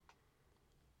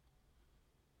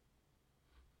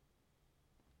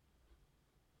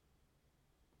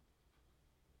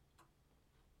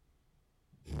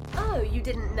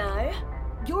you didn't know?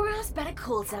 Your ass better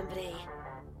call somebody.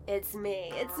 It's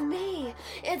me.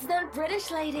 It's that British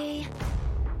lady.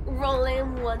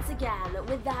 Rolling once again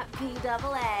with that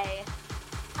PAA.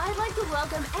 I'd like to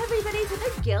welcome everybody to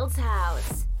the Guild's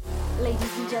house.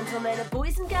 Ladies and gentlemen,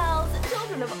 boys and girls,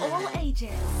 children of all ages.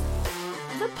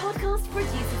 The Podcast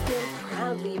Producers Guild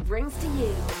proudly brings to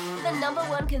you the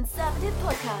 #1 conservative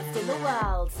podcast in the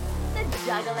world. The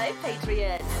Juggalo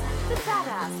Patriots, the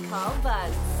badass Carl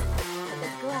Bunce,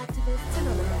 political activists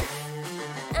anonymous.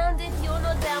 And if you're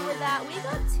not down with that, we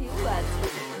got 2 words for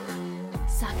you.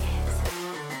 Suck it.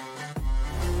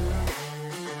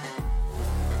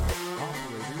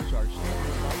 Operators are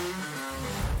standing by.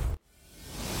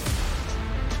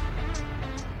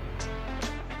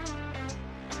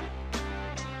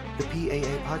 The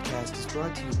PAA podcast is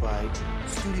brought to you by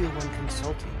Studio One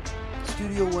Consulting.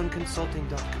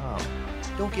 StudioOneConsulting.com.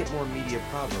 Don't get more media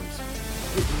problems.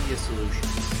 Get media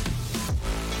solutions.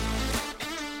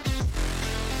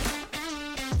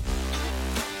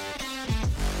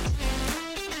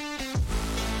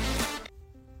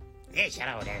 Yes,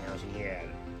 hello, Danhausen here.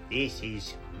 This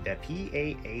is the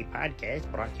PAA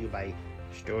podcast brought to you by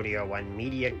Studio One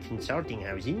Media Consulting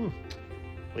Housing.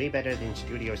 Way better than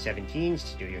Studio 17.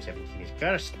 Studio 17 is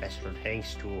cursed. Special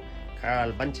thanks to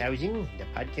Carl Bunshausen, the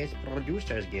Podcast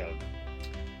Producers Guild.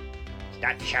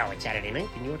 Start the show on Saturday night,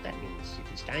 and you know what that means.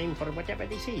 It's time for whatever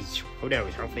this is. Who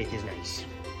knows? Hopefully it is nice. See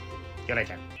you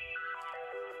later.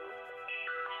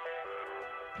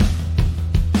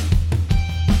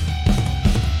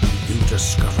 You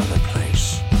discover the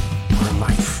place where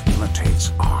life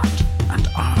imitates art and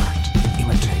art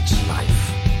imitates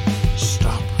life.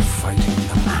 Stop fighting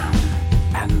the man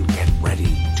and get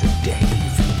ready to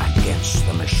Dave against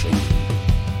the machine.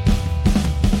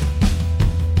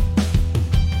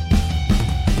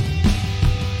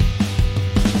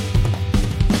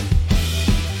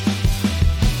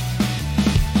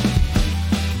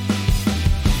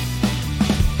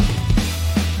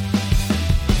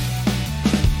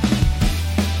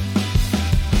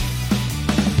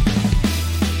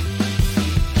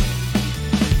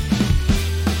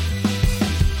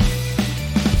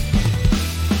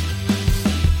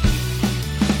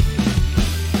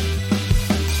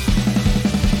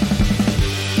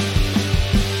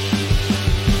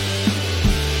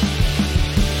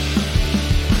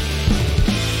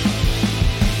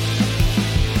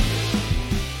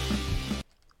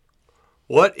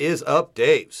 What is up,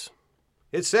 Daves?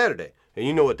 It's Saturday, and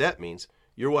you know what that means.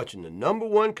 You're watching the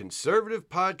 #1 conservative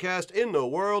podcast in the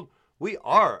world. We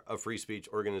are a free speech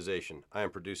organization. I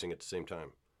am producing at the same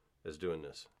time as doing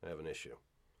this. I have an issue.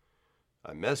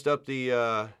 I messed up the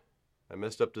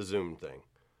Zoom thing.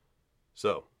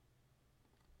 So,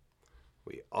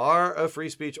 we are a free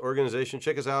speech organization.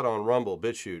 Check us out on Rumble,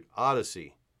 BitChute,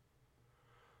 Odyssey,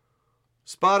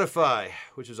 Spotify,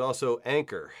 which is also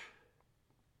Anchor.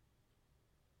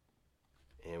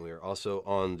 And we are also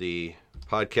on the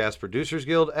Podcast Producers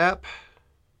Guild app.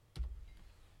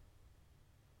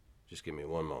 Just give me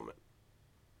one moment.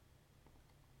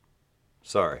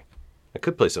 Sorry. I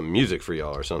could play some music for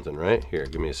y'all or something, right? Here,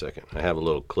 give me a second. I have a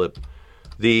little clip.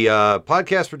 The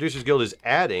Podcast Producers Guild is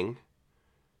adding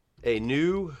a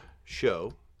new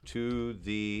show to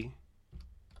the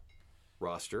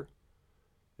roster.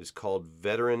 It's called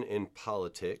Veteran in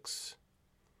Politics.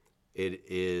 It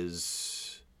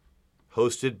is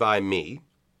hosted by me,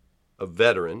 a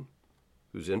veteran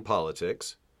who's in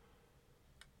politics,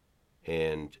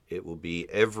 and it will be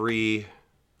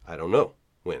I don't know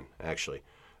when, actually.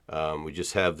 We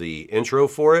just have the intro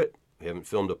for it. We haven't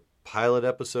filmed a pilot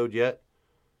episode yet,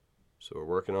 so we're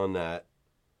working on that.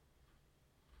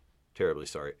 Terribly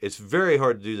sorry. It's very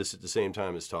hard to do this at the same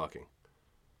time as talking,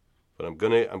 but I'm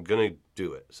gonna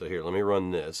do it. So here, let me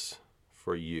run this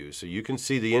for you, so you can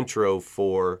see the intro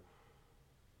for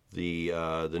the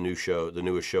new show, the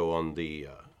newest show on the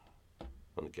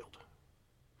Guild.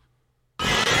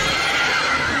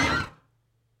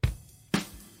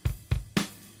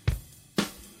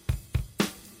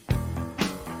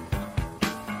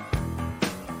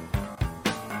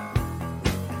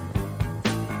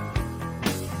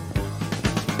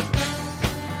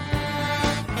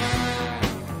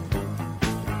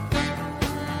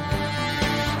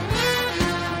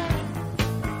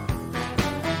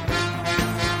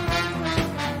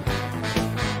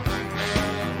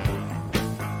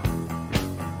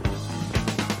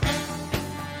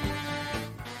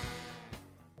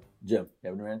 Jim, you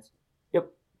have any rants?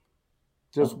 Yep.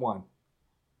 Just one.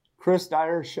 Chris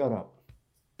Dyer, shut up.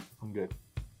 I'm good.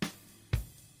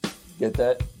 Get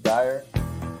that, Dyer?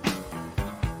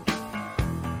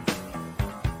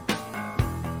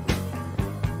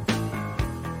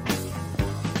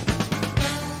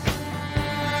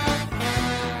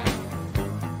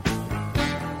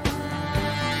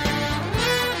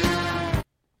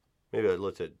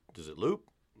 let that, does it loop?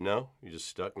 No? You just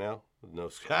stuck now? No.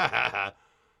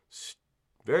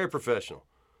 Very professional.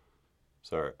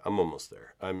 Sorry, I'm almost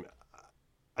there.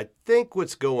 I think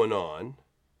what's going on,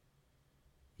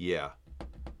 yeah.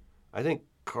 I think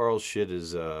Carl's shit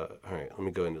is, all right, let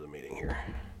me go into the meeting here.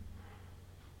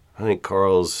 I think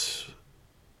Carl's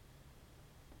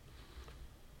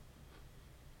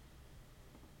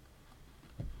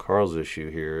issue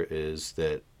here is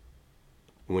that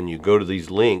when you go to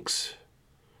these links,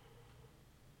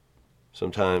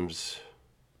 sometimes,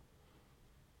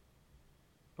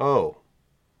 oh,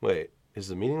 wait, is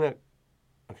the meeting not,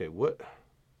 okay, what,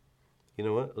 you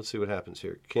know what, let's see what happens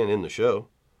here. Can't end the show.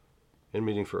 End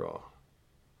meeting for all.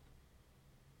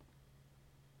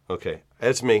 Okay,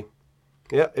 that's me.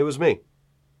 Yeah, it was me.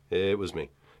 It was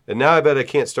me. And now I bet I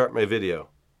can't start my video.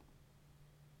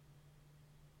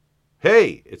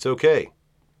 Hey, it's okay.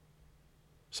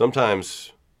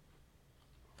 Sometimes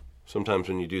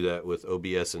when you do that with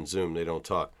OBS and Zoom, they don't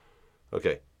talk.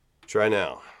 Okay, try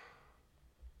now.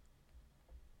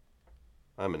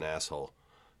 I'm an asshole.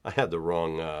 I think I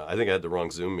had the wrong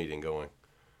Zoom meeting going.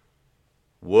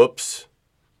 Whoops.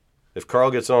 If Carl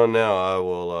gets on now, I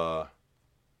will,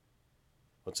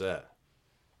 what's that?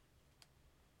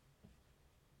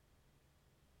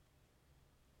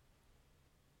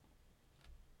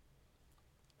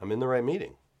 I'm in the right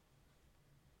meeting.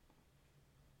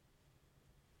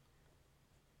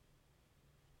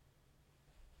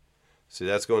 See,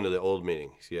 that's going to the old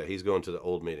meeting. Yeah, he's going to the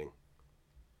old meeting.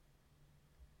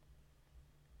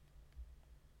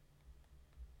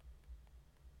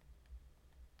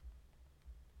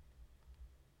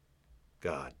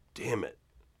 God damn it.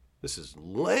 This is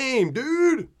lame,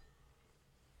 dude.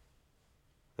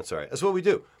 That's all right. That's what we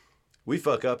do. We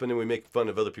fuck up and then we make fun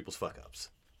of other people's fuck ups.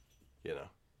 You know.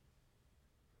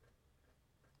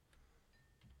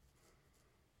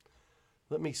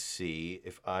 Let me see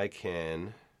if I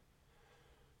can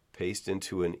paste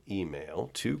into an email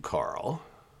to Carl.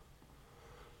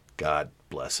 God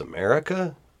bless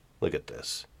America. Look at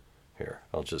this. Here,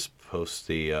 I'll just post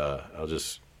the,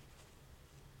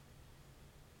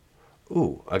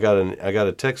 ooh, I got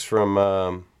a text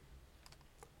from,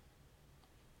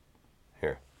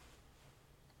 here.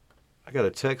 I got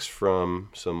a text from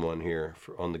someone here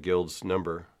on the guild's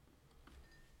number.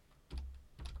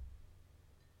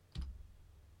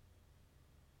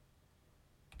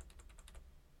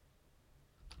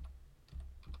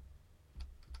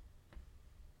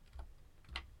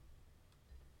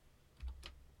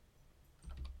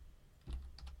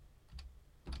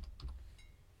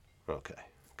 Okay,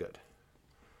 good.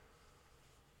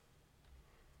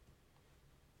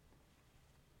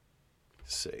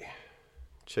 Let's see.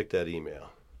 Check that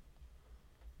email.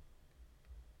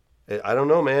 I don't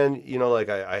know, man. You know, like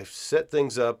I set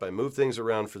things up. I move things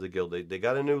around for the guild. They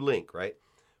got a new link, right?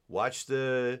 Watch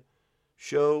the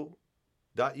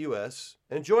show.us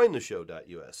and join the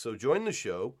show.us. So join the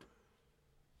show,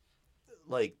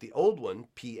 like the old one,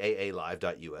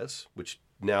 paalive.us, which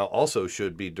now also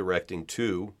should be directing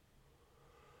to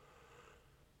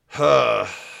the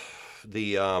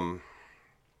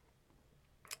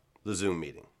Zoom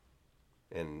meeting,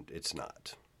 and it's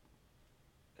not,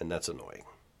 and that's annoying.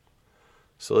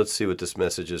 So let's see what this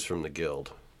message is from the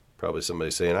guild. Probably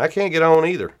somebody saying, I can't get on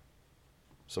either.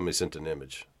 Somebody sent an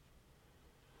image.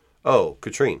 Oh,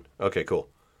 Katrine. Okay, cool.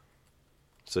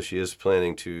 So she is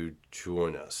planning to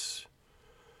join us.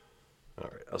 All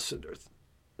right, I'll send her.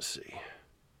 Let's see.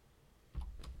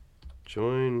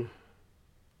 Join.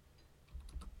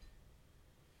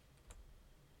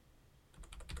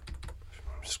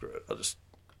 Screw it. I'll just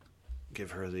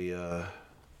give her the,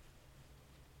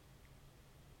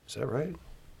 is that right?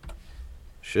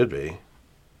 Should be.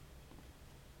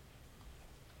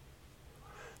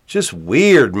 Just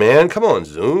weird, man. Come on,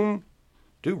 Zoom.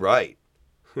 Do right.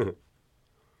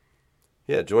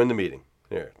 Yeah, join the meeting.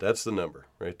 There, that's the number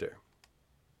right there.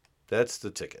 That's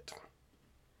the ticket.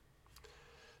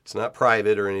 It's not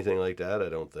private or anything like that, I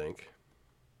don't think.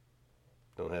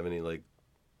 Don't have any, like,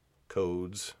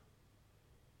 codes.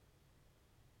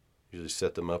 Usually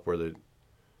set them up where they...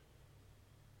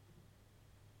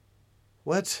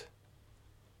 What?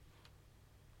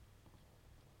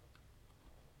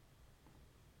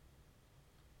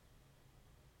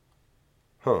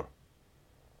 Huh.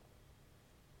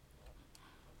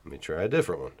 Let me try a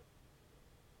different one.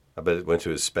 I bet it went to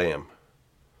his spam.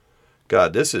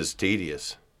 God, this is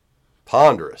tedious.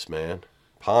 Ponderous, man.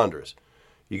 Ponderous.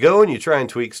 You go and you try and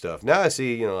tweak stuff. Now I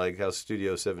see, you know, like how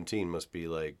Studio 17 must be,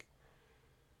 like,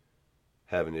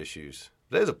 having issues.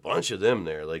 There's a bunch of them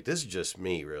there. Like, this is just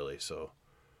me, really. So,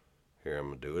 here, I'm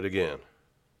going to do it again.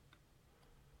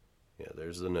 Yeah,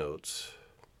 there's the notes.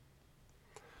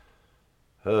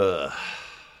 Oh,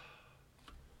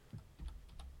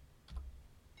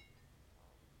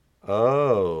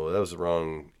 that was the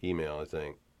wrong email, I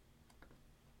think.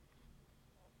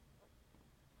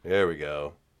 There we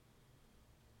go.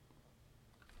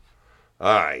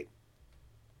 All right.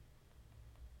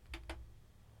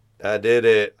 I did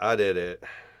it.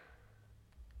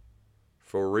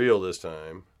 For real this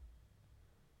time.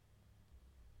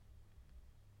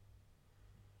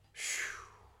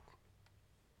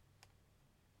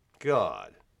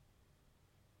 God.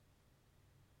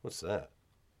 What's that?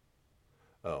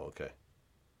 Oh, okay.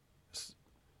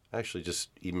 I actually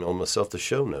just emailed myself the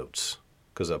show notes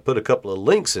because I put a couple of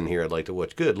links in here I'd like to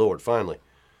watch. Good Lord, finally.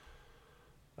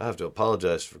 I have to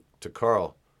apologize to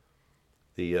Carl.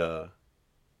 The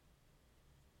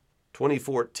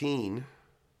 2014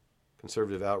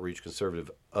 Conservative Outreach Conservative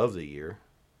of the Year.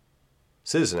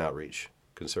 Citizen Outreach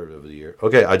Conservative of the Year.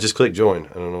 Okay, I just clicked join.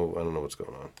 I don't know what's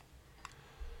going on.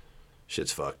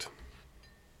 Shit's fucked.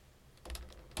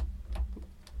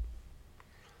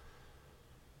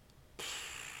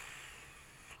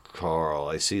 Carl,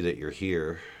 I see that you're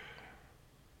here.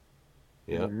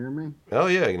 Yeah. Can you hear me? Oh,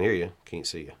 yeah, I can hear you. Can't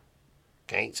see you.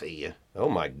 Can't see you. Oh,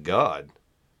 my God.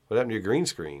 What happened to your green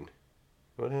screen?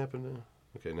 What happened to...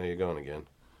 Okay, now you're gone again.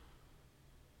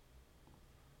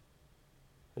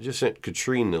 I just sent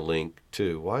Katrine the link,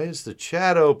 too. Why is the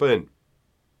chat open?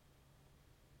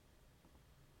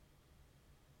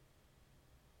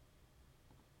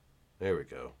 There we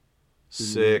go.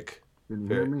 Sick. Can you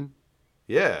hear me?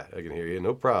 Yeah, I can hear you.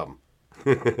 No problem.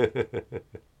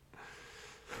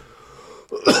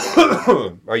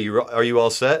 Are you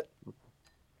all set?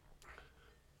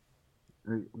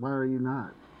 Hey, why are you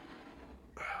not?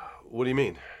 What do you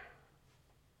mean?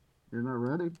 You're not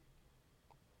ready?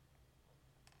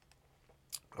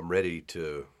 I'm ready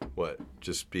to what?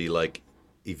 Just be like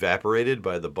evaporated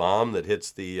by the bomb that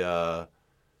hits the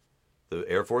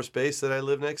Air Force base that I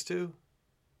live next to?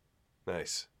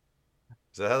 Nice.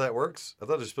 Is that how that works? I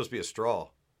thought it was supposed to be a straw.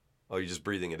 Oh, you're just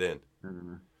breathing it in. I don't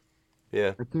know.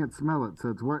 Yeah. I can't smell it, so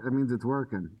it means it's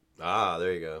working. Ah,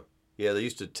 there you go. Yeah, they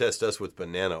used to test us with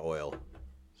banana oil.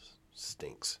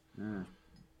 Stinks. Yeah.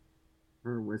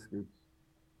 Or whiskey.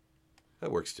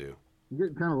 That works too. I'm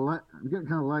getting kind of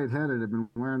lightheaded. I've been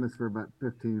wearing this for about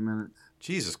 15 minutes.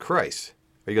 Jesus Christ.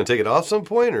 Are you going to take it off some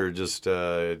point or just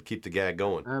keep the gag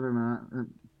going? I don't know.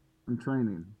 I'm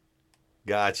training.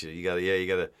 Gotcha. You got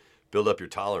to build up your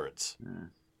tolerance. Yeah.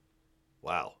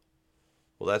 Wow.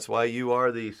 Well, that's why you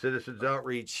are the Citizens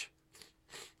Outreach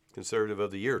Conservative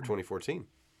of the Year of 2014.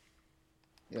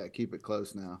 Yeah, keep it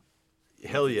close now.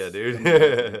 Hell yeah,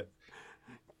 dude.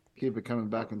 Keep it coming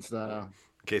back in style.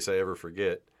 In case I ever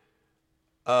forget.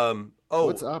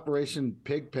 What's Operation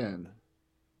Pigpen?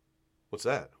 What's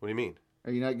that? What do you mean?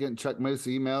 Are you not getting Chuck Moose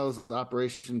emails?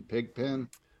 Operation Pigpen.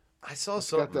 I saw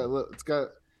something. It's got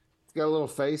a little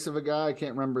face of a guy. I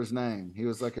can't remember his name. He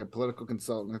was like a political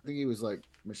consultant. I think he was like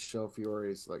Michelle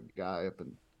Fiore's like guy up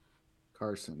in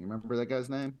Carson. You remember that guy's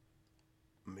name?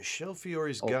 Michelle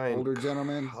Fiore's guy. Older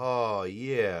gentleman. Oh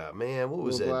yeah, man. What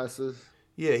was that? Glasses.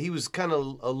 Yeah, he was kind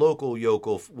of a local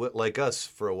yokel like us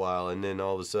for a while, and then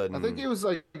all of a sudden. I think he was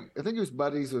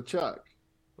buddies with Chuck.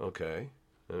 Okay.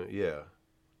 Yeah.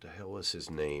 What the hell was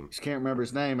his name? Just can't remember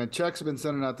his name. And Chuck's been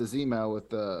sending out this email with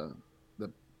the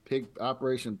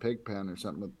Operation Pigpen or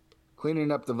something, with cleaning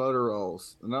up the voter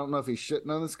rolls. And I don't know if he's shitting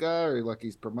on this guy or like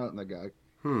he's promoting the guy.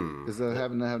 Because I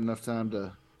haven't had enough time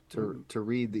to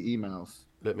read the emails.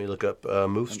 Let me look up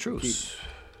Moose Truce.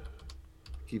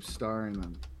 Keep starring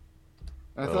them.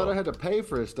 I thought I had to pay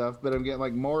for his stuff, but I'm getting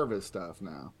like more of his stuff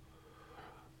now.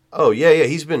 Oh yeah,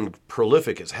 he's been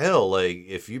prolific as hell. Like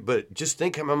but just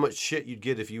think how much shit you'd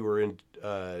get if you were in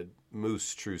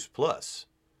Moose Truce Plus.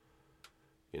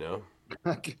 You know,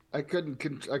 I couldn't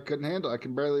handle. I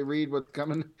can barely read what's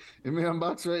coming in my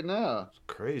inbox right now. It's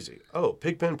crazy. Oh,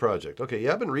 Pigpen Project. Okay,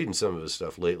 yeah, I've been reading some of his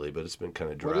stuff lately, but it's been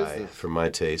kind of dry for my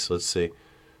taste. Let's see.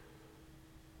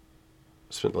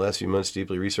 Spent the last few months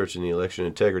deeply researching the election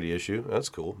integrity issue. That's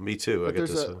cool. Me too. I got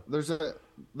this.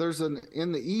 There's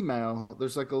in the email.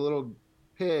 There's like a little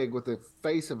pig with the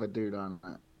face of a dude on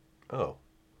it. Oh,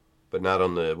 but not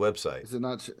on the website. Is it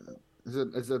not? Is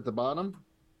it at the bottom?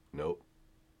 Nope.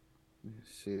 Let me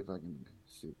see if I can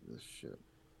see this shit.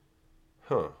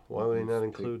 Huh? Why would they not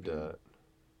include that?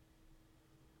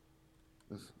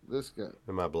 This guy.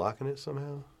 Am I blocking it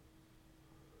somehow?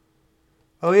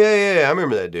 Oh yeah. I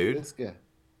remember that dude. This guy.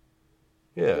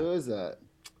 Yeah. Who is that?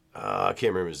 I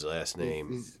can't remember his last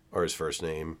name or his first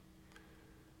name.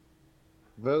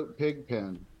 Vote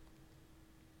Pigpen.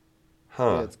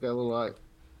 Huh? Yeah, it's got a little eye.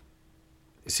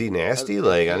 Is he nasty?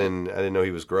 Like I didn't know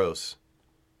he was gross.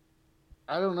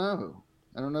 I don't know.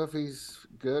 I don't know if he's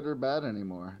good or bad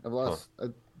anymore.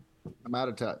 I'm out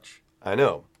of touch. I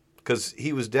know, because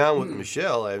he was down with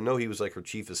Michelle. I know he was like her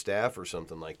chief of staff or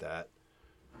something like that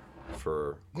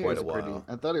for quite a while.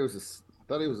 I thought he was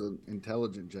an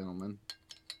intelligent gentleman.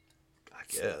 I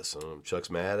guess. Chuck's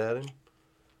mad at him.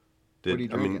 What are you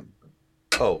drinking?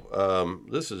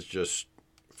 This is just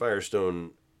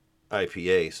Firestone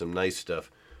IPA, some nice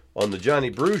stuff. On the Johnny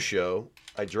Brew show,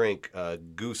 I drank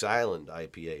Goose Island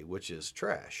IPA, which is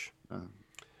trash.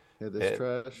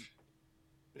 Trash?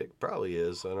 It probably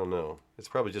is. I don't know. It's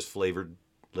probably just flavored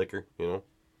liquor, you know?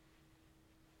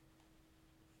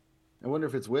 I wonder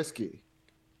if it's whiskey.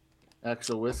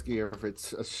 Actual whiskey, or if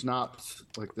it's a schnapps,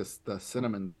 like the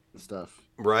cinnamon stuff.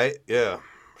 Right, yeah.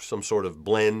 Some sort of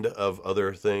blend of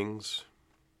other things.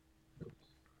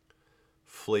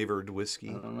 Flavored whiskey.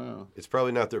 I don't know. It's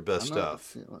probably not their best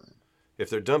stuff.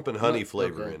 If they're dumping honey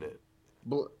flavor in it.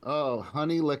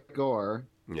 Honey liqueur.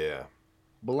 Yeah.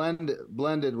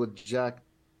 Blended with Jack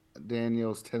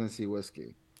Daniel's Tennessee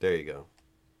whiskey. There you go.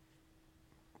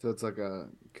 So it's like a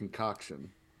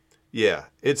concoction. Yeah.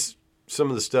 It's some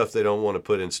of the stuff they don't want to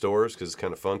put in stores because it's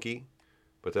kind of funky.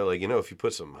 But they're like, if you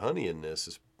put some honey in this,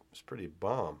 it's pretty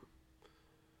bomb.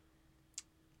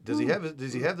 Does he have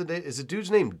the name? Is the dude's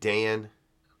name Dan?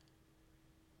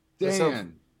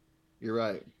 Dan. You're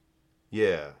right.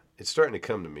 Yeah. It's starting to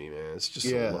come to me, man. It's just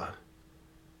a lot.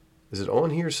 Is it on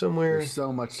here somewhere? There's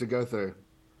so much to go through.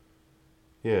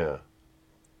 Yeah.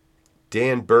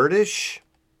 Dan Burdish?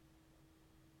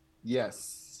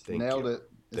 Yes. Thank Nailed you. it.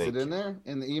 Is it in there?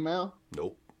 In the email?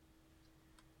 Nope.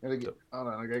 Hold on,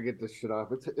 I gotta get this shit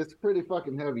off. It's pretty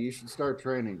fucking heavy. You should start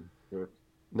training.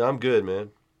 No, I'm good, man.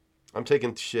 I'm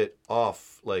taking shit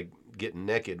off, like getting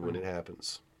naked when it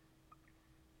happens.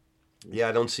 Yeah,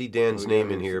 I don't see Dan's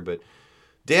name in here, but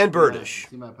Dan Burdish.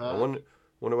 See my pad? I wonder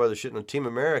why they're shitting on Team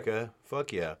America.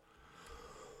 Fuck yeah.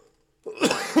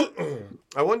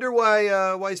 I wonder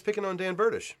why he's picking on Dan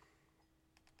Burdish.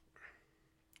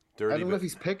 I don't know if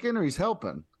he's picking or he's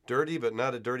helping. Dirty, but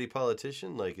not a dirty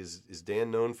politician. Like, is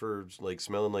Dan known for like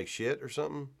smelling like shit or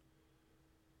something?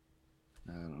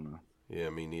 I don't know. Yeah,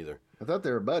 me neither. I thought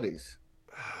they were buddies.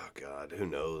 Oh God, who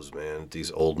knows, man?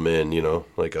 These old men,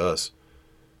 like us.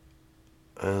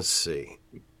 Let's see.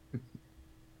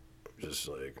 Just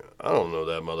like, I don't know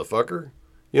that motherfucker.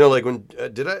 Like when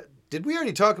did we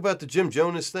already talk about the Jim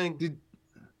Jonas thing? Did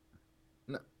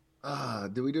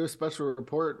we do a special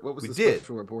report? What was the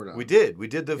special report on? We did. We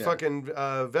did the fucking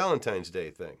Valentine's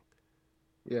Day thing.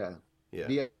 Yeah. Yeah.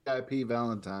 VIP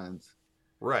Valentine's.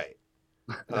 Right.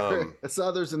 I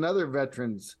saw there's another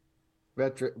veteran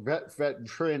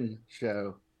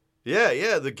show.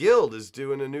 Yeah. The Guild is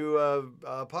doing a new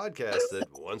podcast that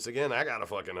once again I got to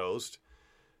fucking host.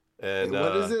 And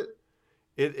what is it?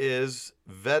 It is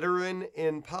Veteran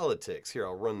in Politics. Here,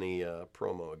 I'll run the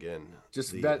promo again.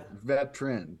 Just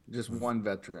veteran. Just one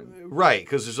veteran. Right,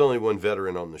 because there's only one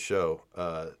veteran on the show,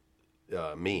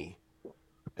 me.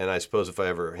 And I suppose if I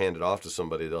ever hand it off to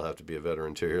somebody, they'll have to be a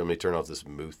veteran too. Here, let me turn off this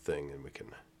Muth thing, and we can...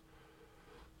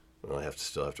 Well, I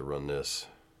still have to run this.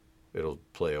 It'll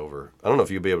play over. I don't know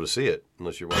if you'll be able to see it,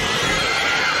 unless you're watching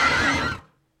it.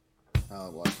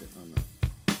 I'll watch it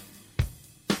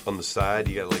on the side.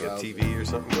 You got like a TV or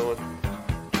something going?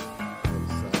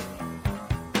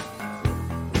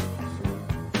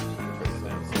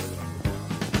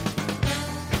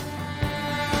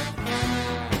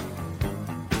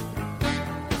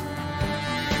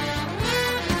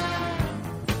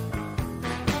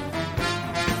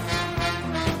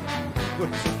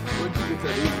 Where'd you get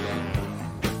that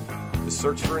eagle? The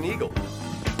Search for an Eagle.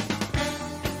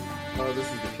 Oh, this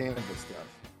is the Canvas stuff.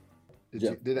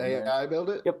 Did AI build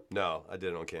it? Yep. No, I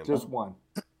did it on Canvas. Just one.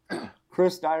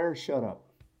 Chris Dyer, shut up.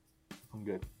 I'm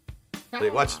good. Hey,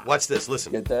 watch this.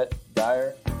 Listen. Get that,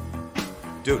 Dyer?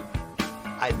 Dude,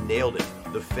 I nailed it.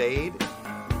 The fade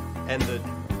and the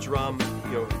drum,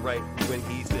 right when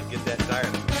he said get that Dyer.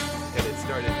 And it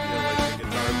started, like the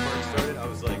guitar part started. I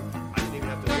was like, I didn't even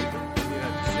have to open. I didn't even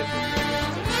have to shift it.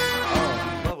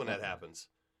 I love when that happens.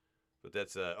 But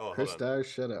that's, Chris Dyer,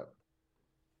 shut up.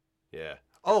 Yeah.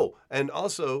 Oh, and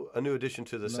also a new addition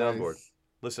to the soundboard.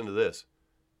 Listen to this.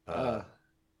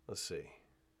 Let's see.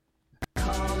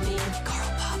 Call me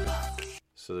Carl Papa.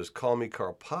 So there's Call Me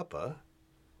Carl Papa,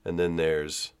 and then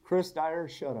there's... Chris Dyer,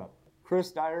 shut up.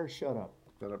 Chris Dyer, shut up.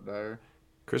 Shut up, Dyer.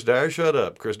 Chris Dyer, shut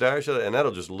up. Chris Dyer, shut up. And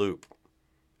that'll just loop.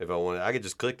 If I wanted, I could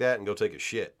just click that and go take a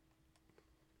shit.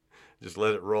 Just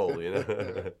let it roll,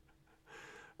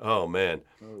 Oh, man.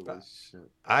 Holy shit.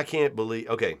 I can't believe...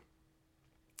 Okay.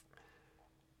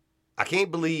 I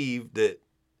can't believe that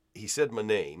he said my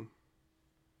name.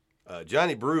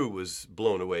 Johnny Brew was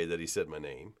blown away that he said my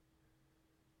name.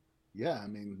 Yeah, I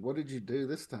mean, what did you do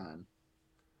this time?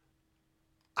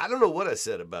 I don't know what I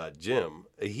said about Jim.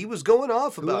 He was going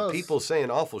off Who about else? people saying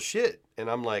awful shit.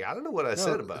 And I'm like, I don't know what I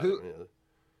said about who- him.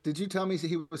 Did you tell me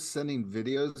he was sending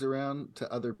videos around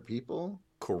to other people?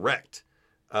 Correct.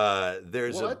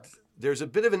 There's What? a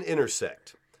bit of an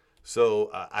intersect. So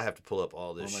I have to pull up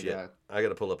all this Oh my shit. God. I got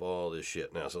to pull up all this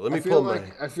shit now. So let me I pull feel my.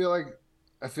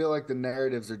 I feel like the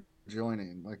narratives are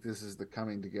joining. Like this is the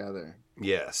coming together.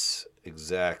 Yes,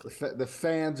 exactly. The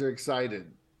fans are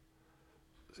excited.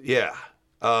 Yeah.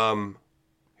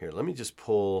 Here, let me just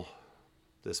pull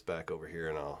this back over here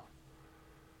and I'll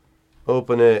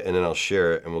open it and then I'll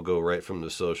share it and we'll go right from the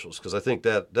socials because I think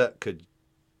that could.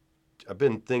 I've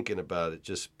been thinking about it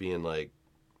just being like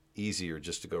easier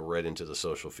just to go right into the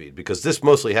social feed because this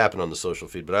mostly happened on the social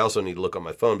feed, but I also need to look on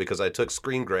my phone because I took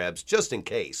screen grabs just in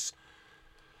case.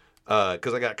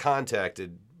 Because I got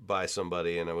contacted by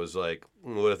somebody and I was like,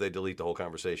 what if they delete the whole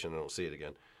conversation and I don't see it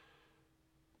again?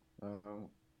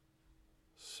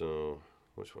 So,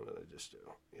 which one did I just do?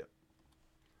 Yep.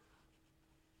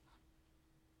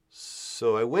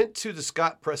 So I went to the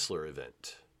Scott Pressler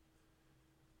event.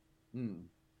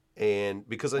 And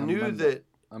because I On knew Monday. that...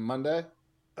 On Monday?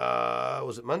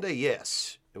 Was it Monday?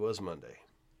 Yes, it was Monday.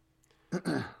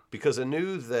 Because I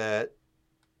knew that...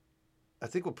 I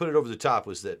think what put it over the top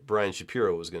was that Brian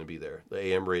Shapiro was going to be there, the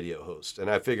AM radio host. And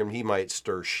I figured he might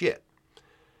stir shit.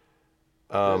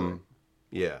 Really?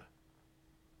 Yeah.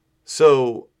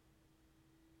 So...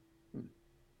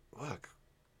 Fuck.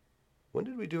 When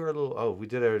did we do our little... Oh, we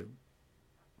did our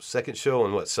second show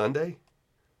on what, Sunday?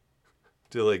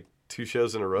 Did like 2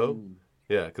 shows in a row?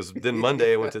 Yeah, because then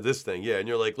Monday I went to this thing. Yeah, and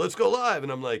you're like, let's go live.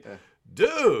 And I'm like,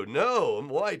 dude, no, I'm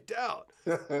wiped out.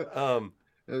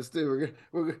 Yes, dude,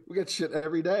 we get shit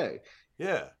every day.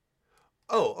 Yeah.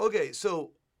 Oh, okay.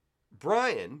 So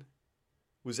Brian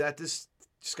was at this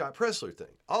Scott Pressler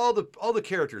thing. All the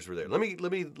characters were there. Let me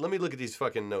look at these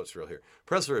fucking notes real here.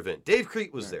 Pressler event. Dave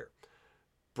Crete was there.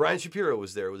 Brian Shapiro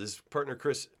was there with his partner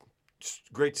Chris. It's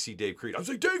great to see Dave Crete. I was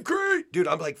like, Dave Crete! Dude,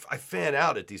 I'm like, I fan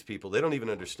out at these people. They don't even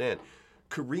understand.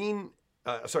 Katrine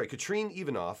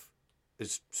Ivanoff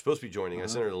is supposed to be joining. I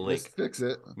sent her the link.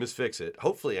 Miss Fix It.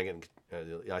 Hopefully I can.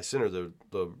 I sent her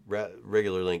the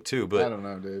regular link too. But I don't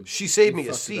know, dude. She saved me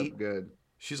a fucked it up seat. Good.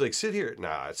 She's like, sit here.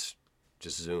 Nah, it's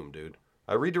just Zoom, dude.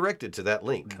 I redirected to that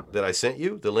link that I sent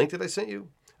you. The link that I sent you.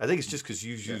 I think it's just because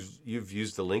you've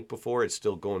used the link before. It's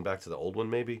still going back to the old one,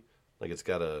 maybe. Like it's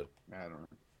got a. I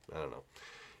don't know.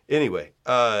 Anyway,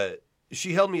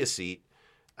 she held me a seat.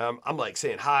 I'm like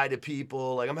saying hi to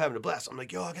people. Like I'm having a blast. I'm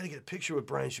like, yo, I got to get a picture with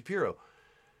Brian Shapiro.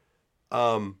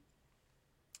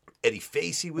 Eddie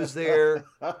Facey was there.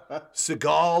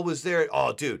 Seagal was there.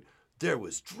 Oh, dude, there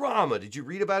was drama. Did you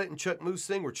read about it in Chuck Moose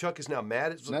thing where Chuck is now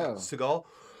mad at Seagal?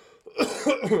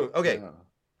 Okay. No.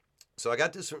 So I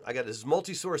got this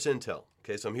multi-source intel.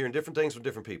 Okay, so I'm hearing different things from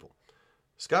different people.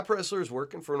 Scott Pressler is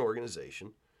working for an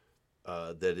organization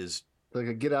that is like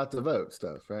a get out the vote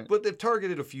stuff, right? But they've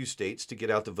targeted a few states to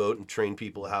get out the vote and train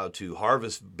people how to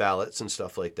harvest ballots and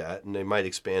stuff like that. And they might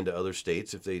expand to other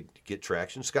states if they get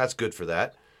traction. Scott's good for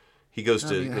that. He goes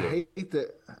to.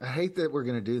 I hate that we're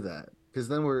going to do that because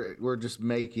then we're just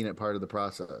making it part of the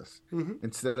process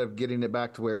instead of getting it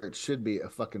back to where it should be a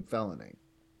fucking felony.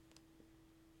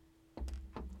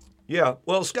 Yeah,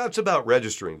 well, Scott's about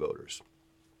registering voters.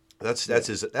 That's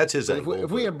his angle.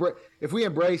 If we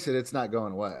embrace it, it's not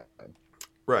going away.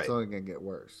 Right. It's only going to get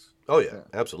worse. Oh yeah,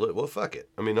 absolutely. Well, fuck it.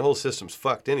 I mean, the whole system's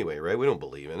fucked anyway, right? We don't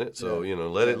believe in it, so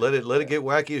let it get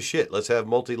wacky as shit. Let's have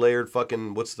multi-layered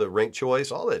fucking what's the ranked choice,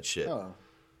 all that shit. Oh.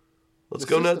 Let's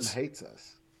go nuts. The system hates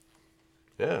us.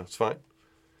 Yeah, it's fine.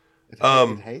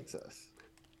 It hates us.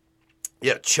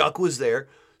 Yeah, Chuck was there.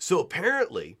 So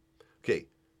apparently, okay,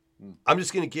 I'm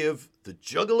just going to give the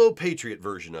Juggalo Patriot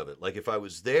version of it. Like if I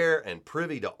was there and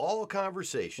privy to all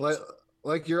conversations.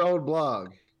 Like your old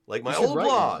blog. Like my old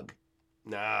blog.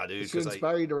 Nah, dude. It should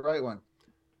inspire you to write one.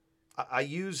 I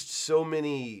used so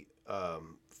many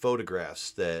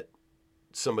photographs that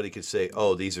somebody could say,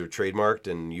 oh, these are trademarked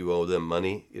and you owe them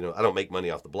money. You know, I don't make money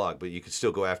off the blog, but you could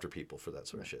still go after people for that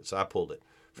sort of shit. So I pulled it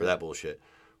for that bullshit.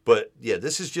 But yeah,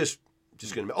 this is just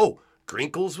going to be, oh,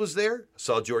 Grinkles was there. I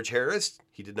saw George Harris.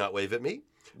 He did not wave at me.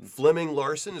 Fleming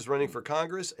Larson is running for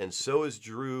Congress, and so is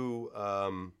Drew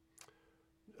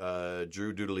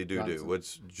Doodly Doo.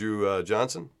 What's Drew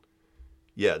Johnson?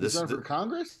 Yeah, He's running for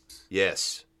Congress?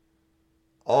 Yes.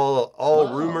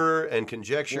 All rumor and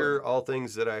conjecture, all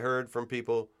things that I heard from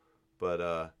people, but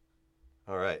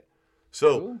all right.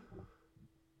 So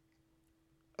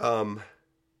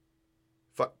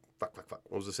Fuck.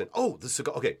 What was I saying? Oh, the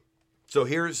cigar. Okay, so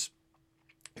here's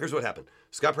what happened.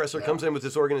 Scott Presler comes in with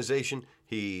this organization.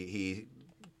 He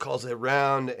calls it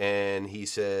around and he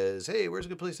says, "Hey, where's a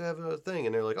good place to have a thing?"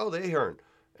 And they're like, "Oh, the Ahern."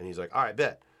 And he's like, "All right,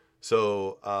 bet."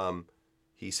 So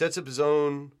he sets up his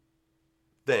own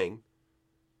thing,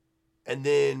 and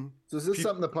then So is this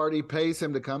something the party pays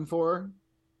him to come for?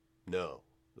 no,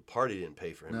 the party didn't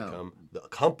pay for him to No. come. The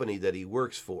company that he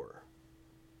works for,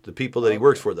 the people that he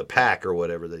works for, the PAC or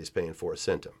whatever that he's paying for,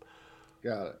 sent him.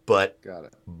 Got it. But Got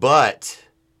it.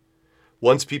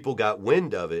 once people got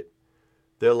wind of it,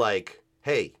 they're like,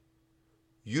 "Hey,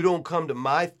 you don't come to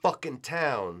my fucking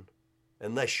town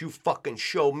unless you fucking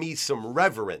show me some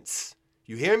reverence."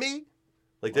 You hear me?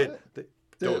 Like they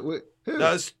Dude, who?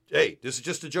 hey, this is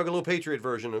just a Juggalo Patriot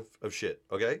version of shit,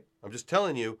 okay? I'm just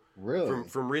telling you Really?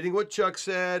 from reading what Chuck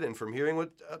said and from hearing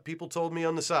what people told me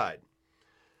on the side.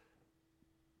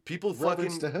 People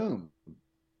Reference fucking to whom?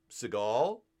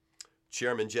 Seagal,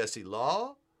 Chairman Jesse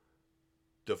Law,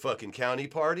 the fucking county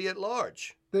party at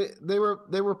large. They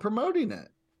were promoting it.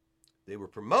 They were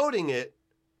promoting it,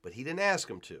 but he didn't ask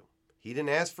them to. He didn't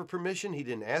ask for permission. He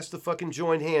didn't ask to fucking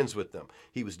join hands with them.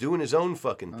 He was doing his own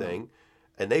fucking thing,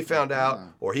 and they found out,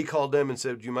 or he called them and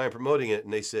said, "Do you mind promoting it?"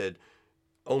 And they said,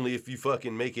 "Only if you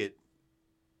fucking make it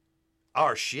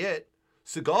our shit."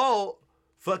 Seagal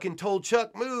fucking told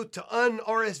Chuck Muth to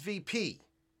un-RSVP.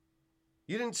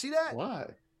 You didn't see that?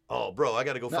 Why? Oh, bro, I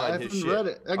got to go No, I find his haven't shit. read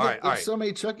it. I get all right. so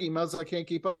many Chuck emails I can't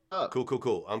keep up.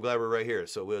 Cool. I'm glad we're right here.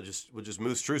 So we'll just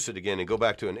moose truce it again and go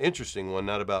back to an interesting one,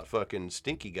 not about fucking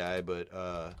Stinky Guy, but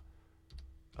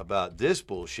about this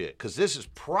bullshit. Because this is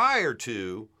prior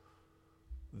to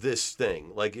this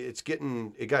thing. Like it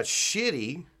got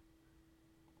shitty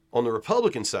on the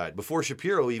Republican side before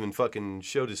Shapiro even fucking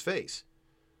showed his face.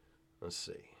 Let's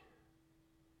see.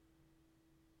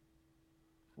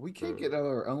 We can't get out of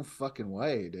our own fucking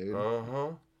way, dude.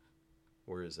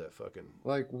 Where is that fucking?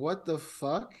 Like, what the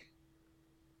fuck?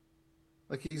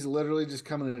 Like, he's literally just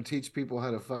coming to teach people how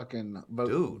to fucking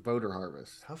voter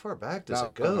harvest. How far back does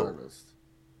it Ballot go? harvest.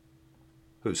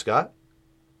 Who, Scott?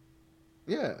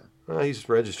 Yeah. He's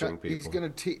registering people. He's gonna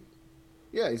teach.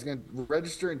 Yeah, he's gonna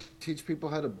register and teach people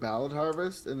how to ballot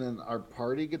harvest, and then our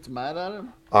party gets mad at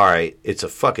him. All right, it's a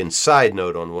fucking side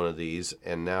note on one of these,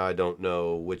 and now I don't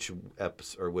know which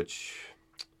episode or which.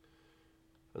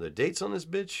 Are there dates on this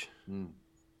bitch?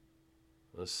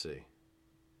 Let's see.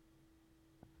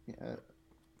 Yeah.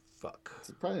 Fuck.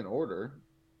 It's probably in order.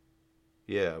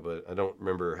 Yeah, but I don't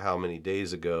remember how many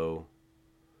days ago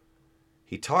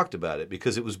he talked about it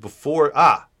because it was before.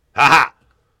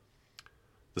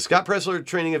 The Scott Presler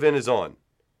training event is on.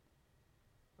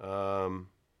 A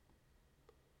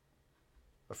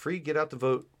free Get Out the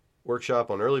Vote workshop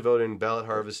on early voting ballot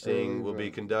harvesting will be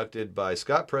conducted by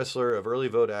Scott Presler of Early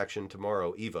Vote Action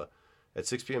tomorrow, EVA, at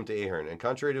 6 p.m. to Ahern. And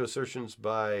contrary to assertions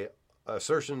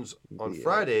on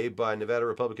Friday by Nevada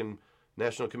Republican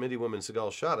National Committee woman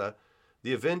Seagal Shada,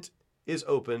 the event is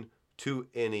open to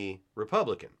any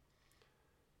Republican.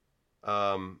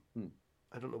 I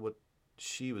don't know what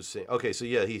she was saying. Okay, so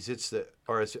yeah, hits the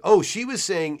RSV. Oh, she was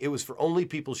saying it was for only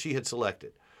people she had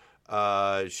selected.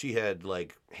 She had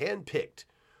like handpicked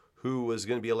who was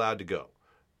going to be allowed to go,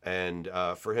 and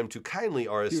for him to kindly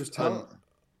RSV. He was telling.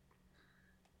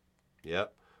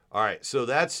 Yep. All right, so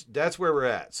that's where we're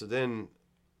at. So then,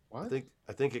 What?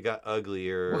 I think it got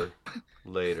uglier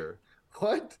later.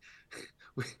 What?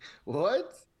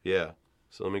 What? Yeah.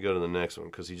 So let me go to the next one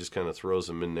because he just kind of throws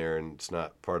them in there, and it's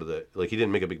not part of the he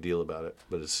didn't make a big deal about it,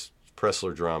 but it's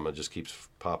Presler drama just keeps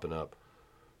popping up.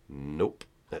 Nope,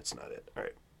 that's not it. All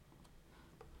right.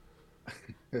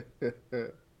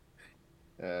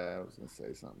 I was gonna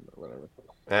say something, but whatever.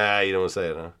 You don't want to say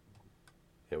it, huh?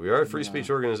 Yeah, we are a free speech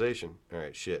organization. All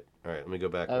right, shit. All right, let me go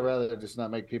back. I'd rather just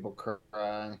not make people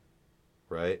cry.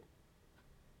 Right.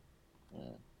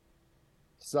 Yeah.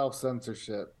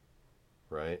 Self-censorship.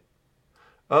 Right.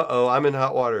 Uh-oh, I'm in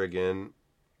hot water again.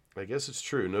 I guess it's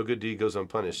true. No good deed goes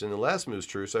unpunished. In the last Moose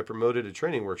Truce, I promoted a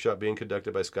training workshop being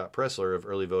conducted by Scott Presler of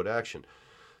Early Vote Action,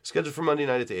 scheduled for Monday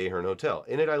night at the Ahern Hotel.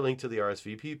 In it, I linked to the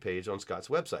RSVP page on Scott's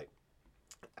website.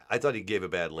 I thought he gave a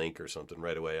bad link or something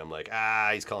right away. I'm like,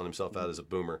 he's calling himself out as a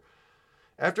boomer.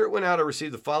 After it went out, I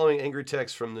received the following angry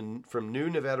text from new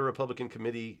Nevada Republican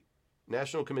Committee,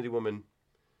 National Committee woman,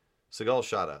 Seagal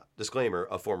Shada. Disclaimer,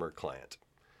 a former client.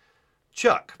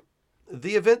 Chuck,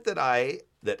 the event that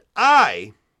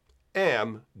I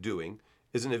am doing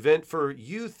is an event for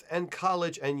youth and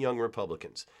college and young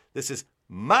Republicans. This is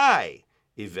my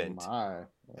event,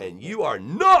 and you are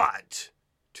not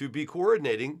to be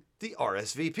coordinating the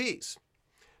RSVPs.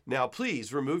 Now,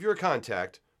 please remove your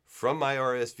contact from my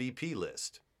RSVP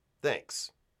list.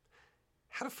 Thanks.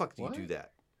 How the fuck do you do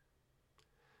that?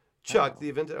 Chuck, the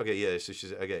event. Okay, yeah. So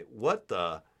she's okay. What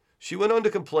the? She went on to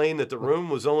complain that the room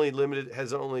was only limited.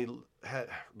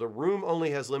 The room only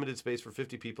has limited space for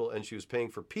 50 people, and she was paying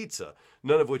for pizza.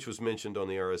 None of which was mentioned on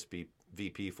the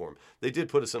RSVP form. They did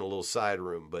put us in a little side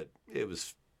room, but it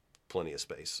was plenty of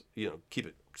space. You know, keep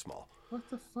it small. What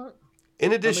the fuck?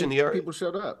 In addition, how many people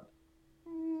showed up?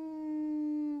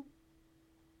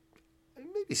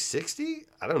 Maybe 60.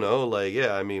 I don't know. Like,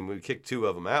 yeah. I mean, we kicked 2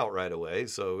 of them out right away,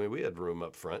 so I mean, we had room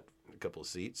up front, a couple of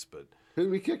seats. But who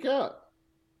did we kick out?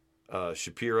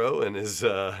 Shapiro and his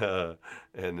homie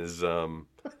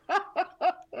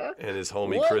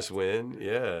what? Chris Wynn.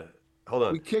 Yeah. Hold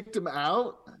on. We kicked him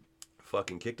out?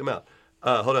 Fucking kicked him out.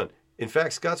 Hold on. In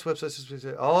fact, Scott's website says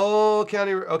all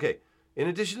county. Okay. In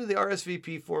addition to the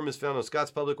RSVP form is found on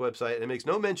Scott's public website, and it makes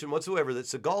no mention whatsoever that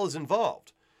Segal is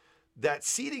involved, that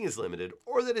seating is limited,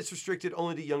 or that it's restricted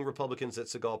only to young Republicans that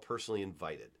Segal personally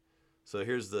invited. So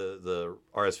here's the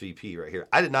RSVP right here.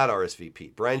 I did not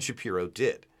RSVP. Brian Shapiro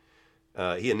did.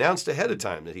 He announced ahead of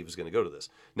time that he was going to go to this.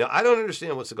 Now, I don't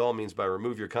understand what Segal means by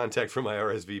remove your contact from my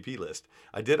RSVP list.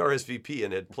 I did RSVP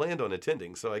and had planned on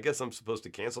attending, so I guess I'm supposed to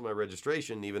cancel my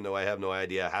registration even though I have no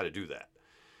idea how to do that.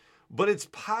 But it's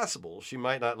possible she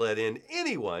might not let in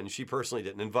anyone she personally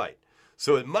didn't invite.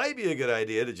 So it might be a good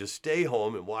idea to just stay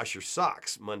home and wash your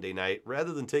socks Monday night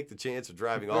rather than take the chance of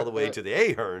driving all the way to the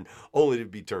Ahern only to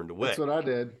be turned away. That's what I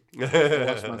did. I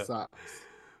washed my socks.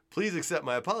 Please accept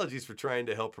my apologies for trying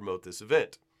to help promote this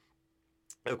event.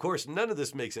 Of course, none of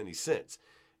this makes any sense.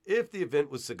 If the event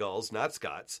was Segal's, not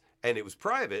Scott's, and it was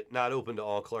private, not open to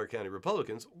all Clark County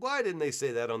Republicans, why didn't they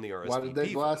say that on the RSVP? Why did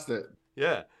they blast it?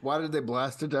 Yeah. Why did they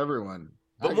blast it to everyone?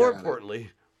 But more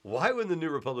importantly, why would the new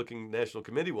Republican National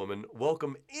Committee woman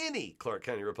welcome any Clark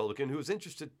County Republican who is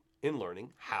interested in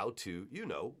learning how to,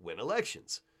 win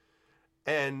elections?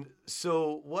 And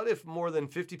so what if more than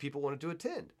 50 people wanted to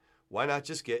attend? Why not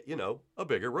just get, a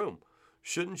bigger room?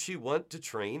 Shouldn't she want to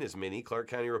train as many Clark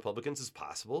County Republicans as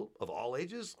possible of all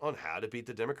ages on how to beat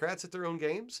the Democrats at their own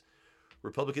games?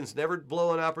 Republicans never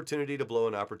blow an opportunity to blow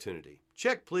an opportunity.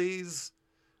 Check, please.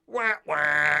 Wah,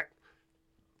 wah.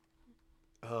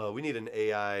 We need an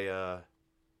AI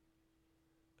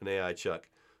Chuck.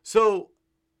 So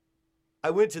I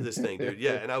went to this thing, dude.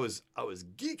 Yeah, and I was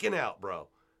geeking out, bro.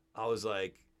 I was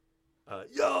like,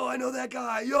 yo, I know that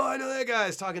guy. I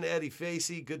was talking to Eddie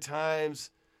Facey, good times.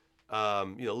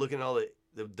 Looking at all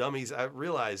the dummies. I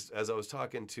realized as I was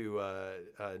talking to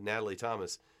Natalie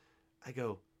Thomas, I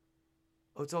go,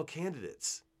 oh, it's all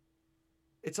candidates.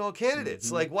 It's all candidates.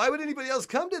 Mm-hmm. Like, why would anybody else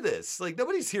come to this? Like,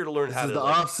 nobody's here to learn how to.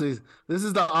 Off season. This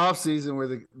is the off season where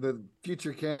the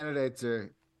future candidates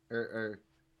are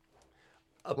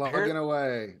plugging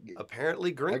away.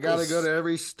 Apparently, Grinkles. I got to go to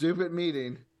every stupid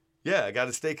meeting. Yeah, I got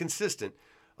to stay consistent.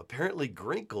 Apparently,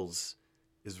 Grinkles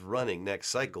is running next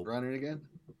cycle. Running again?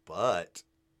 But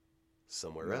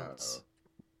somewhere else.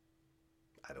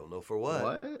 I don't know for what.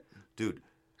 What? Dude.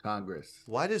 Congress.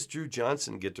 Why does Drew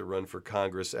Johnson get to run for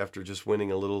Congress after just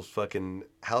winning a little fucking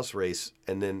House race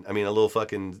a little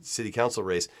fucking city council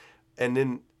race? And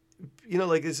then,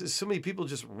 there's so many people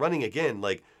just running again.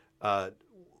 Like,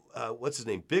 what's his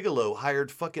name? Bigelow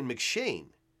hired fucking McShane.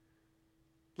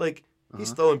 Like,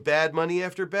 he's throwing bad money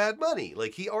after bad money.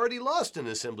 Like, he already lost an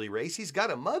assembly race. He's got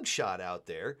a mugshot out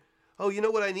there. Oh, you know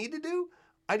what I need to do?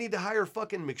 I need to hire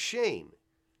fucking McShane.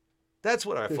 That's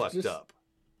what I fucked up.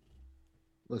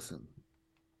 Listen,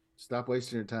 stop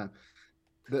wasting your time.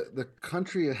 The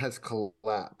country has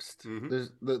collapsed.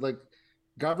 Mm-hmm.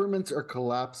 Governments are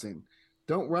collapsing.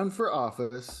 Don't run for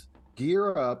office.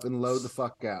 Gear up and load the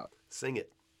fuck out. Sing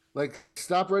it. Like,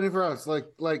 stop running for office.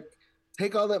 Like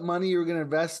take all that money you're gonna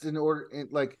invest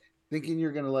thinking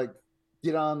you're gonna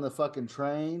get on the fucking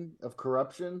train of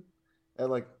corruption at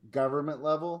government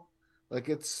level. Like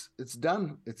it's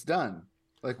done. It's done.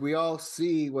 Like, we all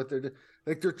see what they're doing.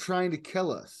 Like, they're trying to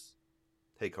kill us.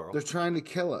 Hey, Carl. They're trying to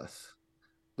kill us.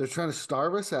 They're trying to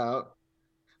starve us out.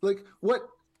 Like, what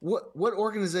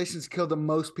organizations kill the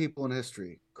most people in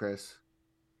history, Chris?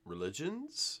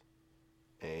 Religions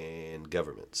and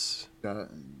governments.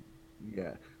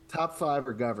 Yeah. Top 5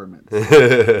 are governments.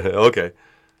 Okay.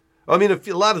 I mean, a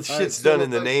lot of shit's done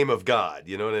in the name of God.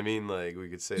 You know what I mean? Like, we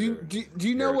could say. Do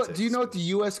you know what? Do you know what the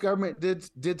U.S. government did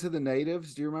to the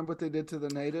natives? Do you remember what they did to the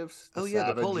natives? The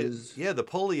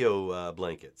polio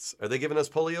blankets. Are they giving us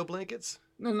polio blankets?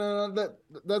 No.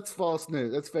 That's false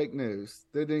news. That's fake news.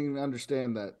 They didn't even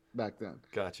understand that back then.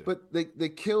 Gotcha. But they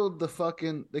killed the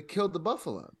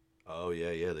buffalo. Oh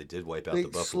yeah. They did wipe out the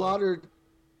buffalo.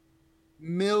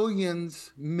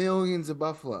 millions of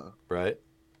buffalo, Right.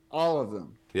 all of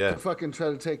them. Yeah. To fucking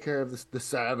try to take care of the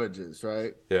savages,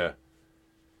 right? Yeah.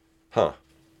 Huh.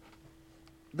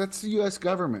 That's the U.S.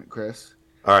 government, Chris.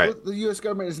 All right. What the U.S.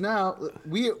 government is now.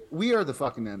 We are the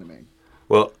fucking enemy.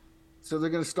 Well, So they're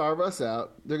gonna starve us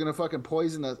out. They're gonna fucking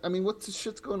poison us. I mean, what the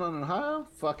shit's going on in Ohio?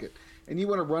 Fuck it. And you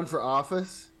want to run for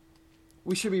office?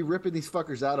 We should be ripping these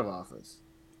fuckers out of office.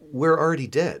 we're already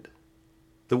dead.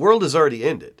 The world has already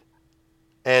ended.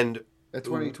 And At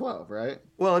 2012, right?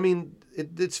 well, I mean,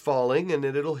 it's falling and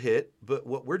it'll hit. But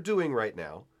what we're doing right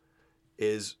now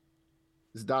is,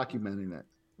 It's documenting it.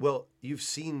 well, you've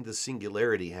seen the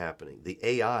singularity happening, the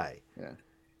AI.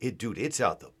 Yeah. Dude, it's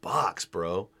out the box,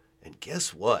 bro. And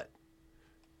guess what?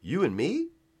 You and me,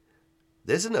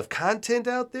 there's enough content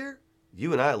out there.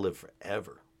 You and I live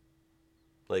forever.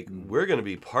 Like, we're going to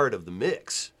be part of the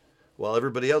mix while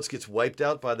everybody else gets wiped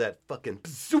out by that fucking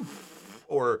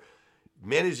or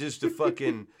manages to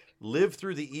fucking live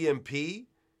through the EMP,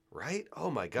 right?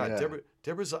 Oh my God. Yeah.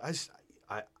 Deborah's,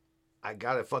 I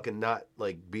gotta fucking not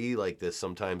like be like this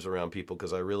sometimes around people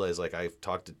because I realize like I've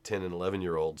talked to 10 and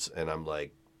 11-year-olds and I'm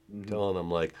like telling them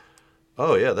like,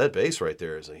 oh yeah, that bass right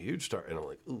there is a huge star. And I'm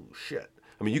like, ooh, shit.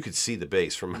 I mean, you could see the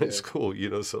bass from my school, you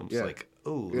know, so I'm just like,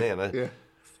 oh man. Yeah.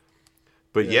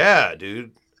 But yeah,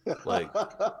 dude, like,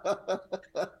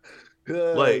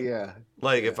 like, yeah.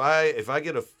 like if I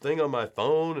get a thing on my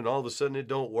phone and all of a sudden it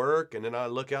don't work and then I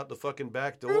look out the fucking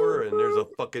back door and there's a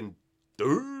fucking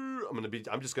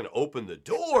I'm just gonna open the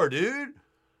door, dude.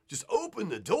 Just open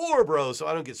the door, bro, so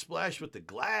I don't get splashed with the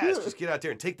glass. Just get out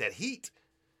there and take that heat.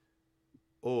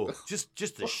 Oh, just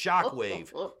the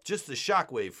shockwave. Just the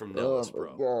shockwave from Nellis,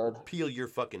 bro. God. Peel your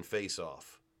fucking face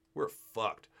off. We're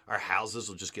fucked. Our houses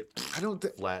will just get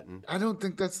flattened. I don't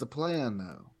think that's the plan,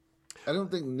 though. I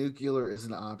don't think nuclear is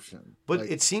an option. But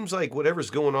Like, it seems like whatever's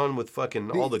going on with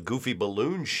fucking all the goofy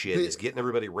balloon shit is getting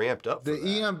everybody ramped up for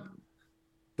that.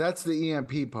 That's the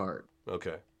EMP part.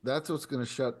 Okay. That's what's going to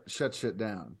shut shit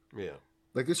down. Yeah.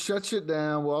 Like, it shut shit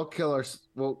down.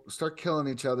 We'll start killing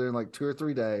each other in like 2 or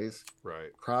 3 days. Right.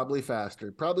 Probably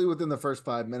faster. Probably within the first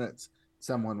 5 minutes,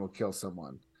 someone will kill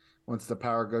someone. Once the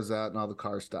power goes out and all the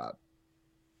cars stop.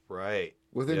 Right.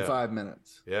 Within 5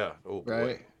 minutes. Yeah. Oh,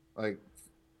 Right? boy. Like,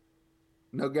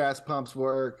 no gas pumps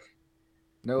work.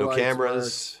 No No lights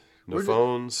cameras. No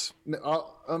phones.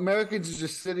 Americans are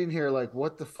just sitting here like,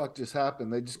 what the fuck just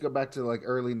happened? They just go back to like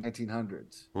early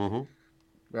 1900s. Mm-hmm.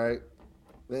 Right?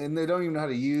 And they don't even know how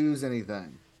to use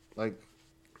anything. Like,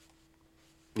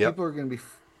 people are going to be...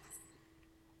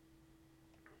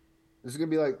 There's going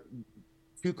to be like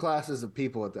 2 classes of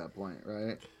people at that point,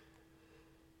 right?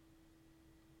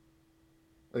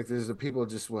 Like, there's the people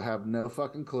just will have no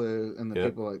fucking clue, and the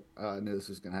people like, I knew this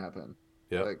was going to happen.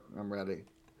 Yeah. Like, I'm ready.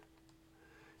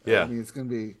 Yeah. I mean, it's going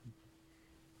to be...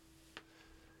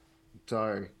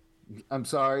 Sorry. I'm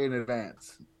sorry in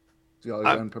advance to all you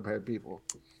unprepared people.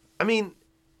 I mean,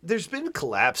 there's been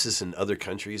collapses in other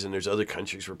countries, and there's other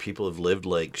countries where people have lived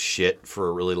like shit for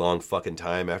a really long fucking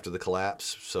time after the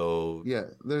collapse. So yeah,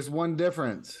 there's one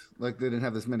difference. Like, they didn't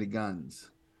have this many guns.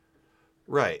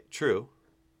 Right. True.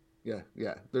 Yeah.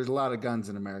 There's a lot of guns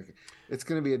in America. It's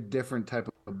going to be a different type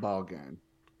of ball game.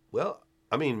 Well,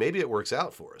 I mean, maybe it works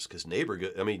out for us because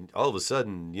all of a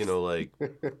sudden, you know, like,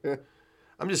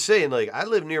 I'm just saying, like, I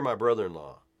live near my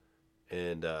brother-in-law,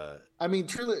 and I mean,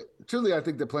 truly, I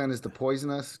think the plan is to poison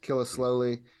us, kill us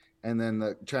slowly, and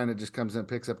then China just comes in,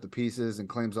 picks up the pieces, and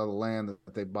claims all the land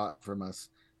that they bought from us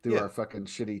through our fucking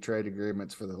shitty trade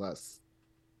agreements for the last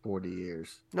 40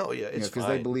 years. No, yeah, it's because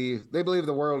fine. they believe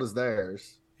the world is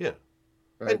theirs. Yeah,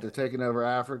 right. They're taking over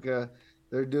Africa.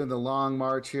 They're doing the long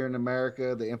march here in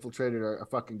America. They infiltrated our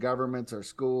fucking governments, our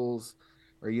schools,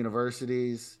 our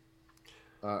universities,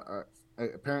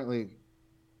 apparently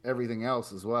everything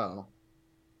else as well.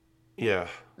 Yeah.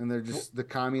 And they're just the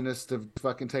communists have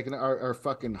fucking taken our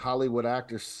fucking Hollywood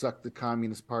actors suck the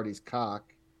Communist Party's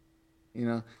cock. You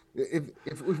know,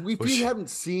 if we haven't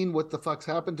seen what the fuck's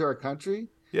happened to our country,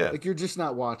 like, you're just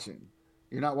not watching.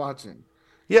 You're not watching.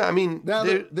 Yeah, I mean, now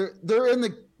they're in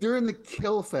the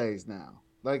kill phase now.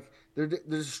 Like, they're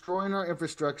destroying our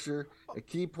infrastructure at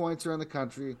key points around the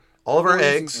country. All of our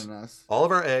eggs.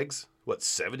 What,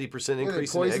 70%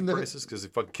 increase in egg prices because they're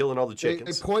fucking killing all the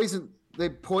chickens. They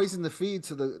poisoned the feed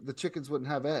so the chickens wouldn't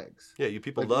have eggs. Yeah, you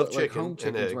people love chicken home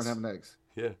chickens and eggs. weren't having eggs.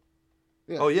 Yeah.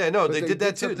 Oh yeah, no, they did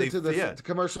that too. The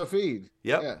commercial feed.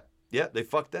 Yep. Yeah, they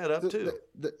fucked that up too.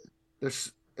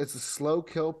 It's a slow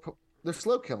kill. They're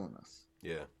slow killing us.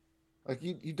 Yeah. Like,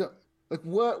 you don't like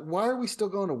what? Why are we still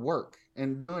going to work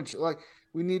and doing shit? Like,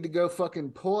 we need to go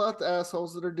fucking pull out the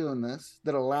assholes that are doing this,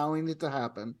 that are allowing it to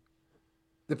happen,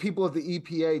 the people at the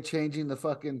EPA changing the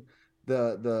fucking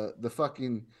the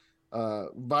fucking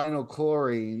vinyl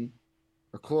chlorine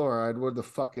or chloride, what the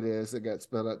fuck it is that got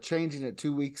spelled out, changing it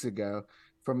 2 weeks ago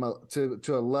from to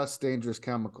a less dangerous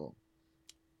chemical.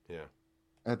 Yeah.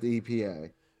 At the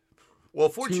EPA. Well,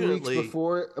 2 fortunately, weeks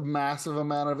before a massive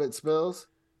amount of it spills.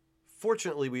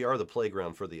 Fortunately, we are the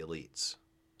playground for the elites.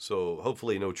 So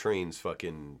hopefully, no trains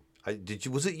fucking.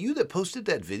 Was it you that posted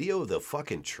that video of the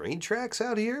fucking train tracks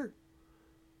out here?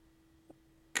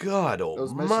 God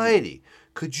almighty.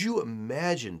 Could you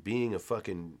imagine being a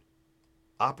fucking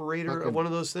operator of one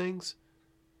of those things?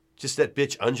 Just that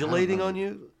bitch undulating on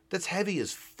you? That's heavy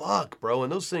as fuck, bro.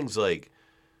 And those things, like,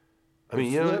 I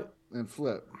mean, you know. And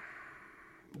flip.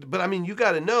 But I mean, you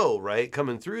got to know, right?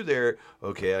 Coming through there,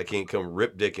 okay, I can't come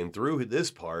rip dicking through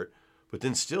this part, but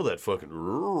then still that fucking,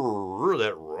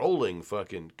 that rolling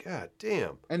fucking, god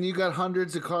damn. And you got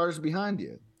hundreds of cars behind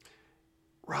you.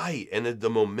 Right, and the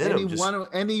momentum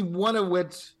any one of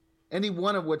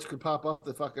which could pop off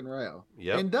the fucking rail.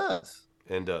 Yep. And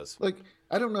does. Like,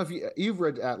 I don't know if you've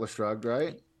read Atlas Shrugged,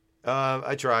 right?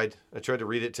 I tried to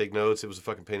read it, take notes. It was a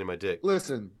fucking pain in my dick.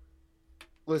 Listen,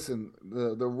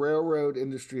 the railroad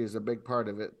industry is a big part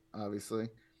of it, obviously.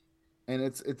 And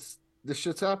it's this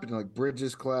shit's happening, like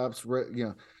bridges collapse,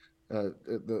 the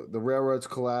railroads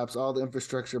collapse, all the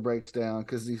infrastructure breaks down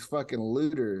because these fucking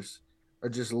looters are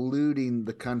just looting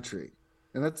the country.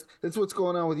 And that's what's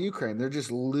going on with Ukraine. They're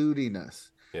just looting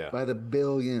us by the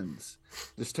billions.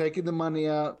 Just taking the money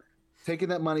out, taking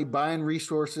that money, buying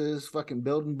resources, fucking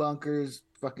building bunkers,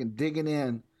 fucking digging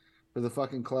in for the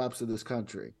fucking collapse of this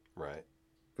country. Right.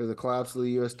 For the collapse of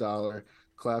the US dollar,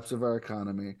 collapse of our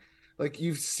economy. Like,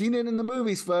 you've seen it in the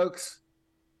movies, folks.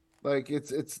 Like,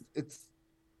 it's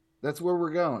that's where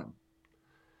we're going.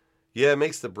 Yeah, it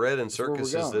makes the bread and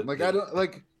circuses that, like, I don't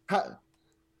like how.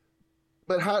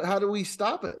 But how do we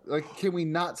stop it? Like, can we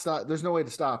not stop? There's no way to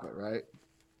stop it, right?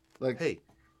 Like, hey,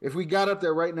 if we got up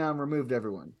there right now and removed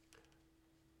everyone.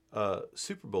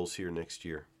 Super Bowl's here next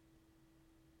year.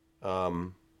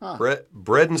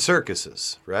 Bread and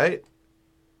circuses, right?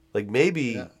 Like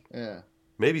maybe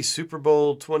Super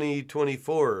Bowl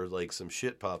 2024, like some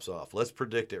shit pops off. Let's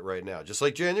predict it right now. Just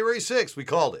like January 6th, we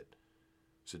called it.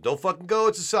 So don't fucking go.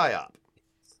 It's a psyop.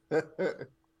 Here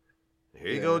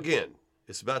you go again.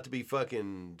 It's about to be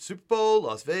fucking Super Bowl,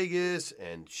 Las Vegas,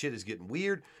 and shit is getting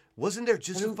weird. Wasn't there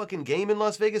just a fucking game in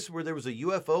Las Vegas where there was a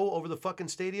UFO over the fucking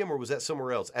stadium, or was that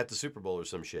somewhere else at the Super Bowl or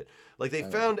some shit? Like they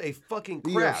found a fucking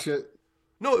craft.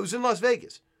 No, it was in Las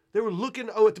Vegas. They were looking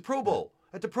at the Pro Bowl.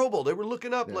 At the Pro Bowl, they were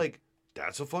looking up like,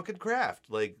 that's a fucking craft.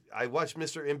 Like, I watched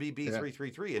Mr. MBB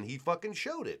 333 and he fucking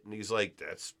showed it. And he's like,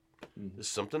 there's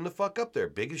something to fuck up there.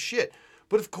 Big as shit.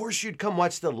 But of course you'd come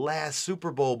watch the last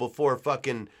Super Bowl before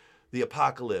fucking the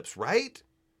apocalypse, right?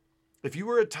 If you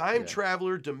were a time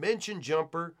traveler, dimension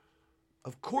jumper,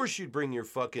 of course you'd bring your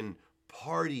fucking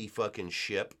party fucking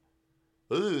ship.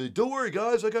 Don't worry,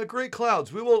 guys. I got great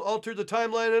clouds. We won't alter the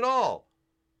timeline at all.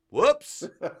 Whoops.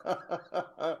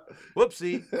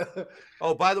 Whoopsie.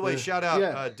 Oh, by the way, shout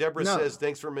out. Deborah says,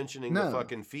 thanks for mentioning the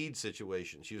fucking feed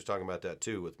situation. She was talking about that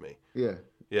too with me. Yeah.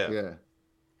 Good,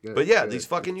 but these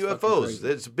fucking UFOs,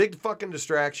 it's a big fucking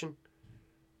distraction.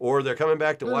 Or they're coming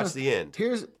back to watch the end.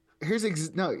 Here's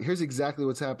exactly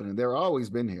what's happening. They've always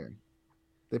been here.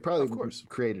 They probably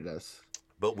created us.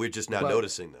 But we're just now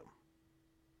noticing them.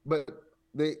 But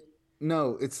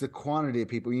it's the quantity of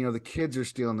people. You know, the kids are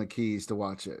stealing the keys to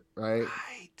watch it, right?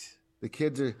 Right. The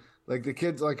kids,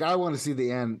 I want to see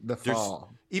the end, the fall.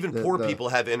 Even poor people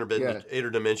have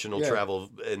interdimensional travel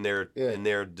in their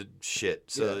shit.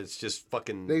 So it's just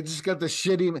fucking. They just got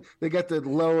they got the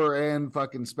lower end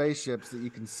fucking spaceships that you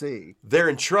can see. They're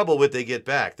in trouble when they get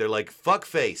back. They're like, fuck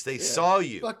face. They saw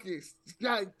you. Fuck you.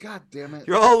 God damn it.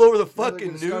 You're all over the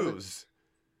fucking news.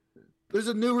 There's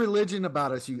a new religion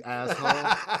about us, you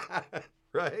asshole.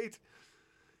 Right?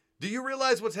 Do you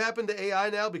realize what's happened to AI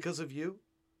now because of you?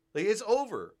 Like, it's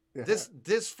over. Yeah.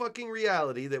 This fucking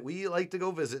reality that we like to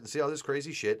go visit and see all this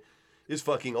crazy shit is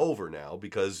fucking over now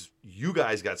because you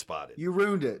guys got spotted. You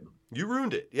ruined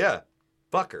it. Yeah.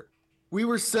 Fucker. We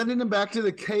were sending them back to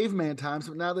the caveman times,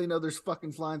 but now they know there's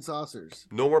fucking flying saucers.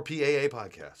 No more PAA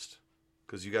podcast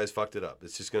because you guys fucked it up.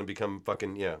 It's just going to become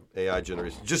fucking, AI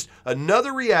generation. Just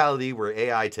another reality where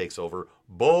AI takes over.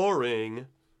 Boring.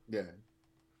 Yeah.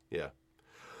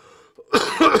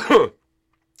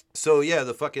 So,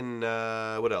 the fucking,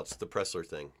 what else? The Pressler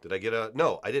thing. Did I get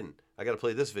no, I didn't. I got to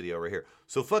play this video right here.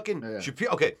 So, fucking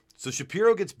Shapiro. Okay, so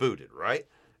Shapiro gets booted, right?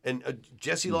 And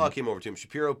Jesse Law came over to him.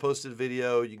 Shapiro posted a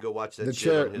video. You can go watch that the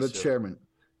shit. The chairman.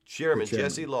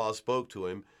 Jesse Law spoke to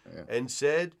him and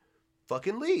said,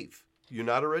 fucking leave. You're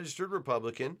not a registered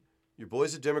Republican. Your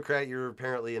boy's a Democrat. You're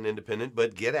apparently an independent,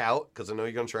 but get out because I know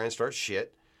you're going to try and start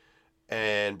shit.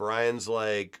 And Brian's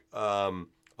like, I'm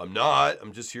not.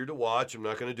 I'm just here to watch. I'm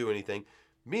not going to do anything.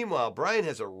 Meanwhile, Brian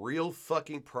has a real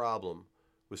fucking problem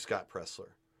with Scott Presler.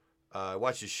 I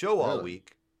watched his show all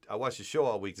week. I watched his show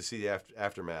all week to see the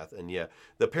aftermath. And yeah,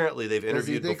 apparently they've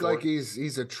interviewed before. Does he think like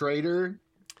he's a traitor?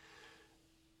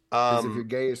 Because if you're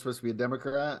gay, you're supposed to be a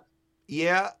Democrat?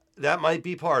 Yeah, that might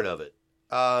be part of it.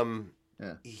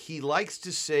 Yeah. He likes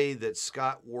to say that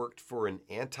Scott worked for an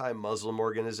anti-Muslim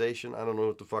organization. I don't know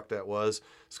what the fuck that was.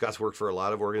 Scott's worked for a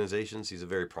lot of organizations. He's a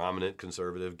very prominent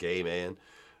conservative gay man.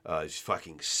 He's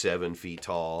fucking 7 feet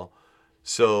tall.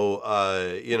 So,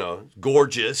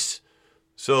 gorgeous.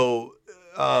 So,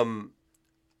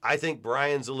 I think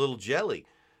Brian's a little jelly.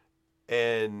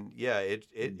 And yeah,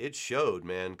 it showed,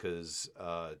 man, because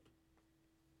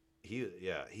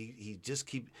he just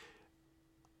keep.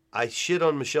 I shit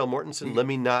on Michelle Mortensen. Let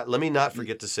me not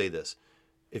forget to say this.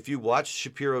 If you watch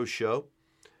Shapiro's show,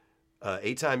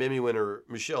 8-time Emmy winner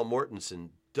Michelle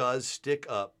Mortensen does stick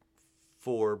up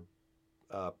for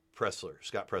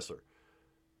Scott Presler,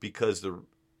 because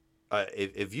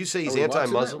if you say he's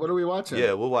anti-Muslim, what are we watching?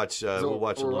 Yeah, we'll watch. We'll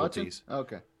watch a little piece.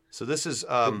 Okay. So this is.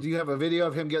 Do you have a video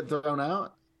of him getting thrown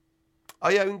out? Oh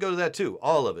yeah, we can go to that too.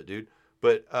 All of it, dude.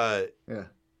 But yeah,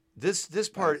 this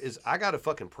part is I got a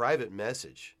fucking private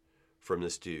message from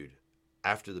this dude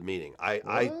after the meeting.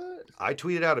 I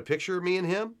tweeted out a picture of me and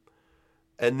him,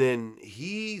 and then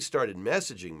he started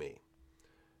messaging me,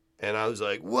 and I was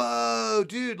like, "Whoa,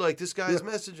 dude! Like this guy's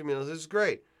messaging me. This is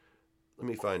great." Let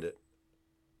me find it.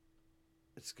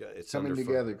 It's coming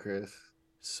together, Chris.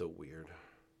 It's so weird.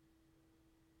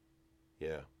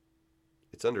 Yeah.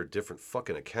 It's under a different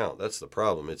fucking account. That's the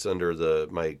problem. It's under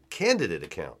my candidate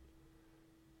account.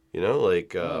 You know,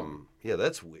 like, yeah,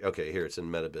 that's weird. Okay, here, it's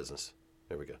in Meta Business.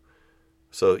 There we go.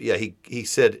 So, yeah, he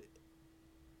said,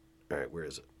 all right, where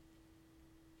is it?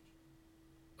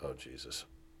 Oh, Jesus.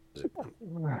 Is it,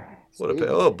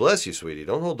 oh, bless you, sweetie.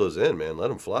 Don't hold those in, man. Let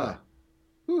them fly.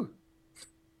 Yeah,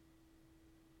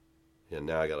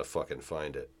 now I got to fucking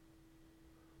find it.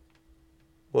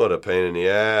 What a pain in the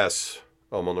ass.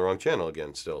 Oh, I'm on the wrong channel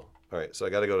again still. All right, so I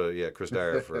got to go to, Chris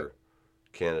Dyer for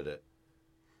candidate.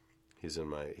 He's in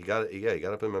my, he got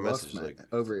up in my message. Like,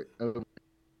 over.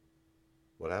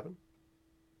 What happened?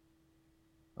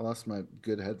 I lost my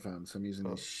good headphones. I'm using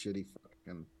these shitty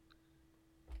fucking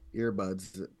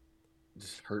earbuds that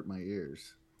just hurt my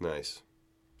ears. Nice.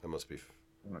 That must be.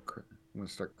 I'm going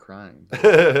to start crying.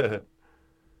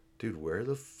 Dude, where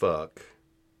the fuck?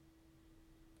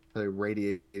 They're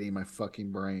radiating my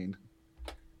fucking brain.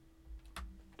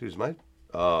 Dude's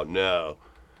oh no.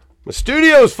 My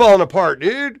studio's falling apart,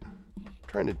 dude. I'm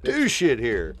trying to do shit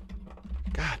here.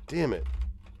 God damn it.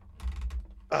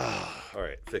 All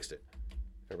right, fixed it.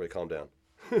 Everybody calm down.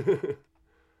 I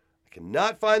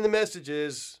cannot find the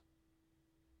messages.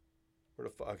 Where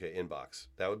the fuck? Okay, inbox.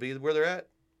 That would be where they're at.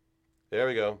 There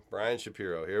we go. Brian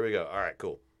Shapiro. Here we go. All right,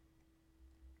 cool.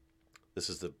 This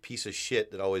is the piece of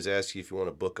shit that always asks you if you want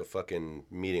to book a fucking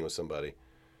meeting with somebody.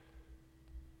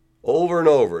 Over and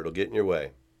over, it'll get in your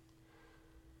way.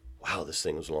 Wow, this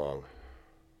thing was long.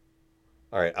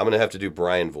 All right, I'm going to have to do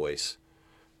Brian voice.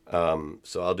 So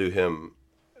I'll do him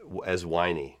as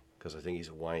whiny, because I think he's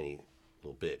a whiny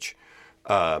little bitch.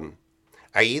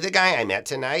 Are you the guy I met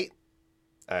tonight?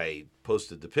 I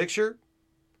posted the picture,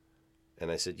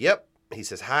 and I said, yep. He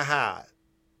says, ha.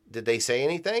 Did they say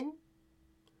anything?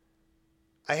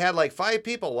 I had like 5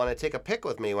 people want to take a pic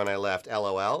with me when I left,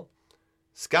 LOL.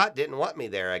 Scott didn't want me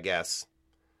there, I guess.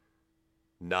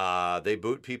 Nah, they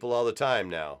boot people all the time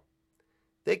now.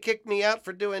 They kicked me out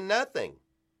for doing nothing.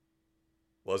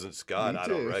 Wasn't Scott, I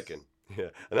don't reckon. Yeah.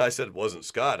 And I said, wasn't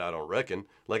Scott, I don't reckon.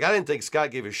 Like, I didn't think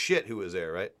Scott gave a shit who was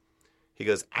there, right? He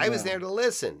goes, I was there to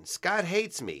listen. Scott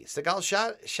hates me. Segal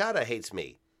Shada hates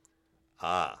me.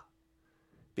 Ah.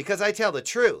 Because I tell the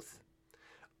truth.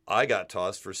 I got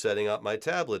tossed for setting up my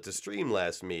tablet to stream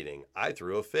last meeting. I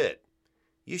threw a fit.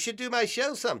 You should do my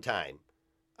show sometime.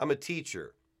 I'm a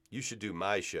teacher. You should do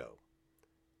my show.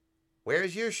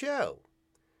 Where's your show?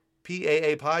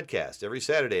 PAA Podcast, every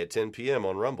Saturday at 10 p.m.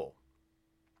 on Rumble.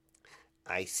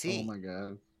 I see. Oh, my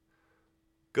God.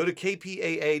 Go to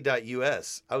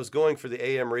kpaa.us. I was going for the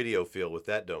AM radio feel with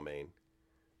that domain.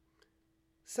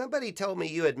 Somebody told me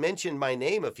you had mentioned my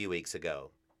name a few weeks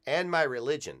ago, and my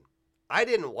religion. I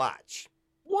didn't watch.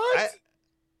 What?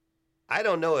 I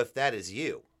don't know if that is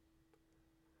you.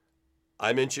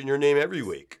 I mention your name every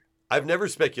week. I've never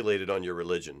speculated on your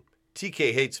religion.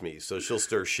 TK hates me, so she'll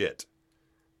stir shit.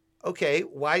 Okay,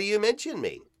 why do you mention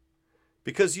me?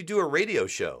 Because you do a radio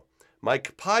show. My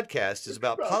podcast is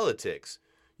about politics.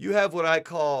 You have what I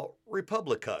call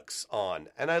Republicucks on,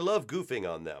 and I love goofing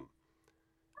on them.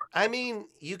 I mean,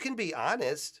 you can be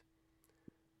honest.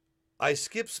 I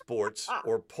skip sports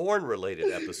or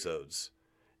porn-related episodes.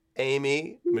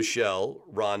 Amy, Michelle,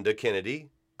 Rhonda Kennedy,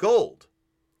 Gold.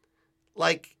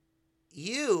 Like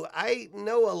you, I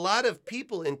know a lot of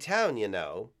people in town, you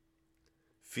know.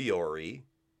 Fiore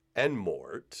and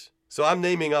Mort. So I'm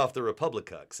naming off the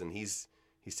Republicucks, and he's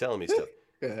telling me stuff.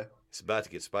 Yeah. It's about to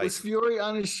get spicy. Was Fury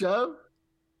on his show?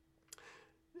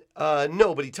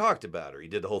 No, but he talked about her. He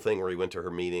did the whole thing where he went to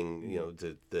her meeting, you know,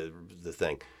 the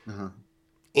thing. Uh-huh.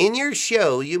 In your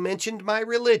show, you mentioned my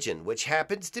religion, which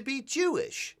happens to be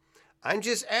Jewish. I'm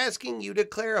just asking you to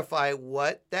clarify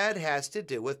what that has to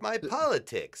do with my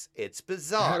politics. It's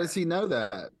bizarre. How does he know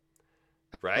that?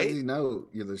 Right? How does he know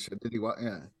you're the show? Did he want?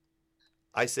 Yeah.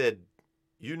 I said,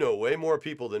 you know way more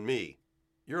people than me.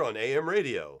 You're on AM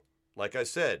radio. Like I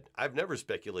said, I've never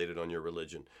speculated on your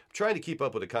religion. I'm trying to keep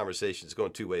up with the conversation. It's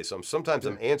going two ways. So sometimes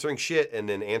I'm answering shit and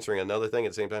then answering another thing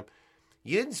at the same time.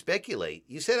 You didn't speculate.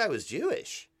 You said I was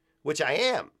Jewish, which I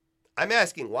am. I'm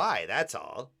asking why. That's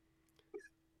all.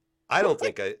 I don't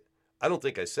think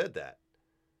I said that.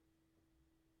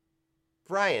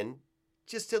 Brian,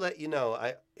 just to let you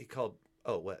know, he called.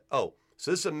 Oh, what? Oh,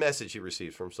 so this is a message he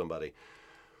received from somebody.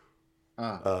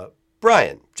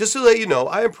 Brian, just to let you know,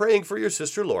 I am praying for your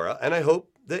sister Laura, and I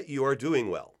hope that you are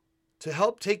doing well. To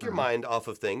help take your mind off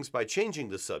of things by changing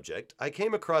the subject, I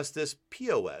came across this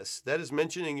POS that is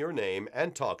mentioning your name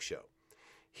and talk show.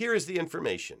 Here is the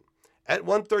information. At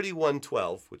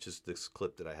 1:31:12, which is this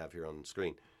clip that I have here on the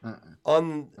screen,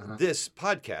 on this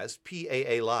podcast,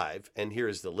 PAA Live, and here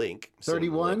is the link.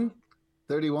 31?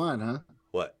 31, huh?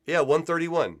 What? Yeah,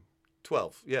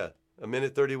 1:31:12. Yeah, a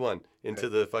minute 31 into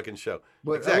the fucking show.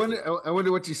 But exactly. I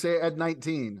wonder what you say at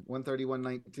 19.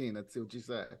 1:31:19. That's what you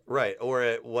say. Right, or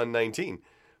at 1:19.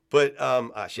 But,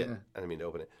 shit, Yeah. I didn't mean to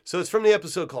open it. So it's from the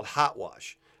episode called Hot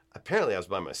Wash. Apparently I was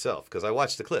by myself because I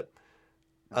watched the clip.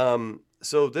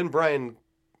 So then Brian,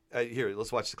 here,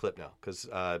 let's watch the clip now because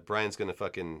Brian's going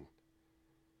to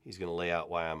he's going to lay out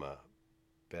why I'm a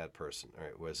bad person. All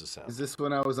right, where's the sound? Is this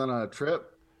when I was on a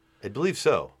trip? I believe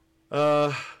so.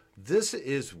 This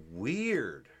is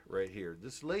weird right here.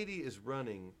 This lady is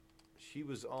running. She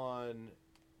was on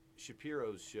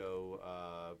Shapiro's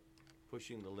show,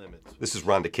 Pushing the Limits. This is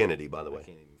Rhonda Kennedy, by the way.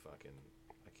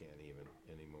 I can't even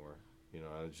anymore. You know,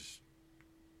 I just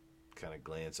kind of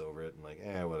glance over it and like,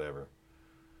 whatever.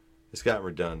 It's gotten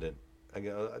redundant.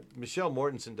 Michelle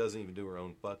Mortensen doesn't even do her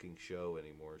own fucking show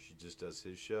anymore. She just does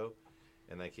his show,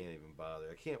 and I can't even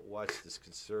bother. I can't watch this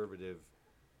conservative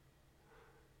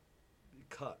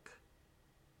cuck,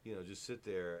 you know, just sit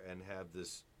there and have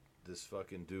this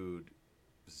fucking dude.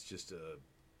 It's just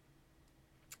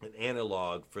an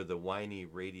analog for the whiny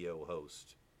radio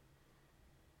host.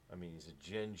 I mean, he's a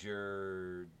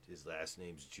ginger. His last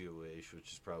name's Jewish,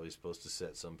 which is probably supposed to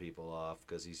set some people off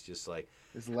because he's just like,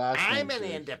 I'm an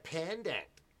independent.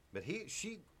 But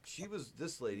she was,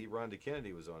 this lady, Rhonda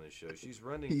Kennedy, was on his show. She's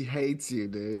running. He hates you,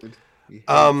 dude.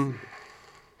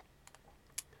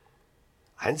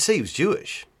 I didn't say he was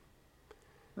Jewish.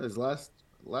 His last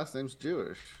name's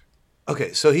Jewish.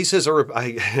 Okay, so he says a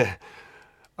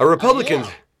Republican.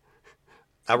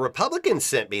 A Republican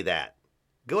sent me that.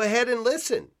 Go ahead and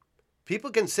listen.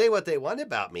 People can say what they want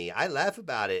about me. I laugh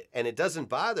about it, and it doesn't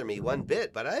bother me one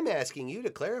bit, but I'm asking you to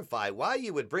clarify why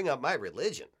you would bring up my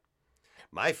religion.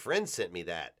 My friend sent me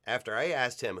that after I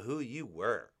asked him who you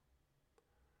were.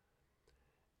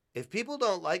 If people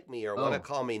don't like me or want to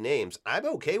call me names, I'm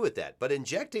okay with that, but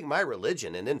injecting my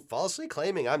religion and then falsely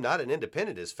claiming I'm not an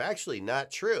independent is factually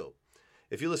not true.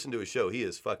 If you listen to his show, he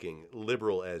is fucking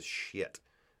liberal as shit.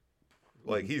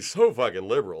 Like, he's so fucking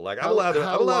liberal. Like, I'm allowed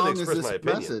to express my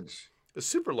opinion. Message? It's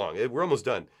super long. We're almost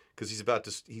done because he's about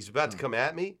to come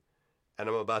at me, and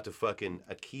I'm about to fucking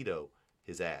Aikido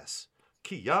his ass.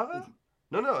 Kia?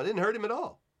 No, I didn't hurt him at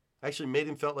all. I actually made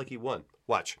him felt like he won.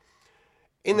 Watch.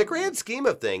 In the grand scheme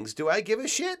of things, do I give a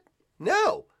shit?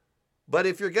 No. But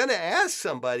if you're going to ask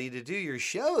somebody to do your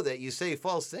show that you say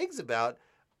false things about,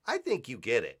 I think you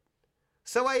get it.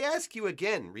 So I ask you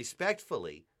again,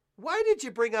 respectfully, why did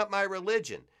you bring up my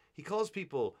religion? He calls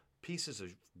people pieces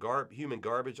of human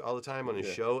garbage all the time on his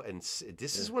show, and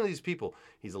this is one of these people.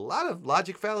 He's a lot of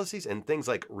logic fallacies and things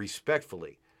like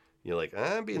respectfully. You're like,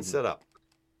 I'm being set up.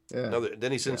 Yeah. No,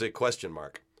 then he sends a question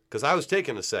mark because I was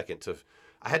taking a second to.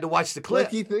 I had to watch the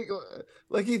clip.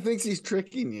 Like he thinks he's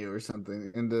tricking you or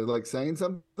something into like saying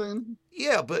something.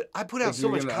 Yeah, but I put out so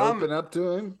much comment. Open up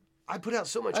to him. I put out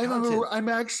so much content. I'm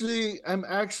actually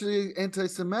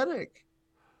anti-Semitic.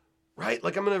 Right?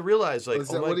 Like I'm gonna realize, like, Is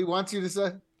that what he wants you to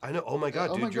say? I know. Oh my god,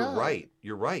 Oh dude, my you're God. right.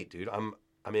 You're right, dude. I'm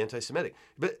anti-Semitic,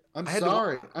 but I'm I had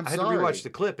sorry. To, I'm I had sorry. to rewatch the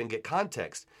clip and get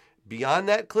context. Beyond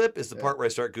that clip is the part where I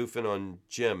start goofing on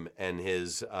Jim and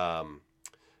his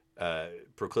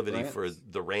proclivity Rants. for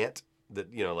the rant.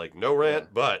 That like no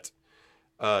rant, but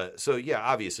so yeah,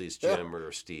 obviously it's Jim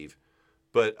or Steve,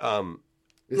 but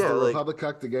Is yeah, the like, Republic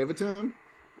cuck that gave it to him?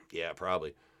 yeah,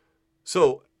 probably.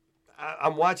 So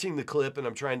I'm watching the clip and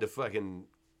I'm trying to fucking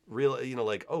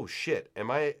like, oh shit,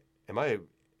 am I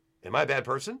a bad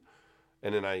person?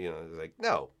 And then I was like,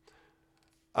 no.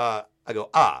 I go,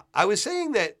 I was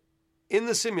saying that in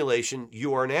the simulation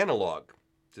you are an analog.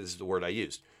 This is the word I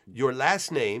used. Your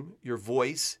last name, your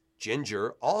voice,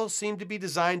 Ginger, all seem to be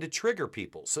designed to trigger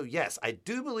people. So yes, I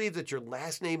do believe that your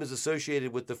last name is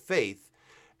associated with the faith,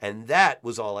 and that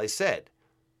was all I said.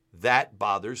 That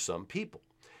bothers some people.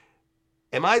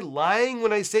 Am I lying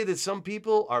when I say that some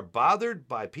people are bothered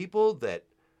by people that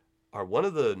are one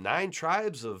of the 9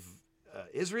 tribes of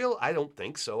Israel? I don't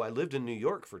think so. I lived in New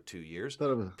York for 2 years.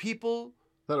 People...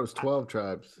 I thought it was 12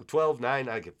 tribes. 12, 9,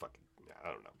 I don't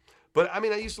know. But I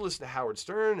mean, I used to listen to Howard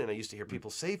Stern and I used to hear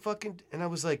people say fucking, and I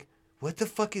was like, what the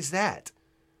fuck is that?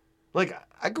 Like,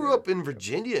 I grew up in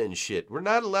Virginia and shit. We're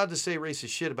not allowed to say racist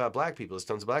shit about black people. There's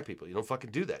tons of black people. You don't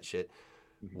fucking do that shit.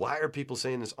 Why are people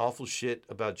saying this awful shit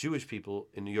about Jewish people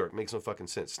in New York? It makes no fucking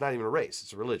sense. It's not even a race.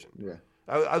 It's a religion. Yeah.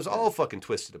 I was all fucking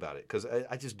twisted about it because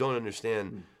I just don't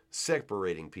understand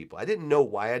separating people. I didn't know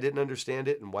why I didn't understand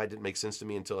it and why it didn't make sense to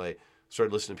me until I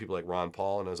started listening to people like Ron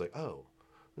Paul, and I was like, oh,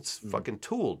 it's fucking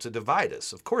tool to divide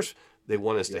us. Of course they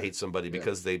want us to hate somebody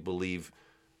because they believe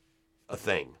a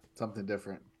thing. Something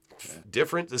different. Yeah.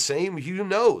 Different, the same, who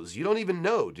knows? You don't even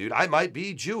know, dude. I might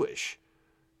be Jewish.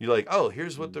 You're like, oh,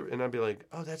 here's what the... And I'd be like,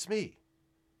 oh, that's me.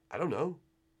 I don't know.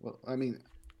 Well, I mean,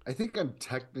 I think I'm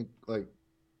technically, like,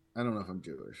 I don't know if I'm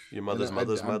Jewish. Your mother's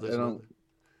mother's mother's mother?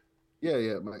 Yeah.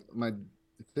 I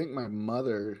think my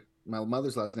mother's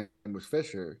last name was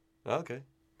Fisher. Okay,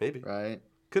 maybe. Right?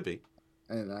 Could be.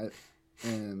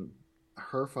 And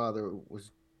her father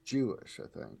was Jewish, I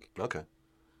think. Okay.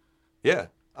 Yeah.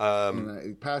 And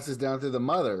it passes down through the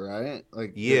mother, right?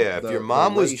 Like if your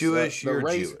mom was Jewish, you're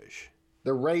Jewish.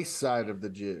 The race side of the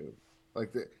Jew,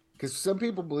 like because some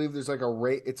people believe there's like a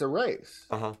race. It's a race,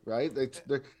 right?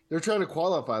 They're trying to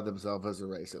qualify themselves as a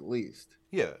race at least.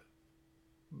 Yeah.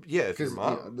 If your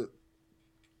mom.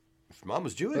 If mom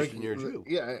was Jewish, then you're a Jew.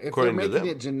 Yeah, if they're making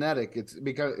it genetic,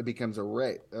 it becomes a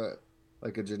race,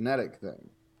 like a genetic thing.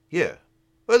 Yeah,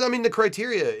 but I mean the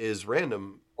criteria is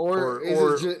random. Or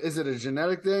is it a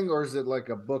genetic thing, or is it like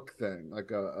a book thing,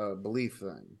 like a belief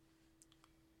thing?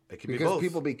 It can be because both.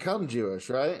 people become Jewish,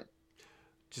 right?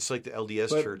 Just like the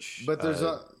LDS Church. But there's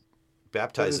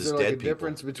baptizes is there dead like a people.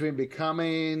 difference between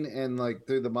becoming and like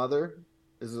through the mother?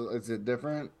 Is it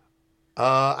different?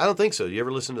 I don't think so. You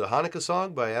ever listen to the Hanukkah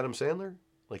song by Adam Sandler?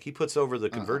 Like he puts over the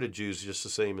converted Jews just the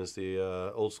same as the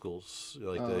old schools,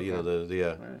 like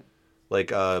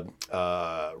like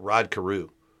Rod Carew,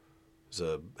 is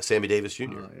a Sammy Davis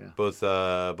Jr. Both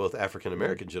African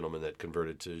American gentlemen that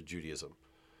converted to Judaism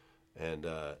and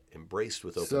embraced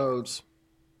with open arms.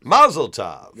 Mazel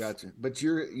tov. Gotcha. But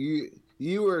you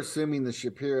were assuming the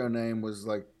Shapiro name was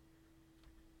like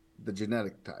the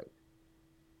genetic type.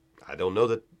 I don't know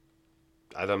that.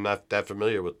 I'm not that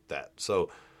familiar with that. So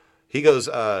he goes,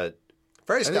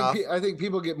 first off. I think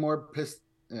people get more pissed.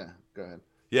 Yeah, go ahead.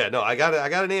 Yeah, no, I got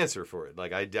an answer for it.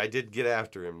 Like I did get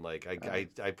after him. Like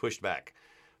I pushed back.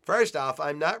 First off,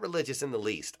 I'm not religious in the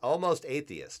least. Almost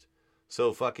atheist.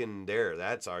 So fucking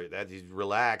you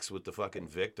relax with the fucking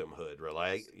victimhood.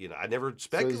 Like, I never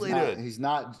speculated. So he's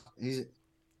not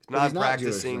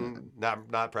practicing,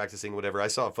 not practicing whatever. I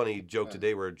saw a funny joke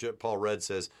today where Paul Rudd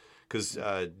says, because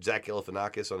Zach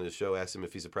Galifianakis on his show asked him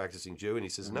if he's a practicing Jew, and he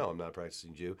says, no, I'm not a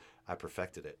practicing Jew. I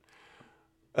perfected it.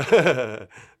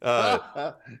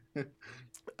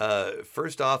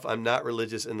 First off, I'm not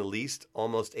religious in the least,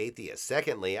 almost atheist.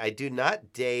 Secondly, I do not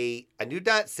say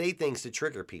things to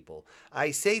trigger people.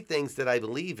 I say things that I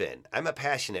believe in. I'm a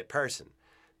passionate person.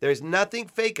 There's nothing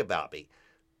fake about me.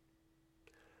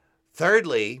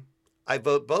 Thirdly, I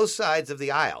vote both sides of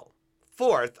the aisle.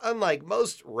 Fourth, unlike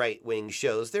most right-wing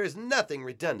shows, there is nothing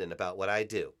redundant about what I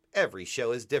do. Every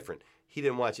show is different. He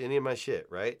didn't watch any of my shit,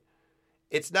 right?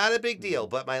 It's not a big deal,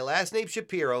 but my last name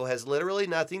Shapiro has literally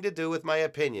nothing to do with my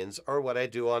opinions or what I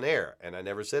do on air. And I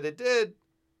never said it did.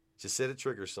 Just said it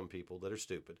triggers some people that are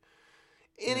stupid.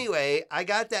 Anyway, I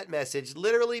got that message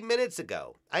literally minutes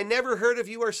ago. I never heard of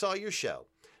you or saw your show.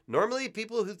 Normally,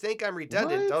 people who think I'm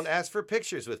redundant don't ask for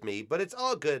pictures with me, but it's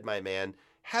all good, my man.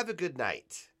 Have a good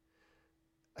night.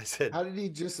 I said, How did he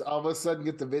just all of a sudden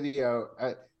get the video?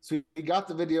 So he got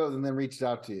the video and then reached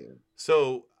out to you.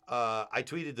 so I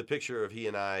tweeted the picture of he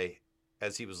and I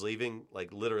as he was leaving,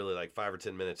 like literally like 5 or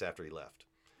 10 minutes after he left.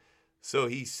 So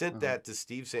he sent that to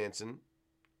Steve Sanson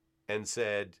and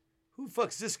said, "Who the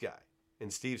fuck's this guy?"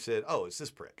 And Steve said, "Oh, it's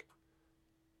this prick."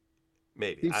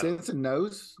 Maybe. Steve I don't know. Sanson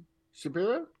knows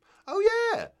Shapiro?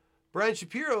 Oh yeah, Brian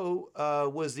Shapiro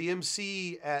was the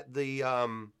MC at the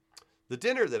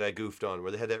dinner that I goofed on,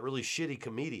 where they had that really shitty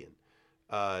comedian.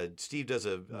 Steve does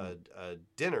a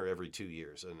dinner every 2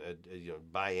 years, a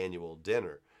biannual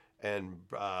dinner, and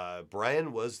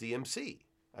Brian was the MC,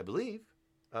 I believe.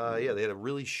 Yeah, they had a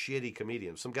really shitty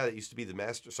comedian, some guy that used to be the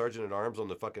master sergeant at arms on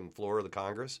the fucking floor of the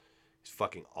Congress. He's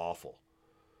fucking awful.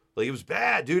 Like, it was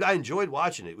bad, dude. I enjoyed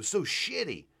watching it. It was so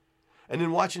shitty. And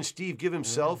then watching Steve give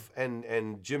himself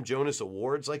and Jim Jonas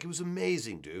awards, like, it was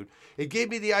amazing, dude. It gave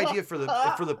me the idea for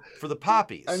the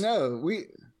poppies. I know.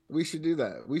 We should do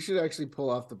that. We should actually pull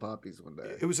off the poppies one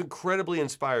day. It was incredibly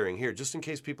inspiring. Here, just in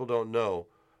case people don't know,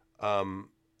 I'm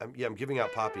giving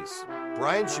out poppies.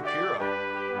 Brian Shapiro,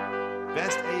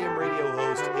 best AM radio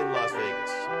host in Las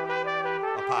Vegas,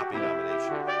 a poppy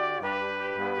nomination.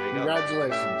 There you go.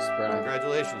 Congratulations, Brian.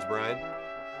 Congratulations, Brian.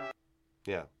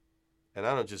 Yeah. And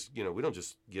I don't just, we don't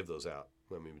just give those out.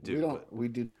 I mean, we do. We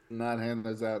do not hand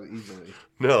those out easily.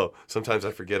 No, sometimes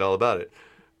I forget all about it.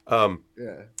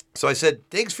 Yeah. So I said,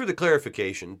 thanks for the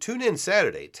clarification. Tune in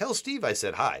Saturday. Tell Steve I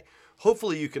said hi.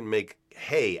 Hopefully you can make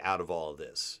hay out of all of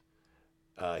this.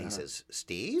 He says,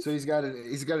 Steve? So he's got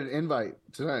an invite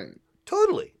tonight.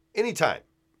 Totally. Anytime.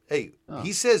 Hey,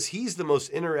 he says he's the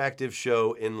most interactive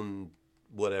show in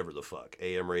whatever the fuck,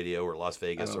 AM radio or Las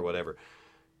Vegas or whatever.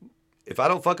 If I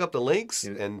don't fuck up the links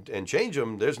and change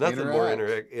them, there's nothing more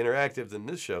interactive than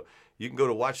this show. You can go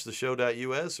to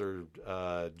watchtheshow.us or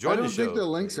join the show. I don't think the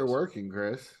links are working,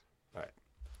 Chris. All right.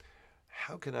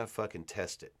 How can I fucking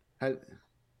test it?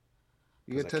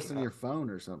 You got to test on your phone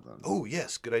or something. Oh,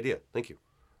 yes. Good idea. Thank you.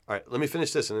 All right. Let me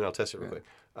finish this and then I'll test it real quick.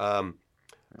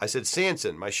 I said,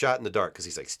 Sanson, my shot in the dark. Because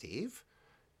he's like, Steve?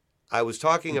 I was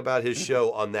talking about his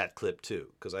show on that clip,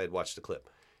 too, because I had watched the clip.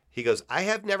 He goes, I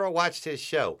have never watched his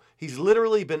show. He's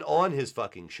literally been on his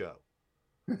fucking show.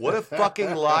 What a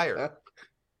fucking liar.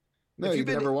 No, you've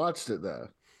never watched it, though.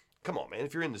 Come on, man.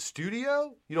 If you're in the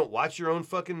studio, you don't watch your own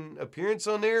fucking appearance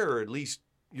on there, or at least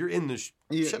you're in the...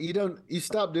 You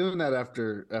stop doing that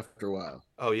after a while.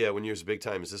 Oh, yeah, when you're as big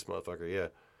time as this motherfucker, yeah.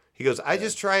 He goes, I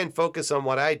just try and focus on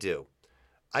what I do.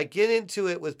 I get into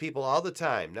it with people all the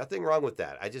time. Nothing wrong with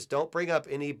that. I just don't bring up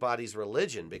anybody's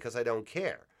religion because I don't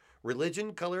care.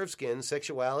 Religion, color of skin,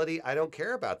 sexuality, I don't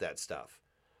care about that stuff.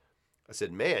 I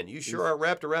said, man, you sure are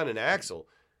wrapped around an axle.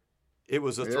 It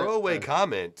was a throwaway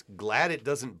comment. Glad it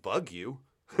doesn't bug you.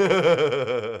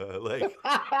 Like,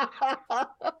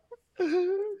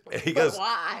 he goes,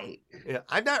 why?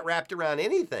 I'm not wrapped around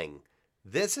anything.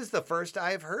 This is the first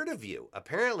I've heard of you.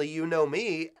 Apparently you know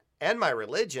me and my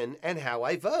religion and how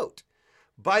I vote.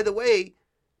 By the way,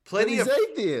 he's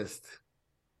atheist.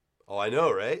 Oh, I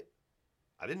know, right?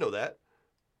 I didn't know that.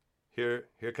 Here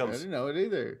comes. I didn't know it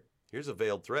either. Here's a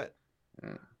veiled threat.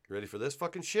 You ready for this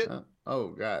fucking shit? Oh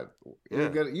God,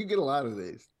 Yeah. You get a lot of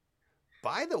these.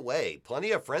 By the way,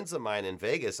 plenty of friends of mine in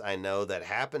Vegas I know that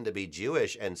happen to be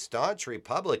Jewish and staunch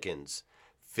Republicans.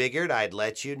 Figured I'd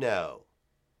let you know.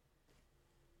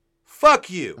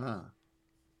 Fuck you.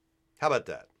 How about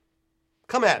that?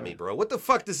 Come at me, bro. What the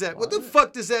fuck does that? What the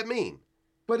fuck does that mean?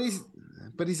 But he's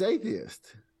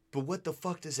atheist. But what the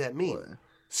fuck does that mean? What?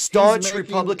 Staunch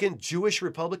Republican, Jewish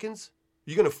Republicans?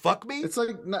 You gonna fuck me? It's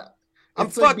like not. I'm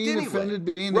it's fucked like being anyway.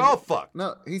 offended. We're all fucked.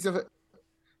 No, he's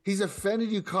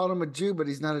offended. You called him a Jew, but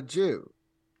he's not a Jew.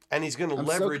 And he's gonna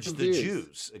leverage the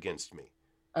Jews against me.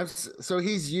 So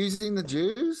he's using the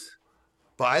Jews.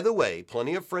 By the way,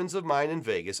 plenty of friends of mine in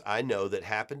Vegas I know that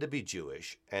happen to be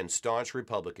Jewish and staunch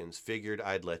Republicans. Figured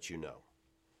I'd let you know.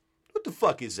 What the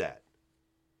fuck is that?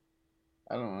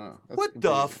 I don't know. That's what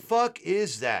confusing. the fuck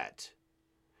is that?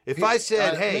 If I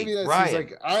said, "Hey, Brian,"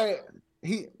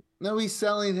 he's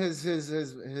selling his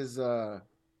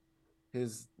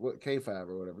what kayfabe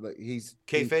or whatever. Like he's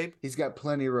kayfabe. He's got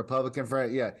plenty of Republican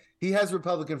friends. Yeah, he has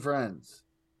Republican friends.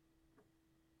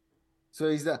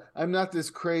 So I'm not this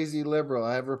crazy liberal.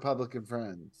 I have Republican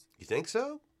friends. You think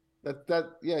so?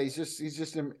 He's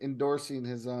just endorsing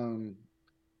his own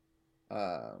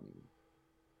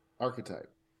archetype.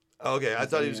 Okay, I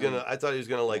thought he was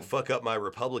gonna like fuck up my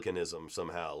republicanism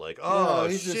somehow. Like,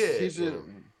 shit.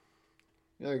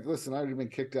 Like, listen, I've already been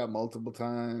kicked out multiple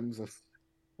times.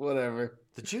 Whatever.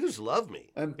 The Jews love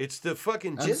me. And- it's the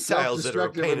fucking and Gentiles that are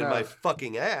a self-destructive pain in my enough.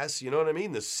 fucking ass. You know what I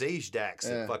mean? The Sajdacs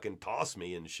that Yeah. fucking toss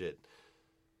me and shit.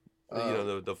 You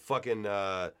know, the fucking,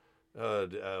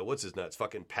 what's his nuts?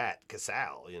 Fucking Pat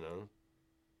Casal, you know?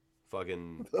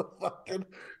 Fucking, The fucking.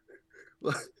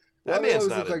 That Why do they man's always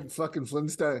not look a- like fucking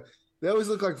Flintstone. They always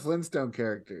look like Flintstone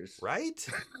characters. right?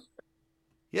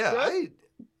 Yeah, Right?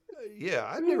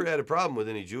 I've never had a problem with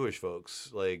any Jewish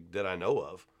folks, like, that I know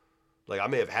of. Like, I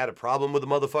may have had a problem with a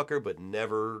motherfucker, but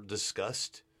never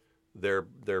discussed their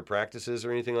practices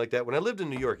or anything like that. When I lived in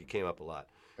New York, it came up a lot.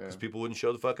 Because people wouldn't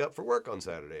show the fuck up for work on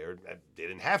Saturday, or they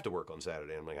didn't have to work on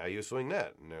Saturday. I'm like, how you swing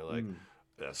that? And they're like,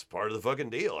 that's part of the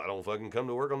fucking deal. I don't fucking come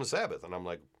to work on the Sabbath. And I'm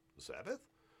like, Sabbath?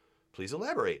 Please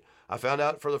elaborate. I found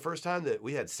out for the first time that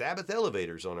we had Sabbath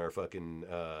elevators on our fucking,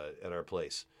 at our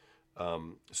place.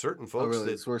 Certain Oh, folks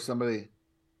really? It's where somebody.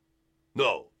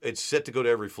 no, it's set to go to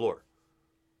every floor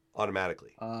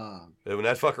automatically. Ah, And when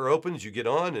that fucker opens, you get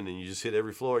on, and then you just hit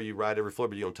every floor. You ride every floor,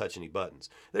 but you don't touch any buttons.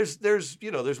 There's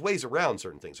ways around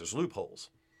certain things. There's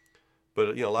loopholes,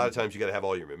 but a lot of times you got to have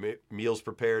all your meals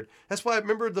prepared. That's why I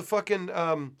remember the fucking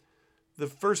the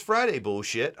First Friday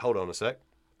bullshit. Hold on a sec.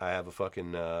 I have a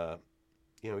fucking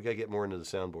we gotta get more into the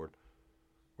soundboard.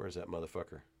 Where's that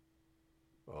motherfucker?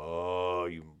 Oh,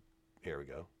 here we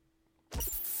go.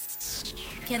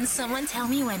 Can someone tell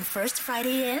me when First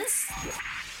Friday is?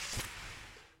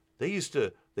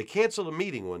 They canceled a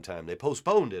meeting one time. They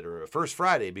postponed it, or a First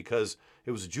Friday, because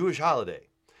it was a Jewish holiday.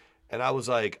 And I was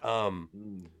like,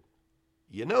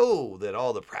 you know that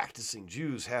all the practicing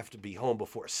Jews have to be home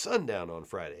before sundown on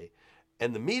Friday.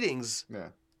 And the meetings,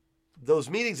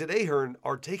 those meetings at Ahern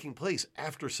are taking place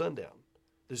after sundown.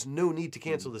 There's no need to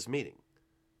cancel this meeting.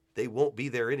 They won't be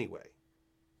there anyway.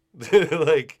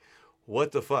 Like,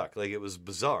 what the fuck? Like, it was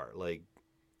bizarre. Like,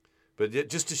 but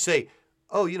just to say,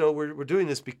 oh, we're doing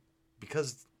this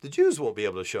because the Jews won't be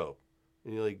able to show.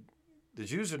 And you're like, the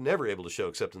Jews are never able to show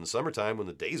except in the summertime when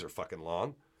the days are fucking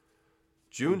long.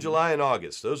 June, July, and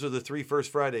August. Those are the 3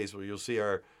 First Fridays where you'll see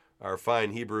our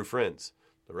fine Hebrew friends.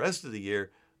 The rest of the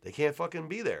year, they can't fucking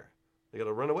be there. They got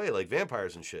to run away like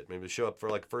vampires and shit. Maybe show up for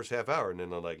like the first half hour, and then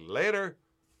they're like, later.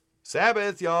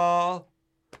 Sabbath, y'all.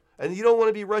 And you don't want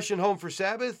to be rushing home for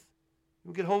Sabbath?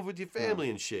 You get home with your family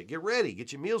and shit. Get ready.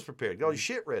 Get your meals prepared. Get all your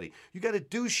shit ready. You got to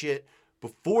do shit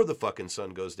before the fucking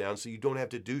sun goes down so you don't have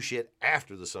to do shit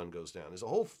after the sun goes down. There's a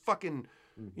whole fucking,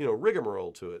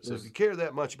 rigmarole to it. So if you care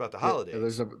that much about the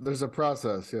holidays. there's a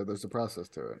process. Yeah, there's a process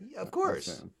to it. Yeah, of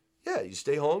course. Yeah, you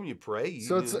stay home, you pray.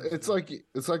 So it's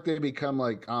like they become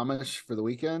like Amish for the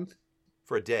weekend?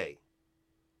 For a day.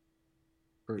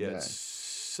 For a day. It's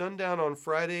sundown on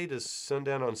Friday to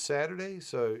sundown on Saturday.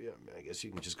 So I guess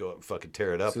you can just go up and fucking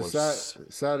tear it up. So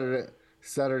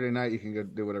Saturday night you can go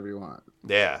do whatever you want.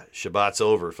 Yeah, Shabbat's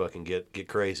over. Fucking get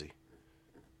crazy.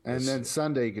 And then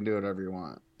Sunday you can do whatever you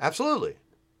want. Absolutely.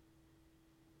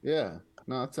 Yeah.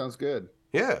 No, that sounds good.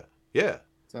 Yeah.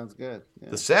 Sounds good. Yeah.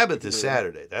 The Sabbath is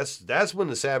Saturday. That's when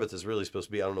the Sabbath is really supposed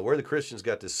to be. I don't know where the Christians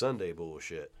got this Sunday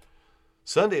bullshit.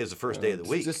 Sunday is the first day of the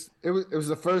week. It was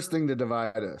the first thing to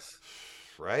divide us.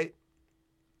 Right?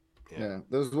 Yeah.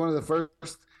 That was one of the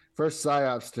first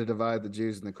psyops to divide the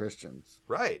Jews and the Christians.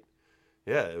 Right.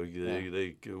 Yeah.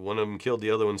 They one of them killed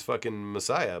the other one's fucking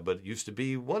Messiah, but it used to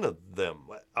be one of them.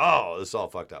 Oh, this is all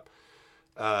fucked up.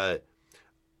 I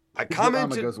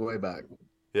commented. Obama goes way back.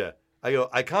 Yeah.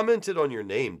 I commented on your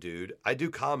name, dude. I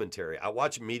do commentary. I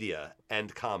watch media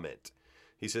and comment.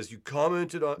 He says, you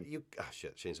commented on,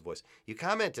 change the voice. You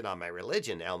commented on my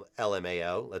religion,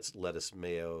 LMAO. Lettuce,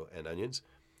 mayo, and onions.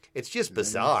 It's just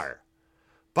bizarre.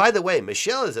 By the way,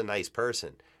 Michelle is a nice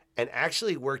person and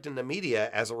actually worked in the media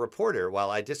as a reporter.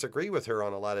 While I disagree with her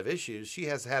on a lot of issues, she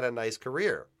has had a nice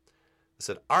career. I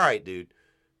said, all right, dude,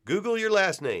 Google your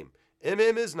last name.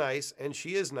 MM is nice, and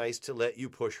she is nice to let you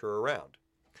push her around.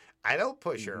 I don't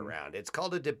push her around. It's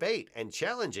called a debate and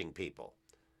challenging people.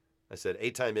 I said,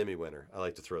 8-time Emmy winner. I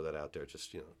like to throw that out there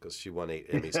just, because she won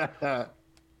 8 Emmys.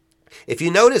 If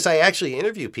you notice, I actually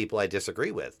interview people I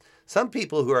disagree with. Some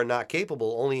people who are not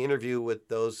capable only interview with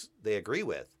those they agree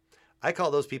with. I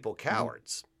call those people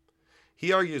cowards.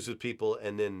 He argues with people,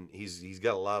 and then he's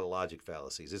got a lot of logic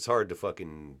fallacies. It's hard to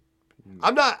fucking...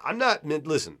 I'm not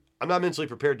mentally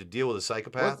prepared to deal with a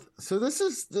psychopath. So this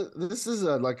is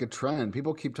like a trend.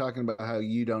 People keep talking about how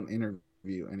you don't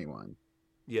interview anyone.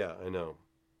 Yeah, I know.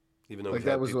 Even though like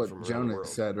that was what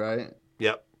Jonas said, right?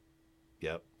 Yep.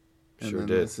 And Sure then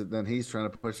did. Then he's trying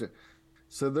to push it.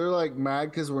 So they're like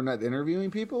mad because we're not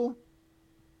interviewing people.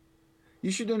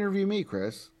 You should interview me,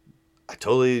 Chris. I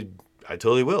totally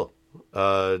will.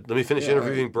 Let me finish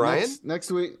interviewing Brian.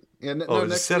 Next week. Yeah,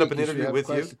 next set up an interview with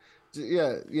you.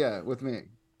 Yeah, with me.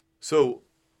 So,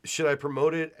 should I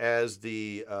promote it as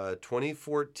the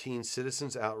 2014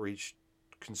 Citizens Outreach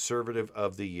Conservative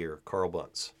of the Year, Carl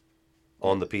Bunce,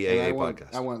 on the PAA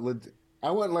podcast? I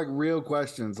want like real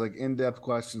questions, like in-depth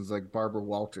questions, like Barbara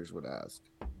Walters would ask.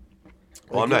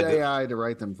 Well, I'm get not good. AI to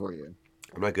write them for you.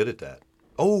 I'm not good at that.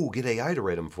 Oh, get AI to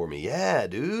write them for me. Yeah,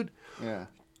 dude. Yeah.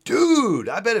 Dude,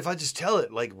 I bet if I just tell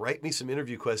it, like, write me some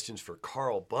interview questions for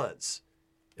Carl Bunce,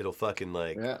 it'll fucking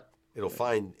like, it'll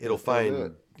find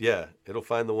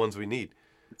the ones we need.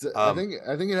 I think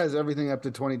it has everything up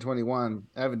to 2021.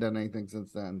 I haven't done anything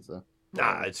since then, so.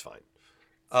 Nah, it's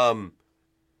fine.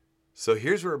 So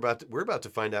here's where we're about to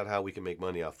find out how we can make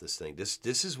money off this thing.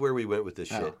 This is where we went with this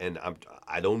shit, and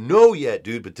I don't know yet,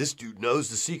 dude, but this dude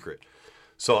knows the secret.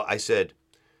 So I said,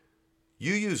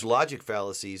 you use logic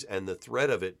fallacies and the threat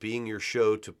of it being your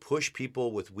show to push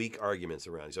people with weak arguments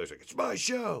around. He's always like, it's my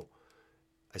show.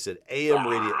 I said, AM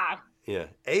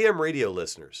radio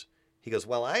listeners. He goes,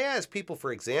 well, I ask people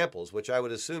for examples, which I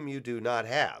would assume you do not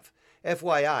have.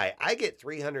 FYI, I get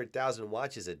 300,000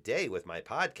 watches a day with my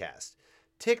podcast.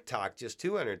 TikTok just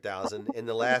 200,000 in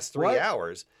the last 3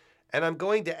 hours. And I'm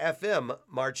going to FM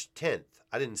March 10th.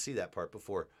 I didn't see that part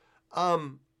before.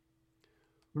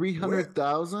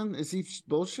 300,000? Is he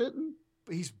bullshitting?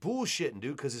 He's bullshitting,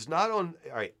 dude, because it's not on.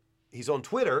 All right, he's on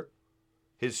Twitter.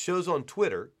 His show's on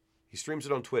Twitter. He streams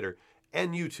it on Twitter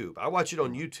and YouTube. I watch it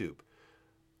on YouTube.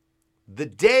 The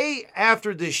day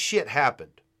after this shit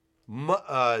happened,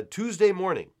 Tuesday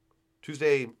morning,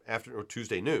 Tuesday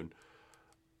noon,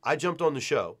 I jumped on the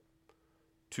show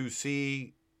to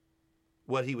see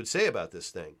what he would say about this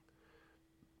thing.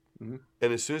 Mm-hmm.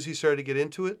 And as soon as he started to get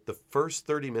into it, the first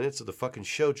 30 minutes of the fucking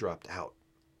show dropped out.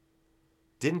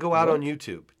 Didn't go out on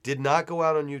YouTube. Did not go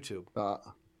out on YouTube.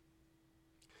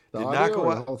 Did not go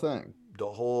out. The whole thing.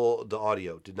 The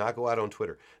audio did not go out on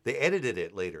Twitter. They edited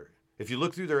it later. If you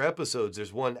look through their episodes,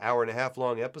 there's 1 hour and a half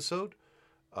long episode.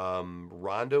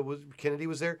 Kennedy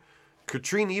was there.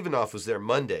 Katrine Ivanov was there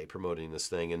Monday promoting this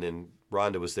thing, and then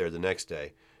Rhonda was there the next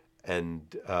day.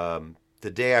 And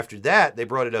the day after that, they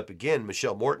brought it up again.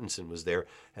 Michelle Mortensen was there,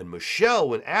 and Michelle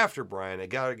went after Brian. I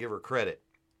got to give her credit.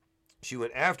 She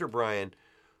went after Brian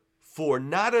for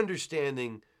not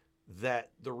understanding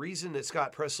that the reason that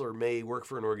Scott Pressler may work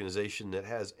for an organization that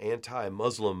has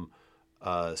anti-Muslim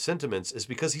sentiments is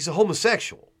because he's a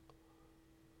homosexual.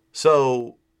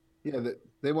 So... yeah,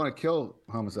 they want to kill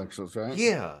homosexuals, right?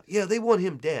 Yeah, they want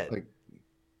him dead.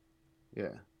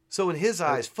 Yeah. So in his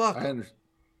eyes, fuck I understand.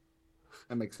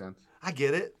 That makes sense. I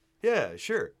get it. Yeah,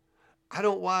 sure. I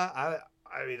don't why.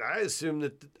 I mean, I assume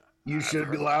that you should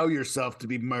allow yourself to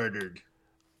be murdered.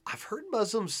 I've heard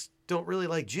Muslims don't really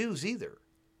like Jews either.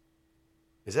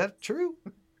 Is that true?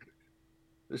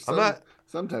 There's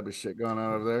some type of shit going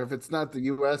on over there. If it's not the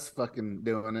U.S. fucking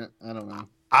doing it, I don't know.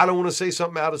 I don't want to say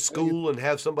something out of school and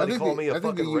have somebody call me a fucking racist.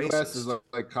 I think the U.S. is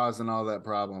like causing all that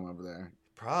problem over there.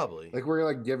 Probably. Like we're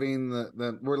like giving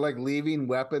we're like leaving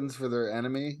weapons for their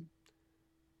enemy.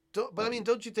 But I mean,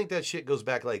 don't you think that shit goes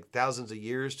back like thousands of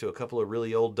years to a couple of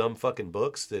really old dumb fucking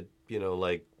books that,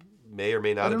 like may or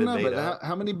may not have been made up?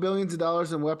 How many billions of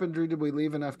dollars in weaponry did we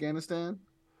leave in Afghanistan?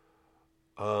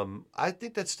 I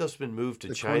think that stuff's been moved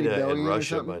to China and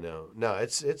Russia by now. No,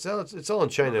 it's all in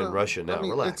China and Russia now.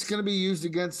 Relax. It's going to be used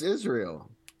against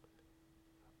Israel.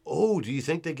 Oh, do you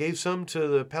think they gave some to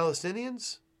the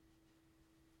Palestinians?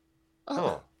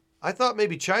 Oh, I thought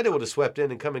maybe China would have swept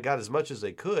in and come and got as much as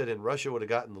they could, and Russia would have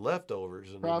gotten the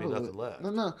leftovers, and there'd be nothing left.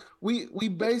 No. We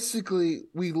basically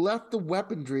left the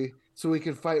weaponry so we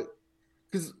could fight.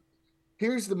 Because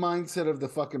here's the mindset of the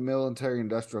fucking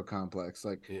military-industrial complex.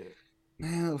 Like,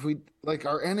 man, if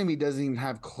our enemy doesn't even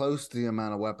have close to the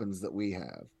amount of weapons that we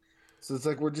have. So it's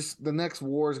like the next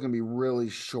war is going to be really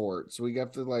short. So we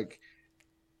have to we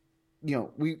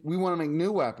want to make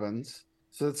new weapons.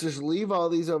 So let's just leave all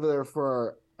these over there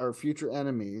for our future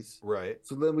enemies. Right.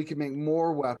 So then we can make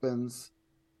more weapons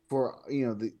for,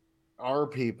 our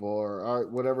people or our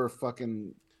whatever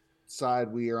fucking side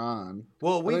we are on.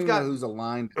 Well, we've got who's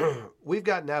aligned. We've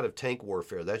gotten out of tank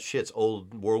warfare. That shit's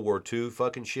old World War II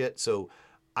fucking shit. So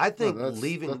I think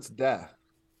that's death.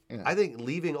 Yeah. I think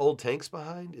leaving old tanks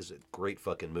behind is a great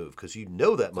fucking move because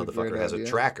that motherfucker has a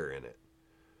tracker in it.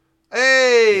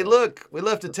 Hey, look, we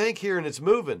left a tank here and it's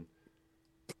moving.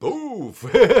 Poof.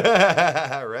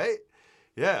 Right?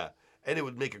 Yeah. And it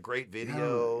would make a great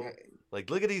video. Like,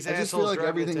 look at these assholes. I just feel like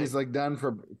driving everything is done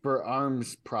for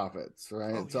arms profits,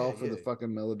 right? Oh, it's all for the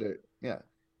fucking military. Yeah.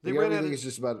 Everything is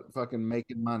just about fucking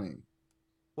making money.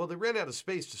 Well, they ran out of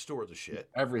space to store the shit.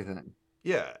 Everything.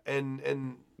 Yeah,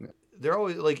 and they're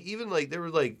always like, even like there were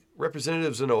like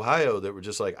representatives in Ohio that were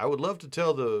just like, I would love to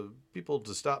tell the people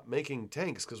to stop making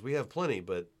tanks because we have plenty,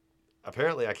 but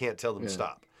apparently I can't tell them to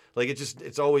stop. Like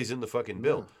it's always in the fucking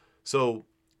bill. So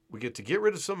we get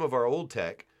rid of some of our old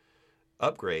tech,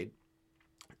 upgrade,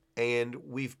 and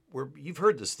you've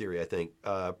heard this theory, I think.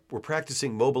 We're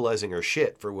practicing mobilizing our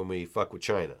shit for when we fuck with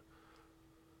China.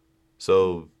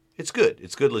 So it's good.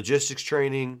 It's good logistics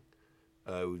training.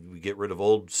 We get rid of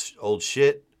old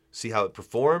shit, see how it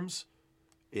performs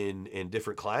in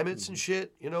different climates and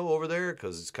shit, over there,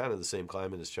 because it's kind of the same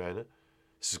climate as China.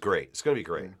 This is great. It's going to be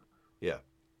great. Yeah.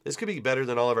 This could be better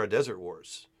than all of our desert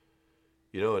wars.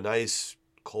 A nice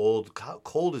cold.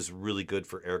 Cold is really good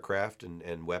for aircraft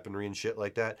and weaponry and shit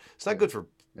like that. It's not good for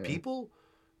people,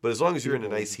 but as long as you're in a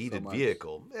nice heated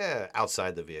vehicle,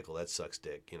 outside the vehicle, that sucks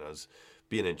dick.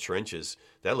 Being in trenches,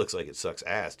 that looks like it sucks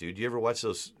ass, dude. You ever watch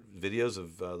those videos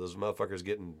of those motherfuckers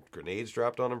getting grenades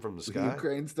dropped on them from the sky?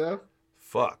 Ukraine stuff?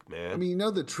 Fuck, man. I mean,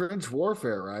 the trench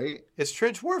warfare, right? It's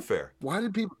trench warfare. Why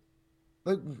did people,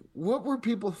 what were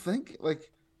people thinking? Like,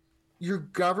 your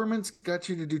government's got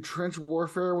you to do trench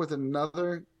warfare with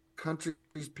another country's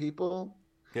people?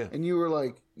 Yeah. And you were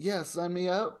like, yeah, sign me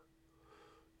up?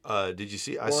 Did you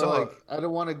see? I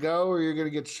don't want to go or you're going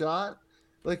to get shot?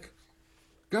 Like,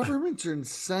 governments are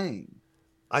insane.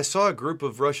 I saw a group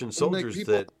of Russian soldiers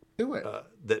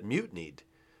that mutinied,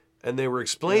 and they were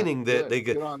explaining that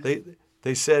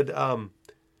they said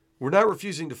we're not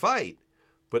refusing to fight,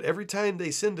 but every time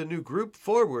they send a new group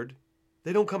forward,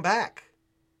 they don't come back,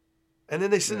 and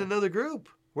then they send another group.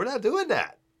 We're not doing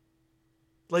that.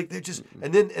 Like they're just,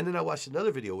 and then I watched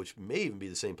another video which may even be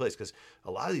the same place because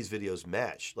a lot of these videos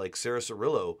match. Like Sarah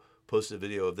Cirillo posted a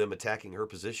video of them attacking her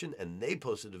position, and they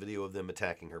posted a video of them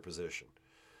attacking her position.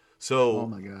 So, oh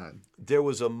my God, there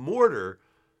was a mortar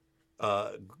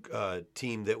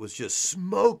team that was just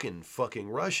smoking fucking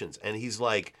Russians, and he's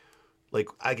like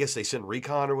I guess they send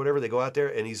recon or whatever. They go out there,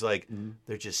 and he's like,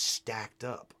 they're just stacked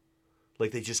up,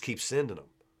 like they just keep sending them,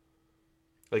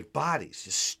 like bodies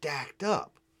just stacked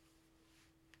up.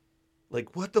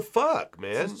 Like what the fuck,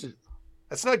 man?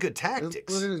 That's not good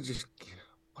tactics.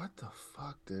 What the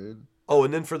fuck, dude? Oh,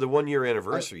 and then for the 1 year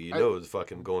anniversary, it's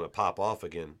fucking going to pop off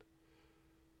again.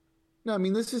 No, I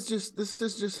mean this is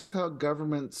just how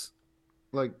governments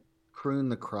like prune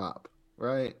the crop,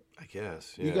 right? I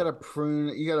guess. Yeah. You gotta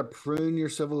prune your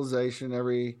civilization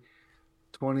every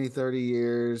 20, 30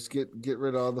 years. Get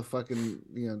rid of all the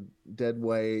fucking dead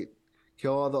weight.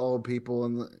 Kill all the old people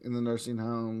in the nursing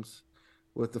homes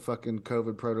with the fucking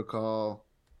COVID protocol.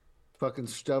 Fucking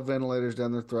shove ventilators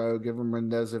down their throat, give them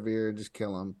remdesivir, just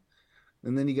kill them.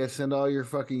 And then you got to send all your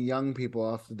fucking young people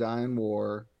off to die in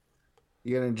war.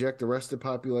 You got to inject the rest of the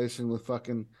population with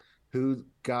fucking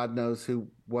God knows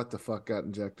what the fuck got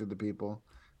injected to people.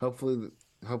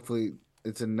 Hopefully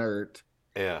it's inert.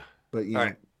 Yeah. But all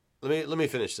right. Let me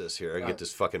finish this here. I get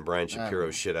this fucking Brian Shapiro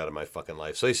shit out of my fucking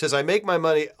life. So he says, I make my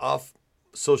money off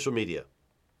social media.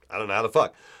 I don't know how the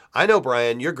fuck. I know,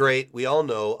 Brian, you're great. We all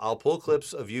know. I'll pull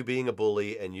clips of you being a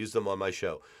bully and use them on my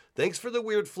show. Thanks for the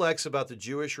weird flex about the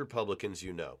Jewish Republicans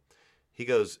you know. He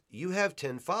goes, you have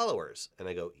 10 followers. And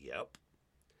I go, yep.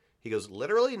 He goes,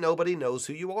 literally nobody knows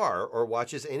who you are or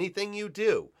watches anything you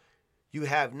do. You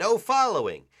have no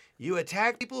following. You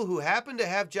attack people who happen to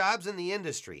have jobs in the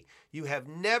industry. You have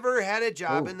never had a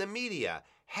job in the media.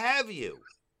 Have you?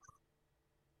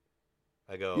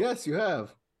 I go, yes, you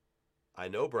have. I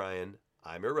know, Brian.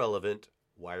 I'm irrelevant.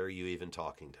 Why are you even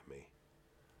talking to me?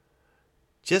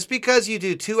 Just because you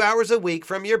do 2 hours a week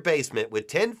from your basement with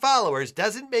 10 followers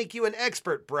doesn't make you an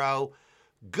expert, bro.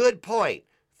 Good point.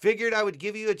 Figured I would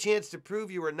give you a chance to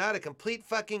prove you were not a complete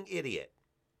fucking idiot.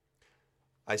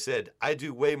 I said, I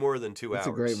do way more than 2 hours. It's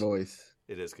a great voice.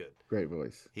 It is good. Great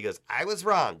voice. He goes, I was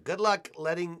wrong. Good luck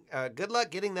getting that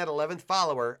 11th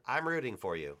follower. I'm rooting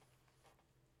for you.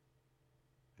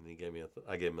 And he gave me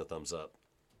I gave him a thumbs up.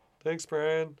 Thanks,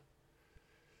 Brian.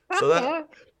 So that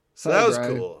was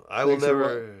Brian. cool.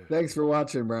 Thanks for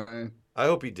watching, Brian. I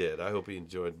hope he did. I hope he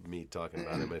enjoyed me talking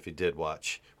about him if he did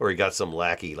watch. Or he got some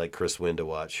lackey like Chris Wynn to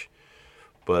watch.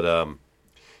 But,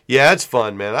 yeah, it's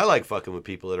fun, man. I like fucking with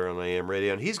people that are on AM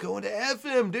radio. And he's going to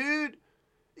FM, dude.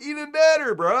 Even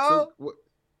better, bro. So,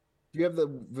 do you have the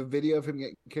video of him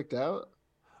getting kicked out?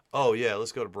 Oh, yeah.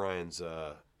 Let's go to Brian's.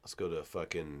 Let's go to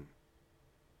fucking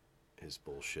his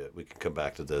bullshit. We can come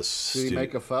back to this. Did he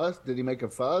make a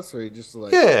fuss? Or he just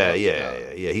like... Yeah.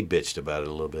 He bitched about it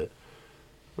a little bit.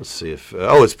 Let's see if...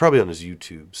 it's probably on his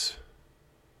YouTubes.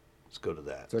 Let's go to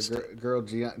that. So girl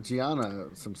Gianna,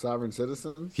 some Sovereign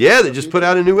Citizens? Yeah, they just put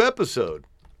out a new episode.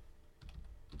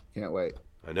 Can't wait.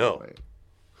 I know.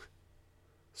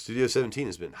 Studio 17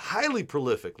 has been highly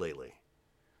prolific lately.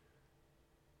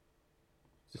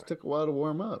 Just took a while to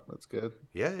warm up. That's good.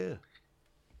 Yeah.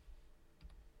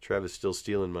 Travis still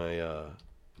stealing my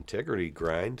integrity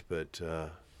grind, but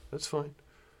that's fine.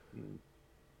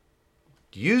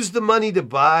 Use the money to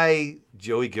buy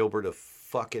Joey Gilbert a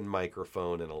fucking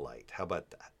microphone and a light. How about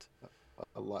that?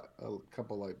 A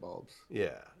couple light bulbs.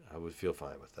 Yeah, I would feel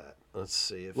fine with that. Let's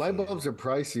see if light bulbs are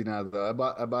pricey now, though. I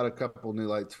bought a couple new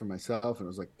lights for myself, and it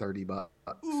was like $30.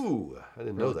 Ooh, I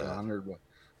didn't know that.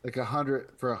 100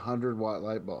 for a 100-watt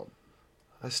light bulb.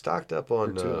 I stocked up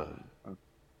on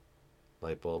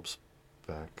light bulbs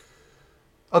back.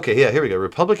 Okay, yeah, here we go.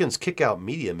 Republicans kick out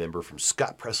media member from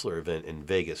Scott Pressler event in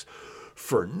Vegas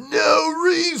for no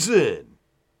reason.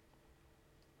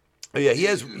 Oh yeah, he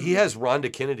has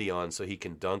Rhonda Kennedy on so he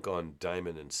can dunk on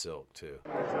Diamond and Silk too.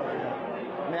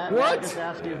 What?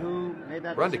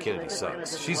 Rhonda Kennedy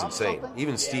sucks. She's insane.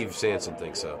 Even Steve Sanson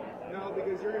thinks so. No,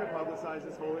 because you're going to publicize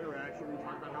this whole interaction and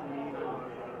talk about how mean I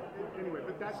was. Anyway,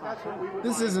 but that's what we would.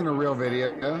 This isn't a real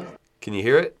video. Can you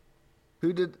hear it?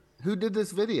 Who did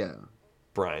this video?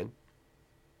 Brian.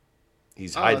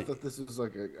 He's hiding. I thought this was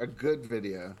like a good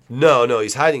video. No,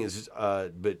 he's hiding his,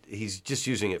 but he's just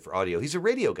using it for audio. He's a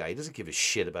radio guy. He doesn't give a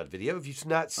shit about video. Have you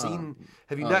not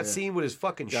seen what his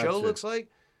fucking show looks like?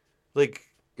 Like,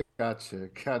 Gotcha.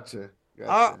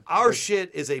 Our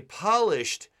shit is a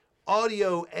polished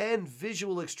audio and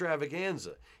visual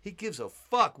extravaganza. He gives a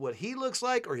fuck what he looks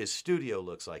like or his studio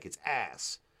looks like. It's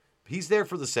ass. He's there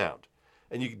for the sound.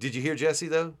 And did you hear Jesse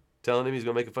though? Telling him he's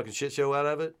gonna make a fucking shit show out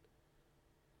of it?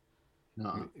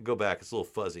 No. Go back. It's a little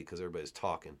fuzzy because everybody's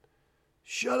talking.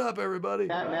 Shut up, everybody.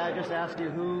 May I just ask you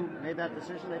who made that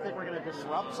decision? They think we're going to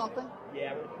disrupt something?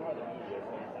 Yeah,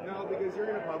 no, because you're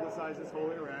going to publicize this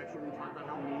whole interaction and talk about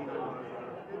how mean I was.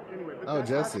 Anyway, but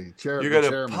Jesse, you're going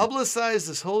to publicize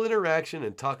this whole interaction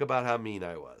and talk about how mean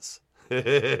I was.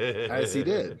 As he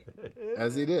did.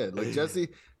 Like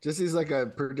Jesse's like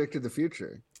predicted the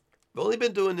future. I've only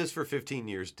been doing this for 15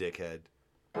 years, dickhead.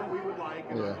 What we would like,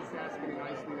 and I'm just asking you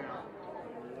nicely now.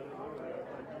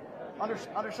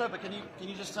 Understood, but can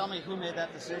you just tell me who made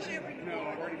that decision? No,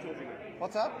 I've already told you that.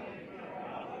 What's up?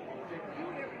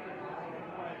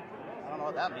 I don't know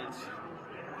what that means.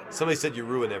 Somebody said you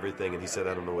ruin everything, and he said,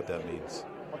 I don't know what that means.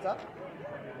 What's up?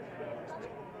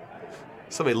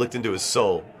 Somebody looked into his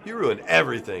soul. You ruin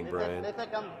everything, Brian. They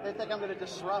think I'm going to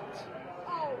disrupt.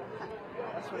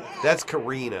 That's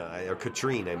Katrine,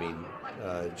 I mean.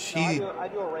 I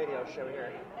do a radio show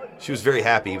here. She was very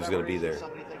happy he was going to be there.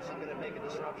 Somebody thinks I'm going to make a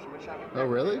disruption, which Oh,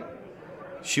 really?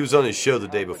 She was on his show the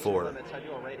day before. I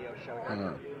do a radio show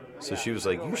here. So she was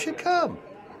like, you should come.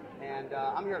 And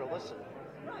I'm here to listen.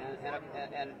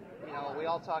 And you know, we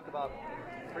all talk about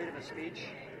freedom of speech.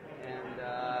 And,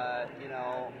 you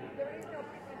know,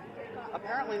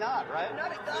 apparently not, right?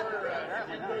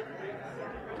 Apparently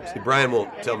not. See, Brian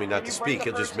won't tell me not to speak.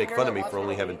 He'll just make fun of me for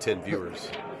only having 10 viewers.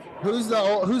 Who's the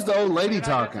old lady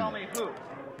talking? Tell me who.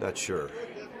 Not sure.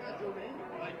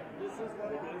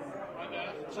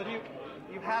 So do you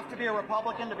have to be a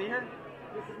Republican to be here?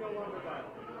 This is no longer dialogue.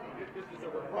 This is a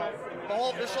request.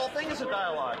 This whole thing is a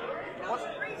dialogue.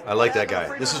 I like that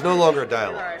guy. This is no longer a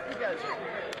dialogue.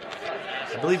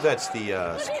 I believe that's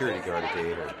the security guard at the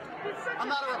theater. I'm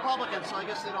not a Republican, so I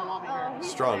guess they don't want me here.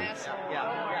 Strong.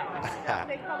 Yeah.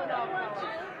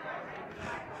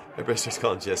 Everybody starts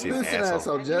calling Jesse an Who's an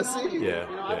asshole, Jesse? Yeah.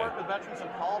 You know, I work with veterans in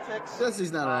politics.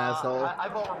 Jesse's not an asshole. I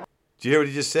vote. Did you hear what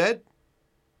he just said?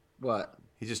 What?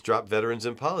 He just dropped Veterans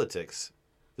in Politics.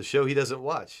 The show he doesn't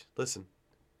watch. Listen.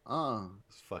 Oh.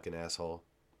 This fucking asshole.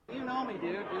 You know me,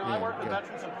 dude. You know, I work with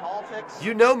veterans in politics.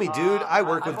 You know me, dude. I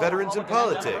work with veterans in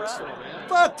politics.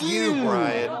 Fuck you,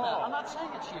 Brian. No, I'm not saying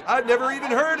it's you. I've never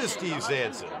even heard of Steve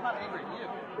Sanson. I'm not angry at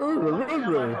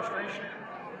you.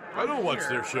 I don't watch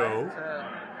their show.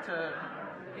 To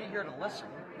be here to listen,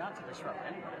 not to disrupt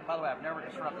anybody. By the way, I've never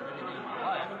disrupted anything in my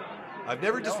life. I've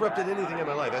never disrupted anything in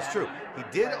my life. That's true. He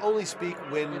did only speak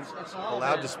when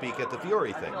allowed to speak at the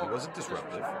Fiore thing. He wasn't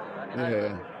disruptive.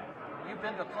 Yeah. You've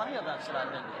been to plenty of events that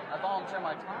I've been to. I volunteer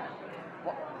my time.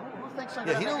 Who thinks I'm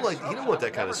Yeah, he don't want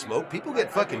that kind of smoke. People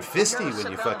get fucking fisty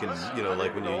when you fucking,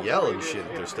 like when you yell and shit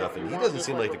at their stuff, and he doesn't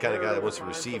seem like the kind of guy that wants to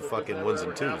receive fucking ones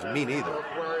and twos. Me neither.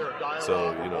 So,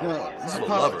 I'm a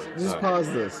lover. Just pause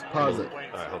this. Pause it. All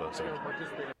right, hold on, sorry.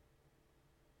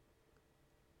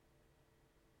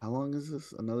 How long is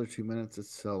this? Another 2 minutes? It's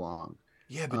so long.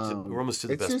 Yeah, but we're almost to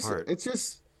the best part. It's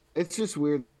just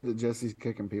weird that Jesse's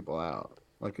kicking people out.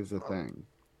 Like, it's a thing.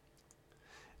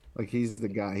 Like, he's the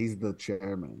guy. He's the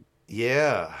chairman.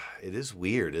 Yeah, it is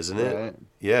weird, isn't it? Right?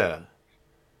 Yeah.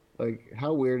 Like,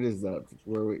 how weird is that?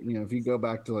 Where we, if you go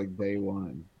back to like day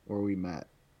one where we met,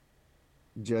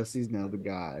 Jesse's now the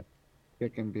guy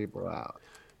kicking people out.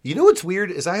 You know what's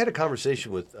weird is I had a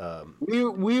conversation with we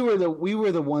were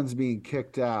the ones being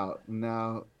kicked out. And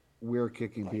now we're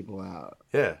kicking people out.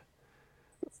 Yeah.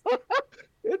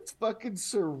 It's fucking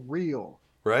surreal.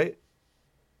 Right?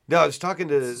 No, I was talking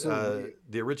to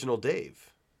the original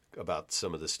Dave about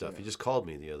some of this stuff. Yeah. He just called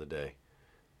me the other day.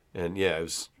 And yeah,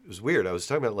 it was weird. I was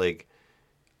talking about, like,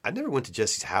 I never went to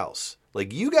Jesse's house.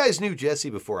 Like, you guys knew Jesse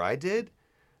before I did.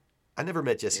 I never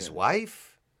met Jesse's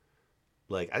wife.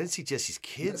 Like, I didn't see Jesse's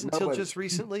kids until just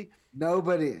recently.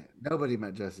 Nobody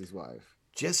met Jesse's wife.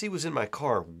 Jesse was in my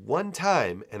car one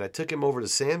time, and I took him over to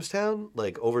Sam's Town,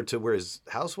 like over to where his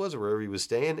house was or wherever he was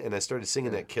staying, and I started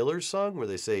singing that Killers song where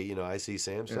they say, I see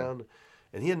Sam's Town.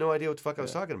 And he had no idea what the fuck I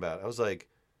was talking about. I was like...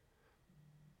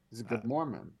 He's a good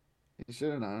Mormon. He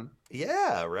should have known.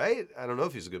 Yeah, right? I don't know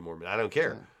if he's a good Mormon. I don't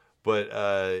care. Yeah. But,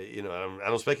 I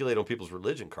don't speculate on people's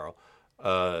religion, Carl.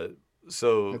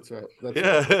 So that's right. Right.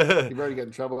 You've already got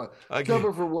in trouble.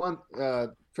 Trouble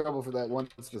for that once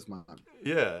this month.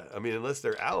 Yeah, I mean, unless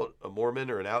they're out a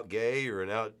Mormon or an out gay or an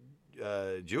out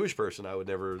Jewish person, I would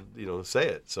never, say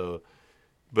it. So,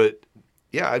 but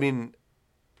yeah, I mean,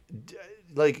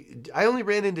 like, I only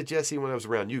ran into Jesse when I was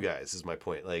around you guys. Is my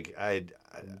point. Like,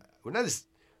 we're not as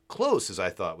close as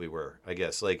I thought we were. I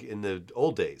guess, like in the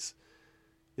old days,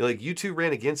 like you two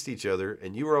ran against each other,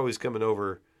 and you were always coming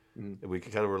over. And we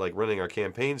kind of were like running our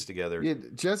campaigns together. Yeah,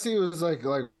 Jesse was like,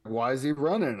 why is he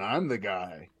running? I'm the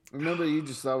guy. Remember, you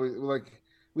just always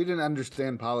we didn't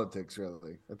understand politics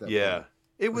really at that point.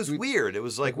 It was weird. It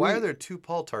was like, why are there two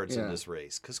Paul Tarts in this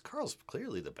race? Because Carl's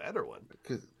clearly the better one.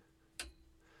 Clearly.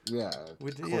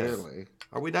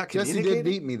 Are we not communicating? Jesse did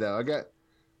beat me though.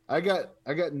 I got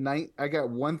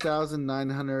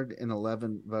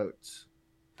 1,911 votes.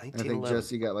 I think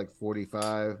Jesse got like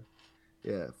 45.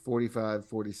 Yeah,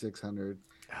 4,600,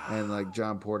 and like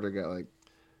John Porter got like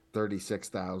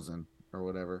 36,000 or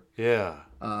whatever. Yeah.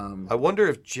 I wonder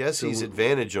if Jesse's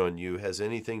advantage on you has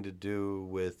anything to do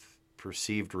with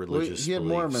perceived religious he had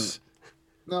beliefs.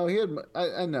 Mormon. No, he had.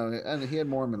 I know, and he had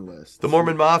Mormon lists. The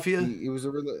Mormon Mafia. He was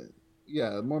the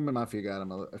Mormon Mafia got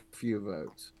him a few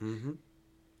votes. Mm-hmm.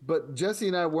 But Jesse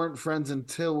and I weren't friends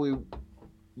until we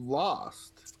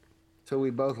lost. Till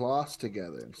we both lost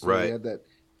together. So we had that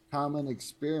common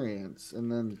experience,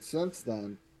 and then since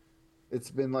then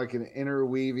it's been like an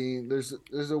interweaving. There's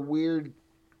a weird,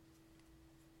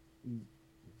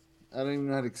 I don't even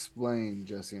know how to explain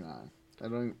Jesse and I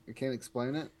can't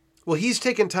explain it. Well, he's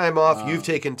taken time off, you've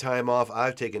taken time off,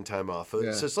 I've taken time off. So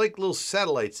it's like little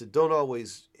satellites that don't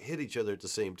always hit each other at the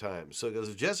same time. So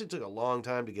because Jesse took a long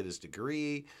time to get his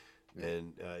degree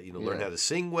and learn how to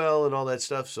sing well and all that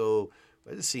stuff, so I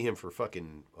didn't see him for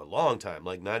fucking a long time,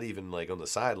 like not even like on the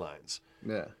sidelines.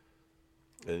 Yeah.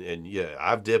 And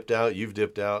I've dipped out, you've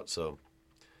dipped out, so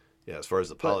yeah, as far as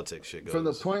the politics shit goes. From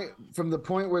the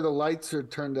point where the lights are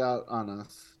turned out on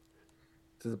us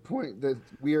to the point that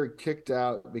we are kicked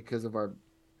out because of our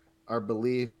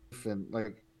belief, and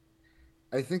like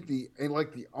I think the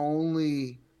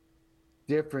only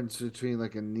difference between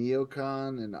like a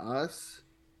neocon and us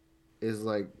is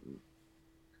like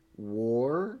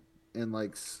war and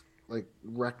like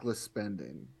reckless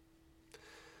spending.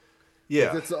 Yeah,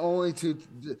 like, it's the only two.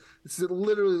 It's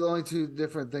literally the only two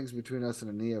different things between us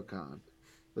and a neocon.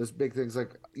 Those big things,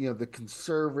 like the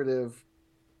conservative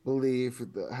belief,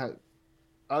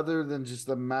 other than just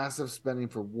the massive spending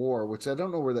for war, which I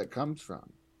don't know where that comes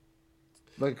from.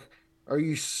 Like, are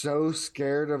you so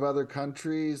scared of other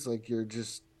countries? Like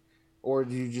or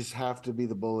do you just have to be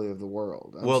the bully of the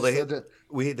world? They have to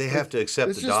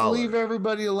accept the dollar. Let's just leave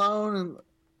everybody alone,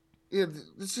 and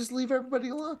let's just leave everybody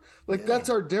alone. Like that's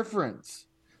our difference.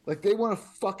 Like they want to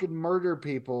fucking murder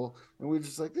people, and we're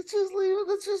just like, let's just leave.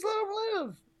 Let's just let them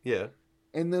live. Yeah.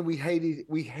 And then we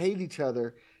hate each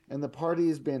other, and the party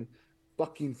has been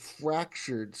fucking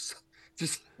fractured,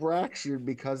 just fractured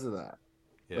because of that.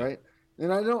 Yeah. Right.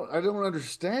 And I don't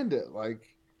understand it.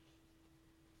 Like.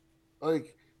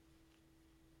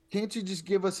 Can't you just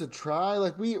give us a try?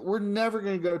 Like we're never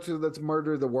gonna go to let's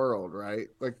murder the world, right?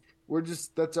 Like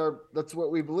that's what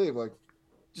we believe. Like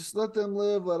just let them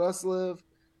live, let us live.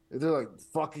 They're like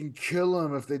fucking kill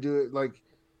them if they do it. Like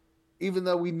even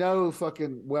though we know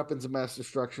fucking weapons of mass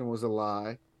destruction was a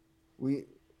lie,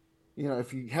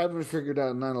 if you haven't figured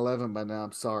out 9/11 by now,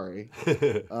 I'm sorry.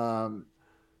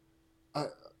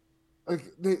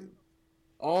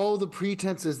 All the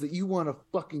pretenses that you want to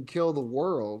fucking kill the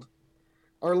world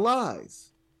are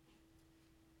lies.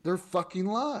 They're fucking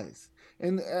lies.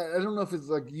 And I don't know if it's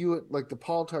like the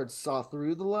Paul-Tards saw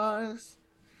through the lies,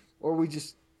 or we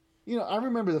just, I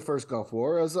remember the first Gulf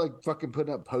War. I was like fucking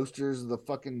putting up posters of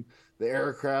the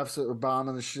aircrafts that were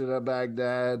bombing the shit out of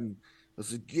Baghdad, and I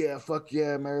was like, yeah, fuck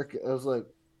yeah, America. I was like,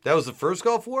 that was the first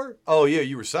Gulf War? Oh yeah,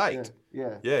 you were psyched.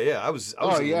 Yeah. I was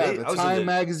the Time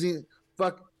magazine.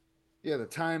 The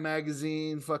Time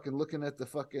magazine. Fucking looking at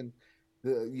the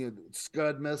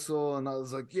Scud missile, and I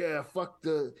was like, yeah, fuck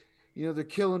they're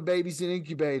killing babies in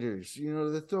incubators.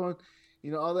 They're throwing,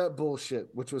 all that bullshit,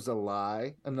 which was a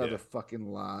lie, another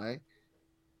fucking lie.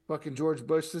 Fucking George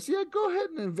Bush says, yeah, go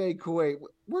ahead and invade Kuwait.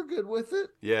 We're good with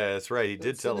it. Yeah, that's right. He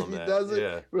did tell him that. Does it,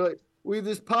 yeah, we're like, we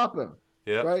just pop him.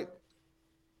 Yeah, right.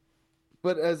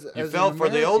 But you fell for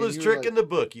the oldest trick in the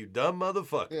book, you dumb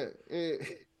motherfucker.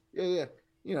 Yeah.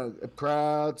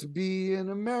 Proud to be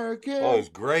an American. Oh, it's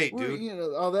great, dude.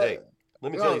 All that. Hey,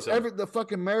 let me tell you something. The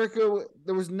fucking America,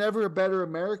 there was never a better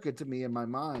America to me in my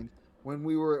mind when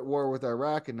we were at war with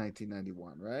Iraq in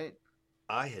 1991, right?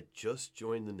 I had just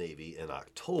joined the Navy in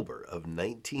October of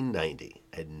 1990.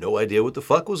 I had no idea what the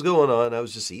fuck was going on. I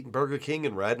was just eating Burger King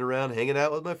and riding around, hanging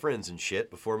out with my friends and shit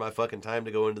before my fucking time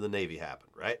to go into the Navy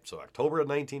happened, right? So October of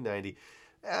 1990,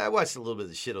 I watched a little bit of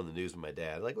the shit on the news with my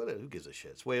dad. Like, who gives a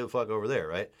shit? It's way the fuck over there,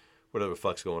 right? Whatever the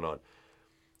fuck's going on.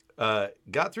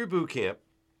 Got through boot camp,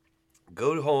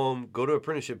 go home, go to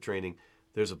apprenticeship training.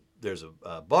 There's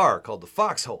a bar called the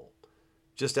Foxhole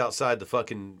just outside the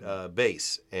fucking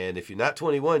base. And if you're not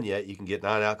 21 yet, you can get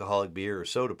non-alcoholic beer or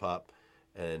soda pop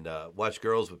and watch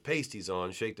girls with pasties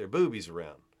on shake their boobies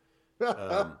around.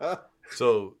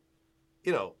 So,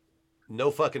 no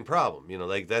fucking problem.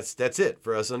 Like that's it.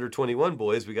 For us under 21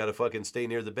 boys, we got to fucking stay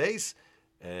near the base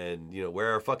and,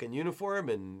 wear our fucking uniform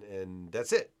and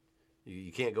that's it.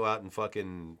 You can't go out in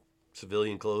fucking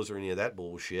civilian clothes or any of that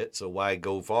bullshit. So why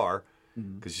go far?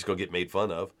 Because you're just going to get made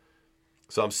fun of.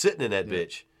 So I'm sitting in that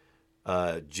bitch,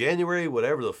 January,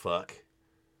 whatever the fuck,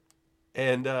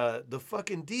 and the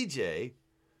fucking DJ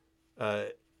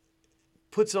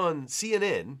puts on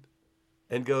CNN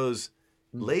and goes,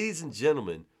 ladies and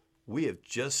gentlemen, we have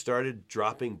just started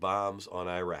dropping bombs on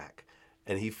Iraq.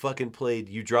 And he fucking played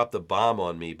You Dropped the Bomb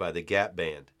on Me by the Gap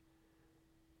Band.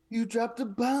 You dropped a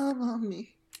bomb on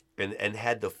me. And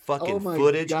had the fucking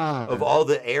footage of all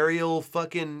the aerial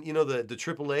fucking, the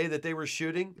AAA that they were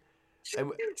shooting.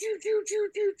 And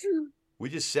we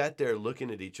just sat there looking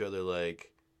at each other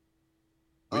like,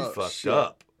 we fucked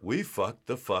up. We fucked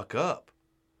the fuck up.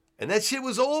 And that shit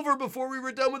was over before we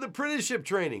were done with apprenticeship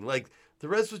training. Like, the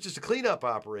rest was just a cleanup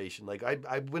operation. Like,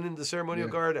 I went into the ceremonial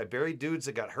guard. I buried dudes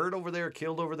that got hurt over there,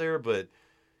 killed over there. But,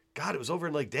 God, it was over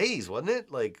in, like, days, wasn't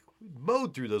it? Like, we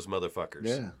mowed through those motherfuckers.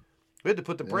 Yeah. We had to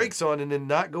put the brakes on and then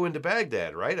not go into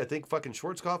Baghdad, right? I think fucking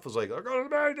Schwarzkopf was like, "I'll go to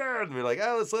Baghdad," and we're like,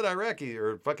 let's let Iraqi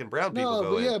or fucking brown people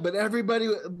go in. Yeah, but everybody,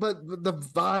 but the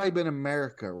vibe in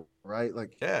America, right?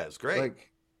 Like, yeah, it's great.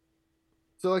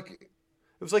 It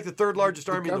was like the third largest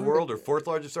army in the world or fourth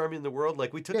largest army in the world.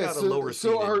 Like, we took out a lower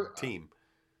seeded team.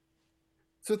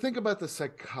 So think about the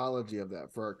psychology of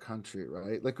that for our country,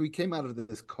 right? Like, we came out of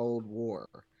this Cold War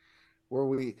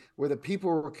where the people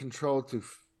were controlled through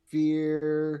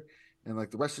fear. And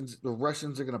like the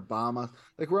Russians are gonna bomb us.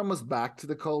 Like, we're almost back to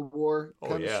the Cold War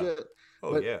kind of shit.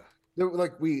 But they were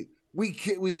like we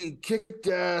kicked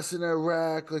ass in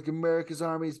Iraq. Like, America's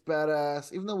army's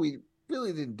badass, even though we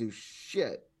really didn't do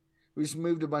shit. We just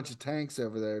moved a bunch of tanks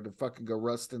over there to fucking go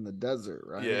rust in the desert,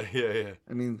 right? Yeah.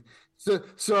 I mean, so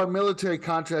our military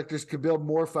contractors could build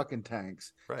more fucking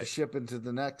tanks to ship into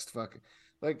the next fucking,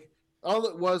 like, all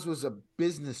it was a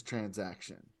business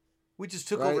transaction. We just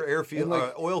took over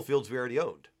oil fields we already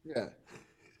owned. Yeah.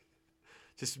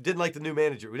 Just didn't like the new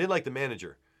manager. We didn't like the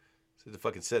manager. So to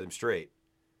fucking set him straight.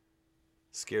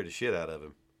 Scared the shit out of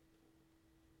him.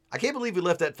 I can't believe we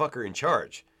left that fucker in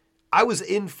charge. I was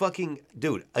in fucking,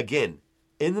 dude, again,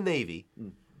 in the Navy,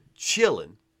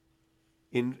 chilling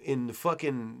in the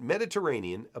fucking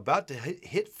Mediterranean, about to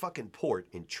hit fucking port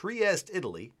in Trieste,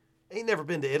 Italy. Ain't never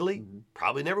been to Italy.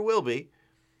 Probably never will be.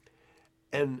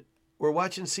 And we're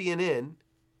watching CNN,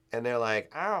 and they're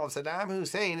like, oh, Saddam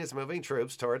Hussein is moving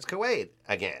troops towards Kuwait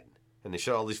again. And they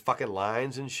show all these fucking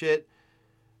lines and shit.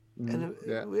 And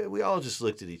we all just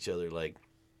looked at each other like...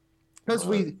 Because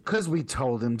we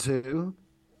told him to.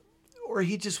 Or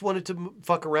he just wanted to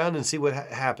fuck around and see what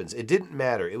happens. It didn't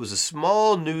matter. It was a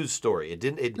small news story.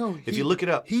 If you look it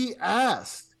up... He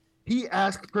asked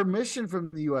permission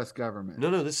from the U.S. government.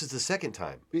 No, this is the second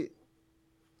time. The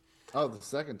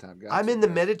second time. Gotcha. I'm in the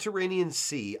Mediterranean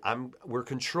Sea. We're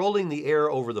controlling the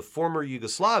air over the former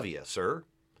Yugoslavia, sir.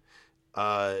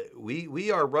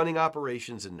 We are running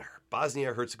operations in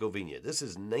Bosnia-Herzegovina. This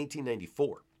is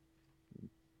 1994.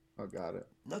 Oh, got it.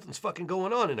 Nothing's fucking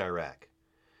going on in Iraq.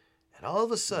 And all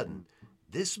of a sudden,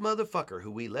 this motherfucker who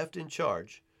we left in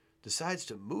charge decides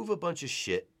to move a bunch of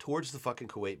shit towards the fucking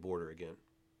Kuwait border again.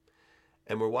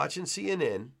 And we're watching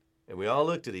CNN, and we all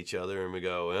looked at each other and we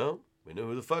go, well, we know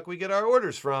who the fuck we get our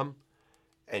orders from.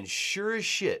 And sure as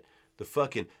shit, the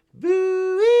fucking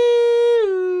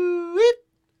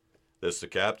that's the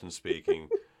captain speaking.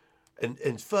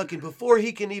 And fucking before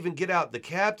he can even get out the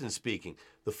captain speaking,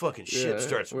 the fucking shit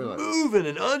starts moving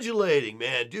and undulating,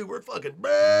 man. Dude, we're fucking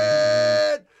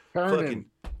bad. Fucking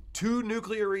 2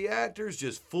 nuclear reactors,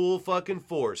 just full fucking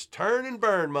force. Turn and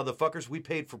burn, motherfuckers. We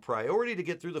paid for priority to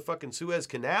get through the fucking Suez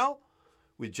Canal.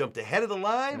 We jumped ahead of the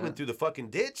line, went through the fucking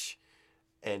ditch,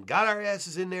 and got our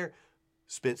asses in there.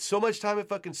 Spent so much time at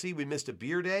fucking sea, we missed a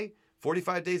beer day.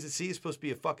 45 days at sea is supposed to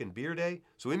be a fucking beer day.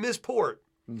 So we missed port.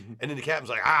 Mm-hmm. And then the captain's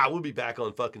like, we'll be back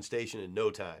on fucking station in no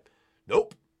time.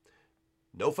 Nope.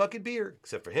 No fucking beer,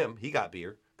 except for him. He got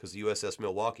beer because the USS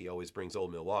Milwaukee always brings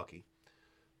old Milwaukee.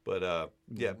 But,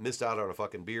 missed out on a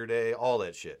fucking beer day, all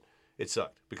that shit. It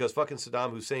sucked because fucking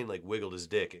Saddam Hussein, wiggled his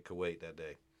dick at Kuwait that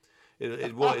day.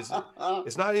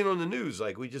 It's not even on the news.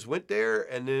 Like, we just went there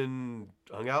and then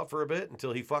hung out for a bit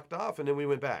until he fucked off, and then we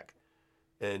went back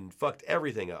and fucked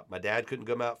everything up. My dad couldn't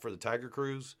come out for the Tiger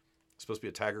Cruise. It's supposed to be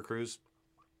a Tiger Cruise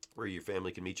where your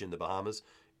family can meet you in the Bahamas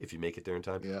if you make it there in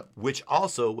time. Yep. Which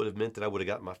also would have meant that I would have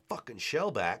gotten my fucking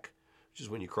shell back, which is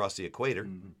when you cross the equator.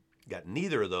 Mm-hmm. Got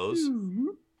neither of those. Mm-hmm.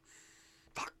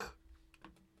 Fuck.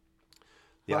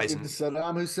 Fucking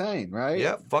Saddam Hussein, right?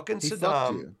 Yeah, fucking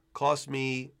Saddam cost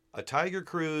me a Tiger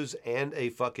Cruise and a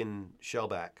fucking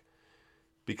shellback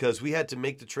because we had to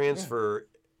make the transfer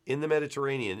in the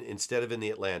Mediterranean instead of in the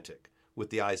Atlantic with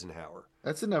the Eisenhower.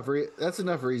 That's enough. That's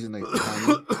enough reason they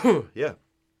hung him. Yeah,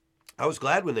 I was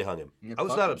glad when they hung him. I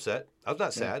was not upset. I was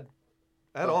not sad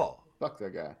at all. Fuck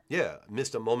that guy. Yeah, I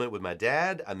missed a moment with my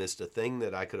dad. I missed a thing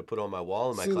that I could have put on my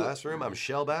wall in my classroom. I'm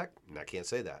shellback, and I can't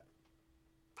say that.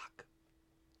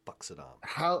 Fuck Saddam.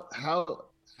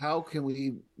 How can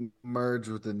we merge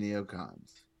with the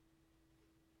neocons?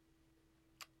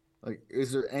 Like,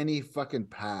 is there any fucking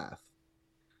path?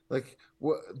 Like,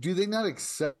 what do they not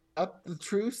accept the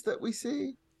truths that we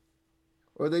see,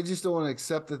 or they just don't want to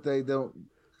accept that they don't,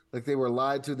 like, they were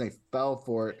lied to and they fell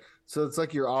for it? So it's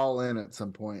like you're all in at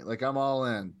some point. Like, I'm all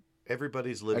in.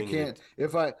 Everybody's living. I can't.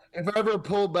 If I ever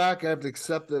pull back, I have to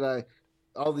accept that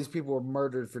all these people were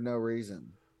murdered for no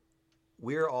reason.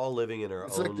 We're all living in our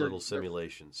own little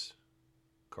simulations,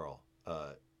 Carl.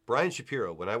 Brian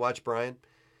Shapiro, when I watch Brian,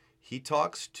 he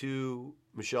talks to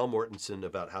Michelle Mortensen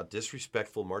about how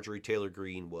disrespectful Marjorie Taylor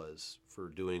Greene was for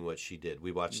doing what she did.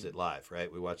 We watched it live,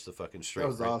 right? We watched the fucking stream. That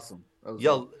was awesome. That was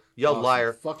yell awesome.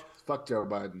 Liar. Fuck Joe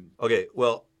Biden. Okay,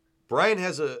 well, Brian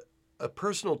has a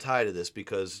personal tie to this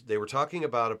because they were talking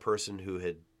about a person who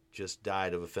had just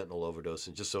died of a fentanyl overdose,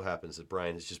 and just so happens that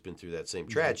Brian has just been through that same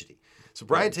tragedy. So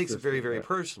Brian takes it very, very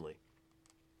personally.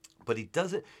 But he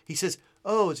doesn't. He says,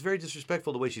 "Oh, it's very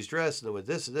disrespectful the way she's dressed and with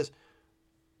this and this."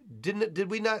 Did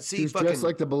we not see? She's dressed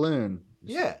like the balloon.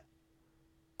 Yeah,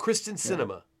 Kristen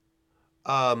Sinema.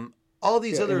 All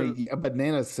these other a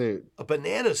banana suit. A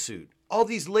banana suit. All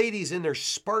these ladies in their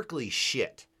sparkly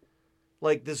shit,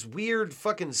 like this weird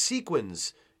fucking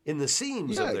sequins in the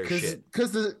seams of their shit.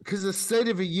 Because the State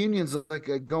of the Union's like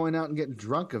a going out and getting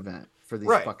drunk event for these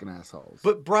fucking assholes.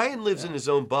 But Brian lives in his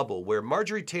own bubble where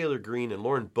Marjorie Taylor Greene and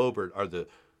Lauren Boebert are the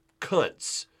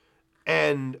cunts.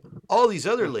 And all these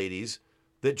other ladies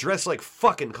that dress like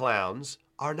fucking clowns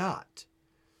are not.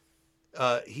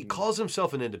 He calls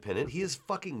himself an independent. He is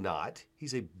fucking not.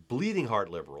 He's a bleeding heart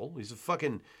liberal. He's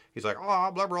like, oh,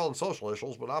 I'm liberal on social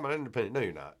issues, but I'm an independent. No,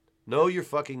 you're not. No, you're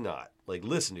fucking not. Like,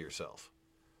 listen to yourself.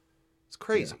 It's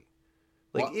crazy.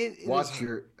 Yeah. Like watch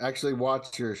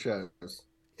your shows.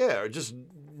 Yeah, or just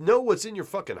know what's in your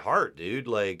fucking heart, dude.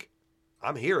 Like,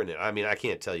 I'm hearing it. I mean, I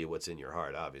can't tell you what's in your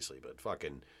heart, obviously, but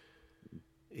fucking,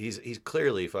 he's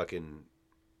clearly fucking,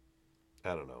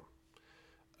 I don't know.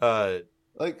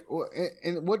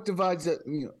 And what divides it?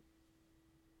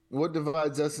 What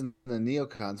divides us in the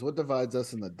neocons? What divides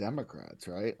us in the Democrats?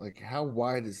 Right? Like, how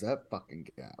wide is that fucking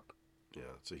gap? Yeah,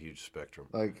 it's a huge spectrum.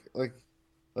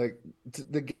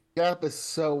 The gap is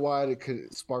so wide it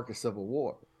could spark a civil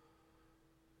war.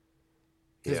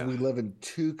 Because we live in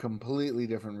two completely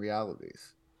different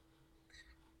realities.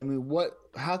 I mean,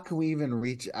 how can we even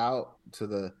reach out to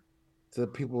the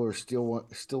people who are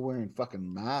still wearing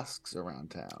fucking masks around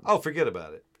town? Oh, forget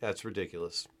about it. That's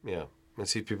ridiculous. Yeah. I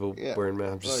see people wearing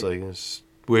masks. I'm just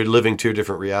we're living two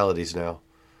different realities now.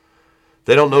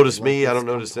 They don't notice me. I don't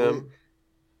notice them.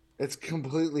 It's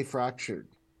completely fractured.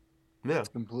 Yeah. It's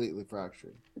completely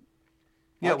fractured.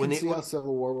 Yeah, I can see how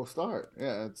Civil War will start.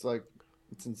 Yeah, it's like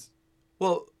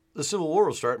well, the Civil War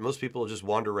will start, and most people will just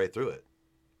wander right through it.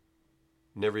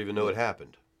 Never even know it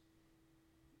happened.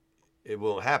 It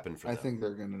won't happen for them. I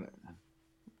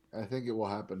think it will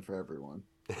happen for everyone.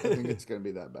 I think it's gonna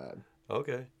be that bad.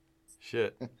 Okay.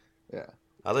 Shit. Yeah.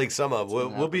 I think some of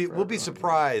them we'll be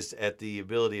surprised at the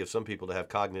ability of some people to have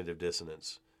cognitive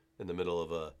dissonance in the middle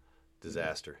of a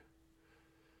disaster.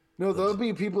 No, there'll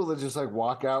be people that just like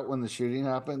walk out when the shooting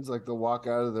happens. Like they'll walk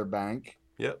out of their bank.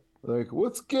 Yep. Like,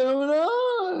 what's going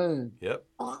on? Yep.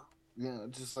 You know,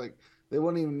 just like they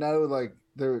wouldn't even know like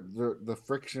the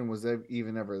friction was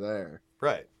even ever there.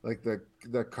 Right. Like the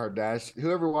Kardashian,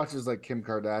 whoever watches like Kim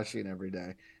Kardashian every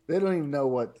day, they don't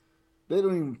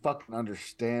even fucking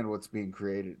understand what's being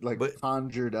created, like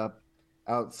conjured up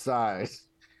outside.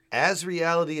 As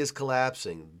reality is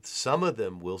collapsing, some of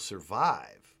them will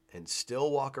survive and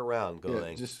still walk around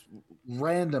going, just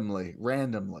randomly.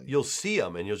 You'll see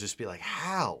them and you'll just be like,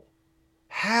 how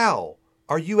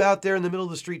are you out there in the middle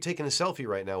of the street taking a selfie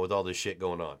right now with all this shit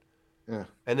going on? Yeah.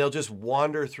 And they'll just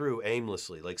wander through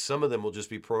aimlessly. Like some of them will just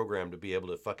be programmed to be able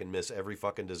to fucking miss every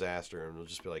fucking disaster. And they'll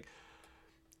just be like,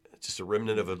 it's just a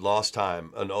remnant of a lost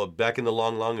time. And back in the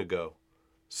long ago,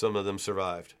 some of them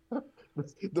survived.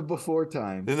 The before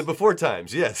times. In the before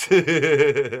times, yes. All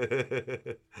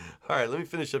right, let me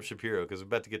finish up Shapiro because we're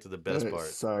about to get to the best part.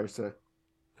 Sorry, sir.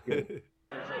 Plenty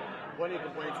of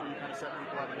complaints where you kind of set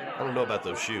people up. I don't know about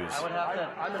those shoes. I would have to.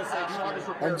 I'm going to say, do you want this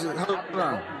repaired? Hold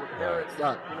on.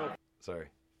 Stop. Sorry.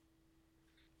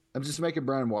 I'm just making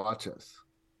Brian watch us.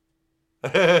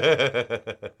 You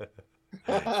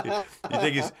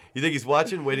think he's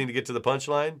watching, waiting to get to the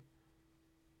punchline?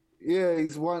 Yeah,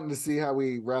 he's wanting to see how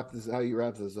you wrap this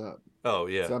up. Oh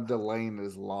yeah. So I'm delaying it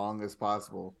as long as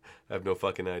possible. I have no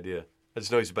fucking idea. I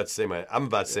just know he's about to say I'm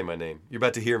about to say my name. You're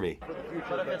about to hear me.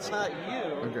 But if it's not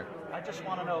you, I just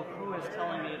want to know who is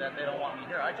telling me that they don't want me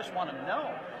here. I just want to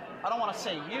know. I don't want to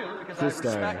say you because I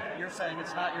respect you're saying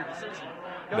it's not your decision.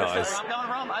 You understand where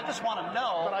I'm coming from? I just want to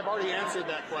know. But I've already answered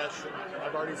that question.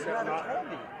 I've already said I'm not.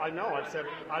 I know. I've said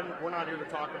we're not here to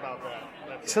talk about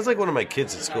that. He sounds like one of my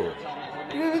kids at school.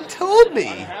 You haven't told me.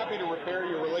 I'm happy to repair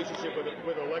your relationship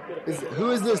with elected officials.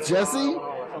 Who is this, Jesse?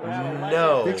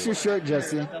 No. Fix your shirt,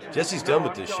 Jesse. Jesse's done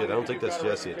with this shit. I don't think that's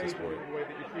Jesse at this point. The way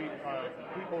that you treat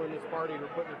people in this party who are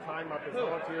putting their time up as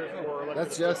volunteers for elected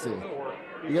That's Jesse. officials.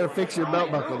 You got to fix your belt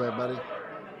buckle there, buddy.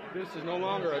 This is no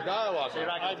longer a dialogue.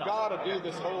 I've got to do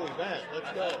this whole event.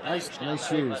 Let's go. Nice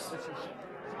shoes.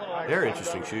 They're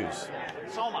interesting shoes.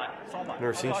 So am I.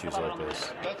 Never seen shoes like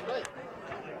those. That's great.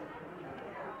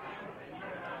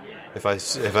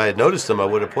 If I had noticed them, I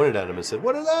would have pointed at them and said,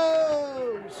 "What are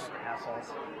those?"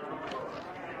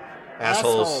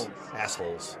 Assholes.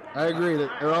 I agree.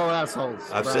 They're all assholes.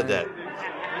 I've said that.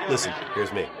 Listen,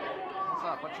 here's me. What's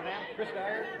up? What's your name? Chris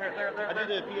Dyer. I did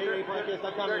the PAA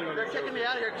podcast. They're kicking me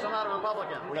out of here because I'm not a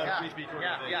Republican. We're not a free speech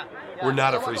organization. Yeah. We're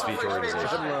not a free speech organization.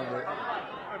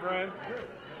 Hi, Brian.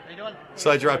 How you doing?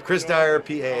 So I dropped Chris Dyer,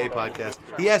 PAA podcast.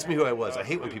 He asked me who I was. I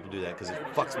hate when people do that because it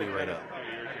fucks me right up.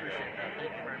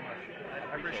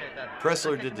 I appreciate that.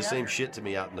 Pressler did the same shit to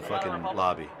me out in the fucking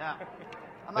lobby. Yeah.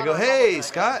 I go, "Hey,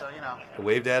 Scott." I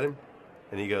waved at him,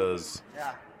 and he goes,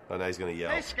 Yeah. "Oh, now he's gonna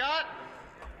yell." Hey, Scott.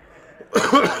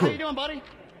 How you doing, buddy?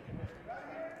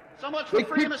 So much for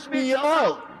freedom of speech.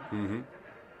 Mm-hmm.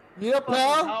 Yeah,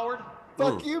 pal. Howard.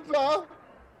 Fuck you, pal.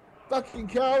 Fucking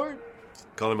coward.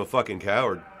 Call him a fucking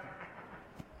coward.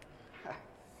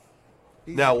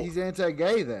 He's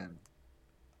anti-gay then.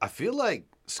 I feel like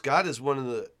Scott is one of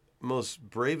the most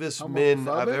bravest men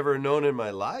I've ever known in my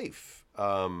life.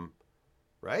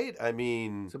 Right? I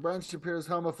mean... So Brian Shapiro's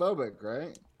homophobic,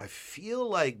 right? I feel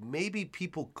like maybe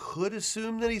people could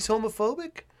assume that he's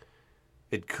homophobic.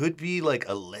 It could be like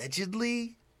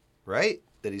allegedly, right?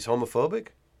 That he's homophobic.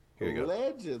 Here you go.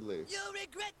 Allegedly. You'll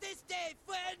regret this day,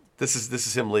 friend. This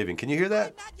is him leaving. Can you hear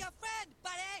that? I'm not your friend,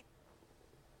 buddy.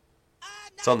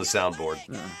 It's on the soundboard.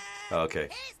 Oh, okay.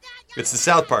 It's the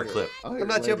South Park clip. I'm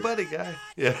not your buddy guy.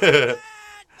 Yeah.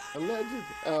 Allegedly.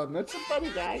 I'm not your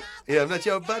buddy guy. Yeah, I'm not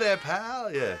your buddy,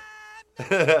 pal. Yeah.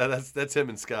 that's him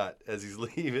and Scott as he's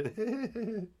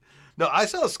leaving. No, I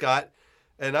saw Scott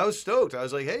and I was stoked. I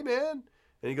was like, "Hey, man."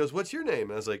 And he goes, "What's your name?"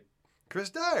 And I was like, "Chris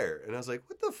Dyer." And I was like,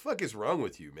 "What the fuck is wrong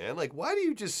with you, man? Like, why do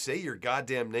you just say your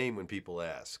goddamn name when people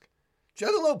ask?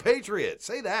 Juggalo Patriot,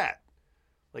 say that.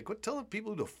 Like, what telling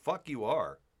people who the fuck you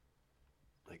are?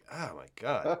 Like, oh my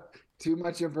God. Too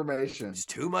much information. It's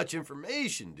too much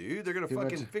information, dude. They're going to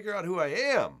fucking figure out who I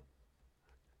am.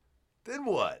 Then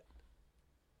what?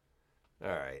 All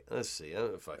right, let's see. I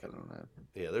don't know.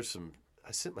 Yeah, there's some.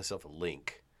 I sent myself a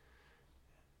link.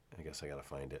 I guess I gotta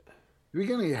find it. Do we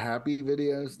get any happy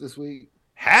videos this week?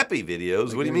 Happy videos?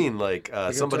 Like what do you mean? Like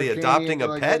somebody adopting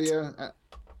a pet? Video?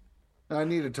 I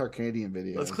need a Tarkanian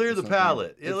video. Let's clear the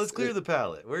palate. Yeah, let's clear the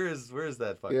palate. Where is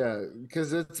that fucking? Yeah,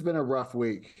 because it's been a rough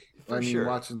week. For sure.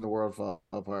 Watching the world fall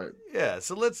apart. Yeah,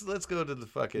 so let's go to the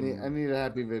fucking. I need a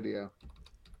happy video.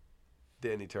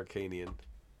 Danny Tarkanian,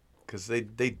 because they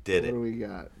did it. What do we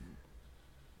got?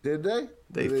 Did they?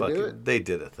 They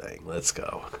did a thing. Let's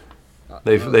go.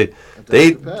 They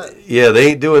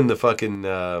ain't doing the fucking.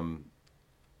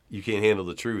 You can't handle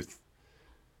the truth.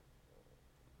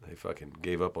 They fucking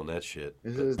gave up on that shit.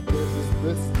 This is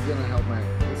gonna help,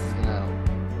 man. This is gonna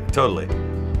help. Totally.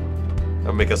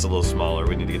 That'll make us a little smaller.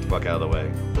 We need to get the fuck out of the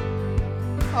way.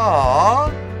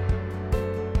 Aww.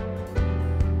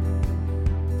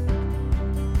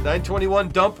 921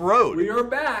 Dump Road. We are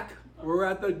back. We're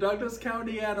at the Douglas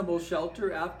County Animal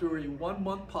Shelter after a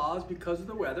 1-month pause because of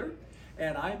the weather.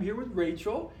 And I'm here with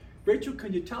Rachel. Rachel,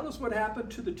 can you tell us what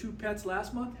happened to the 2 pets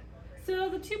last month? So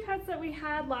the 2 pets that we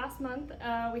had last month,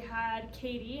 we had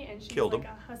Katie, and she's like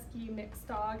a husky mixed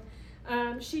dog.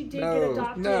 She did get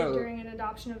adopted during an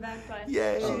adoption event, but she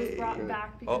was brought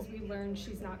back because we learned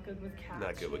she's not good with cats.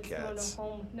 Not good with cats. Going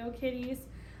home with no kitties.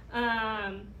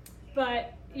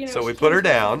 But you know, so we put her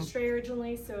down. Stray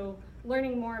originally, so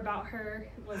learning more about her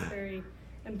was very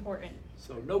important.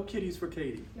 So no kitties for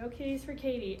Katie. No kitties for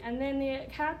Katie. And then the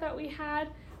cat that we had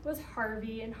was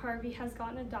Harvey, and Harvey has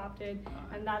gotten adopted,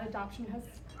 and that adoption has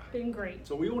been great.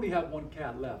 So we only have 1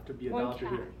 cat left to be adopted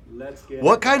here. Let's get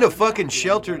What kind of fucking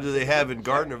shelter do they have in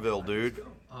Gardnerville, dude?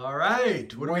 All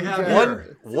right. What do we have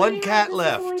here? One cat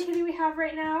left. This is the only kitty we have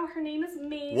right now. Her name is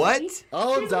Maisie. What?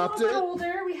 I'll she's adopt a little it. bit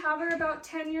older. We have her about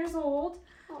 10 years old.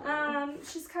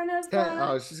 She's kind of.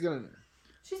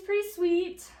 She's pretty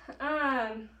sweet.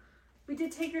 We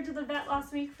did take her to the vet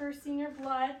last week for senior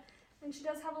blood, and she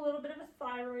does have a little bit of a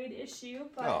thyroid issue,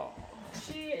 but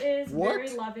she is very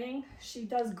loving. She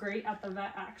does great at the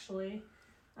vet, actually.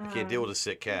 I can't deal with a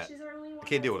sick cat. She's our only one I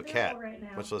can't deal with a that's cat, available right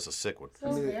now. much less a sick one.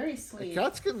 So very sweet.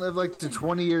 Cats can live like to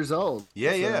 20 years old.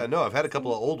 Yeah. No, I've had a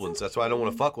couple of old ones. That's why I don't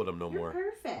want to fuck with them no more.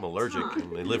 Perfect. I'm allergic,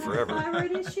 and they live forever.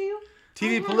 Thyroid issue?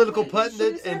 TV political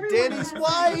pundit and Danny's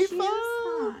wife.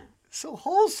 So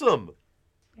wholesome.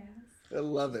 I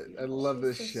love it. I love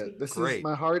this shit. This Great. is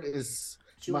my heart is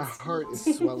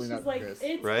swelling up, like, Chris.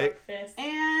 it's right? breakfast.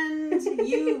 And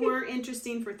you were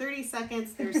interesting for 30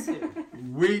 seconds. There's Sue.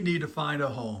 We need to find a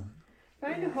home.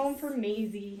 Find a home for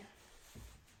Maisie.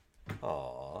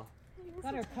 Aww.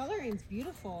 God, her coloring's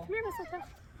beautiful. Come here,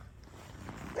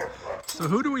 Mistletoe. So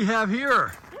who do we have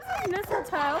here? This is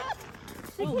Mistletoe.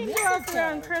 She came to us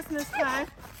around Christmas time.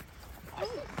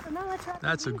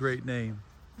 That's a great name.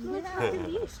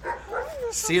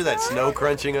 See that snow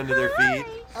crunching under their feet?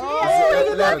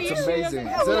 That's amazing.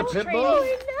 Is that a pit bull?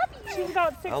 She's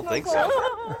about 6 I don't think months so.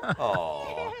 old.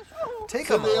 Aww. Take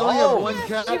So them they only have home. 1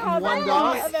 cat She and has 1 a dog?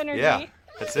 lot of energy. Yeah,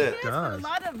 that's it. A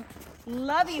lot of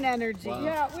loving energy.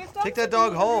 Yeah, we've done Take that some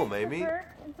dog home, research with Amy. her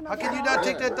and some How other can you dogs. not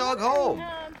take that dog home?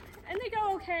 And they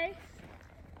go okay.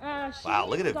 Wow,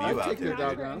 look at the view out there.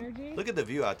 Look at the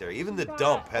view out there. Even the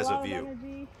dump has a view.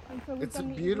 It's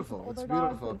beautiful. It's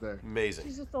beautiful up there. Amazing.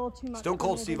 She's just a little too much. Stone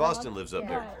Cold Steve Austin lives up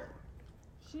there.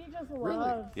 She just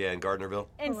loves Yeah, in Gardnerville.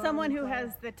 And someone who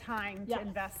has the time to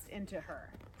invest into her.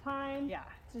 time. Yeah.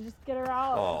 To just get her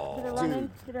out, Aw. get her running,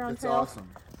 Dude, get her on that's trail. awesome.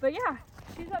 But yeah,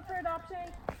 she's up for adoption.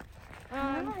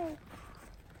 And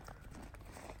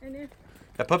if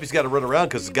That puppy's got to run around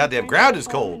because the goddamn ground is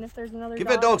and cold. if there's another Give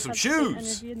that dog dog some has the same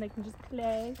shoes. energy and they can just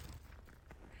play.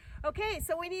 Okay,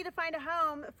 so we need to find a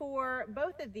home for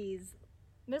both of these.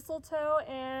 Mistletoe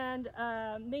and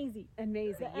Maisie. And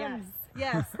Maisie, The yes. M's.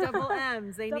 Yes, double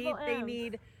M's. They Double they M's.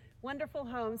 need wonderful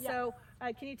homes. Yes. So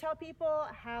can you tell people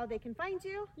how they can find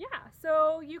you? Yeah,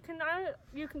 so you can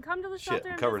come to the Shit, shelter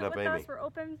I'm and covering visit up with Amy. us. We're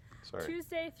open Sorry.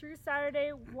 Tuesday through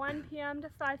Saturday, 1 p.m. to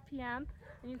 5 p.m.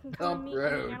 And you can come and meet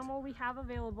any animal we have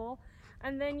available.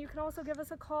 And then you can also give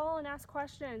us a call and ask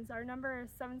questions. Our number is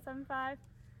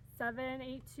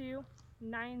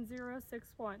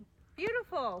 775-782-9061.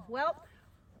 Beautiful. Well,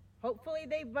 hopefully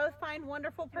they both find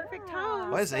wonderful, perfect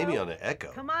homes. Why is Amy So on an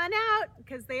echo? Come on out,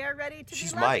 because they are ready to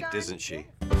She's be loved mic'd, on. isn't she?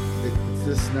 It's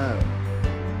the snow.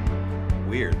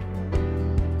 Weird.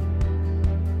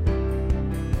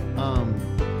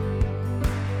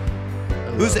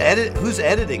 Who's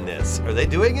editing this? Are they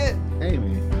doing it?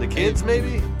 Amy. The kids,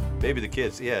 maybe? Maybe the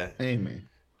kids, yeah. Amy.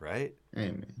 Right?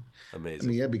 Amy. Amazing. I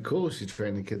mean, that'd be cool if she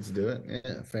trained the kids to do it.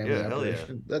 Yeah, family Yeah, hell yeah.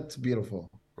 operation. That's beautiful.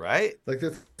 Right? Like,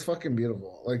 that's fucking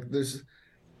beautiful. Like, there's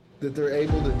that they're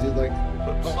able to do like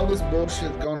all this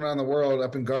bullshit going on in the world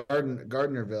up in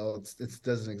Gardnerville. It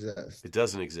doesn't exist. It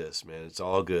doesn't exist, man. It's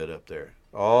all good up there.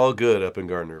 All good up in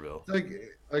Gardnerville.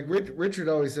 Like Richard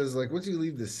always says, like once you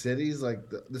leave the cities, like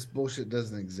this bullshit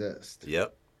doesn't exist.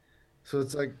 Yep. So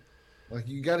it's like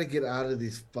you got to get out of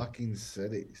these fucking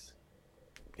cities.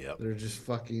 Yep. They're just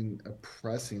fucking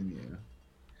oppressing you.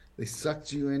 They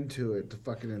sucked you into it to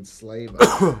fucking enslave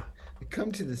us.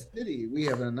 Come to the city. We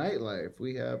have a nightlife.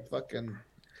 We have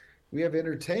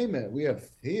entertainment. We have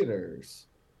theaters.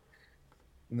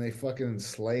 And they fucking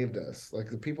enslaved us. Like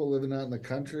the people living out in the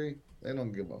country, they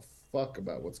don't give a fuck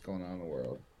about what's going on in the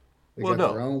world. They got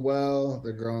their own well.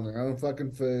 They're growing their own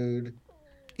fucking food.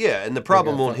 Yeah, and the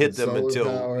problem won't hit them until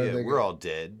power. We're all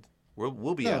dead.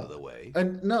 We'll be out of the way.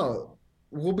 And no,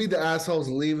 we'll be the assholes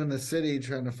leaving the city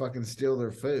trying to fucking steal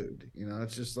their food. You know,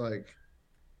 it's just like.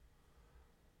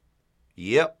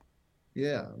 Yep.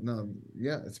 Yeah. No.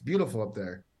 Yeah. It's beautiful up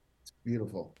there. It's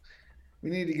beautiful. We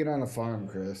need to get on a farm,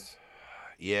 Chris.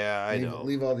 Yeah, I know.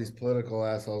 Leave all these political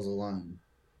assholes alone.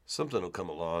 Something will come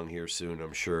along here soon,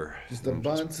 I'm sure. Just the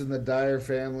Bunts and the Dyer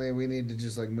family. We need to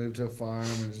just like move to a farm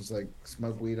and just like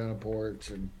smoke weed on a porch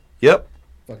and. Yep.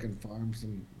 Fucking farm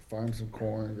some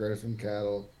corn, grow some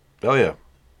cattle. Oh yeah.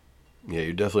 Yeah,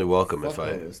 you're definitely welcome if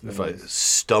I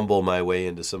stumble my way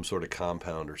into some sort of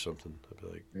compound or something. I'd be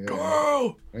like,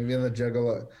 go! Maybe in the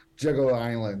Juggalo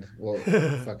Island we'll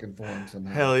fucking form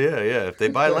somehow. Hell yeah. If they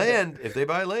buy land,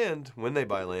 when they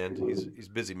buy land, he's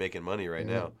busy making money right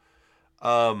now.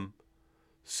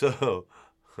 So,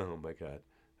 oh my God,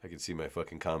 I can see my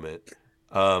fucking comment.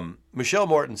 Michelle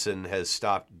Mortensen has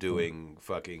stopped doing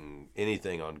fucking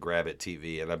anything on Grab It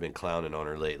TV, and I've been clowning on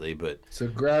her lately. But so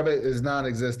Grab It is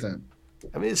non-existent.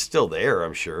 I mean, it's still there,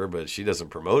 I'm sure, but she doesn't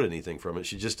promote anything from it.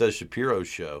 She just does Shapiro's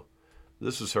show.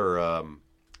 This is her.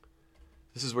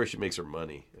 This is where she makes her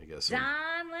money, I guess. Don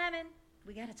Lemon,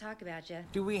 we got to talk about you.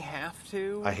 Do we have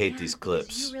to? I hate these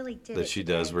clips that she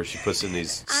does where she puts in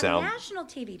these sound. On national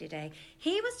TV today,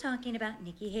 he was talking about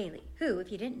Nikki Haley, who,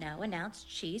 if you didn't know, announced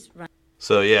she's running.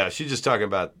 So yeah, she's just talking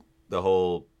about the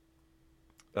whole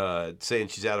saying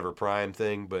she's out of her prime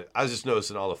thing. But I was just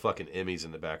noticing all the fucking Emmys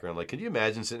in the background. Like, can you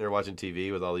imagine sitting there watching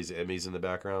TV with all these Emmys in the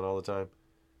background all the time?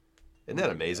 Isn't that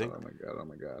amazing? Oh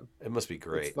my god! It must be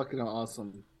great. It's fucking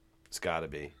awesome. It's got to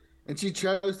be. And she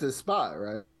chose this spot,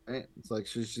 right? It's like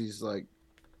she's like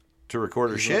to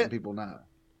record her shit. People know.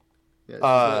 Yeah, she's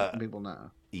letting people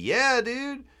know. Yeah,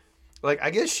 dude. Like,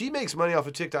 I guess she makes money off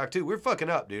of TikTok, too. We're fucking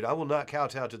up, dude. I will not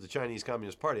kowtow to the Chinese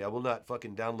Communist Party. I will not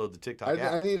fucking download the TikTok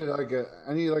app.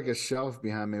 I need like a shelf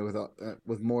behind me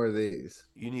with more of these.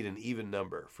 You need an even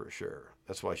number for sure.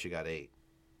 That's why she got 8.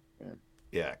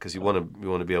 Yeah, because you want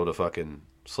to be able to fucking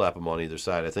slap them on either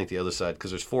side. I think the other side,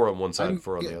 because there's 4 on one side and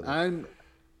 4 on the other.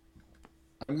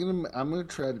 I'm gonna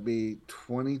try to be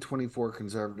 2024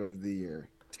 conservative of the year.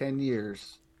 10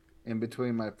 years in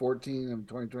between my 14 and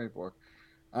 2024.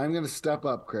 I'm going to step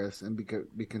up, Chris, and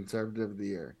be conservative of the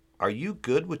year. Are you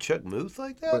good with Chuck Muth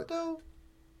like that, though?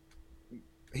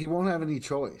 He won't have any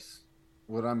choice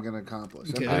what I'm going to accomplish.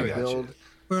 Okay, I'm going to build.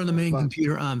 We're on the main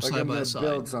computer. I'm side by side.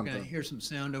 Build something. Okay, here's some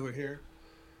sound over here.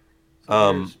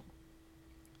 I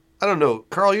don't know,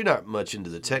 Carl. You're not much into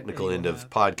the technical end of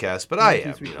podcasts, but I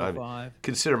am. You know, I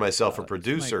consider myself a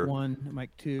producer. Mic 1,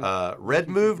 mic 2. Red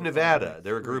Move Nevada.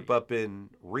 They're a group up in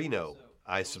Reno.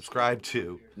 I subscribe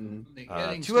to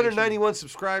 291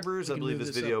 subscribers. I believe this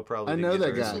video probably. I know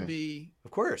that guy.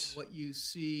 Of course. What you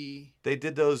see. They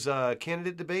did those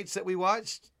candidate debates that we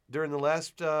watched during the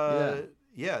last.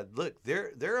 Yeah. Look,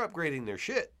 they're upgrading their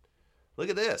shit. Look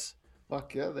at this.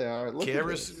 Fuck yeah, they are. Look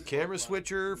Camera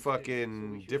switcher,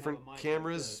 fucking different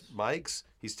cameras, mics.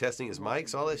 He's testing his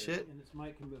mics, all that shit.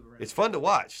 It's fun to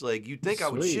watch. Like you'd think I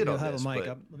would shit on this.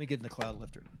 Let me get in the cloud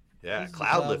lifter. Yeah,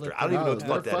 Cloud Lifter. I don't even know what the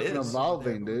fuck that is. They're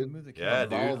evolving, dude. Yeah,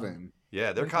 dude.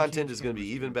 Yeah, their content is going to be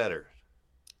even better.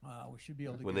 We should be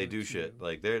able to when they do shit.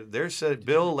 Like they're set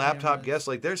Bill laptop guests.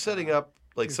 Like they're setting up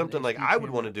like something like I would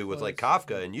want to do with like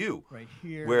Kafka and you,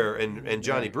 where and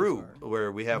Johnny Brew,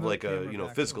 where we have like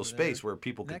a physical space where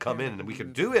people could come in and we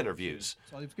could do interviews.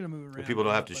 Where people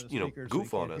don't have to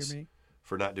goof on us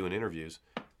for not doing interviews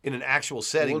in an actual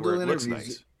setting where it looks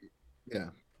nice. Yeah,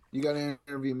 you got to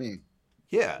interview me.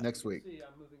 Yeah. Next week.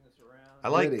 I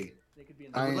like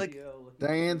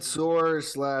Diane Soar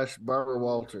 / Barbara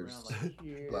Walters.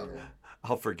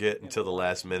 I'll forget until the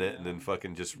last minute and then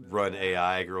fucking just run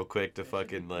AI real quick to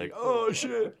fucking like, oh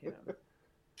shit.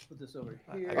 Put this over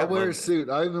here. I'll wear a suit.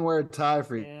 I'll even wear a tie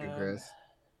for you, Chris.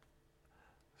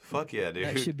 Fuck yeah, dude.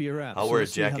 That should be a wrap. I'll wear a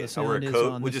jacket. I'll wear a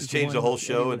coat. We'll just change the whole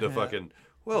show into fucking,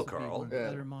 well, Carl.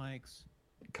 Better mics.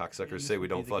 Cocksuckers say we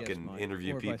don't fucking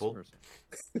interview people.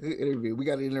 Interview. We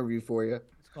got an interview for you.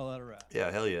 Let's call that a wrap.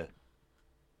 Yeah, hell yeah.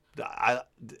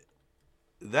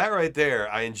 That right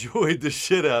there, I enjoyed the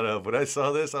shit out of. When I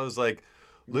saw this, I was like,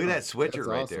 look at that sweatshirt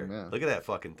right awesome, there. yeah. Look at that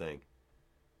fucking thing.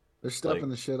 They're stepping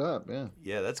the shit up, yeah.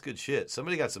 Yeah, that's good shit.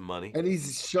 Somebody got some money. And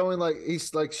he's showing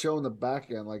showing the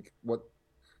back end, like what.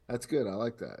 That's good. I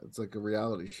like that. It's like a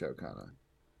reality show kind of.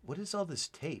 What is all this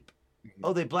tape?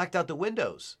 Oh, they blacked out the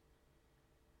windows.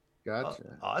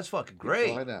 Gotcha. Oh, that's fucking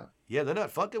great. Find out. Yeah, they're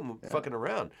not fucking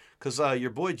around. Because your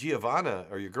boy Giovanna,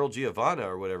 or your girl Giovanna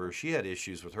or whatever, she had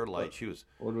issues with her light.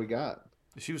 What do we got?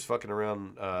 She was fucking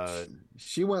around.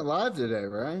 She went live today,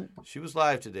 right? She was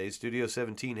live today. Studio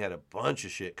 17 had a bunch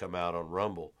of shit come out on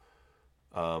Rumble.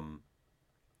 Let's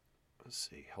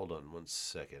see. Hold on one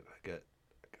second.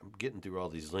 I'm getting through all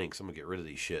these links. I'm going to get rid of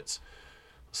these shits.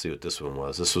 Let's see what this one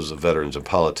was. This was a Veterans in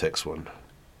Politics one.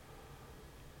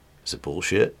 Is it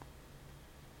bullshit?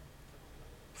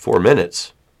 4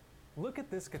 minutes. Look at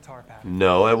this guitar pattern.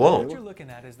 No, I won't. What you're looking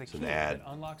at is the key that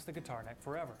unlocks the guitar neck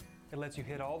forever. It lets you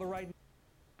hit all the right.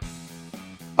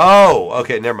 Oh,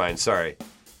 okay, never mind. Sorry.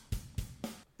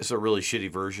 It's a really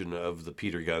shitty version of the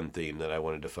Peter Gunn theme that I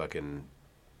wanted to fucking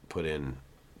put in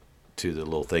to the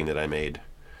little thing that I made.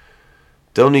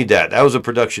 Don't need that. That was a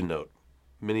production note.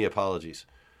 Many apologies.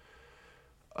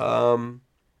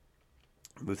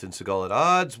 Muth and Seagal at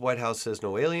odds. White House says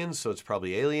no aliens, so it's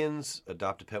probably aliens.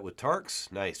 Adopt a pet with Tarks.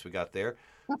 Nice, we got there.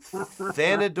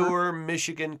 Thanador,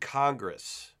 Michigan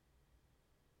Congress.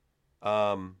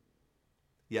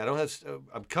 Yeah, I don't have.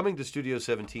 I'm coming to Studio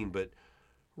 17, but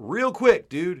real quick,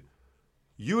 dude,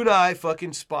 you and I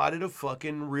fucking spotted a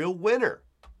fucking real winner.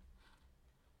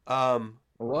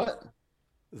 What?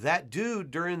 That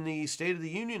dude during the State of the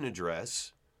Union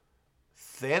address,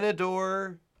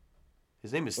 Thanador.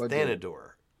 His name is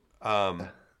Thanador.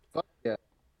 Fuck yeah.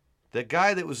 That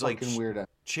guy that was fucking weirdo.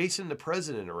 Chasing the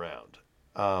president around.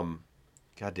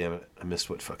 God damn it. I missed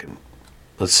what fucking.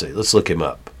 Let's see. Let's look him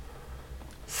up.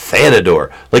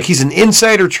 Thanador. Like he's an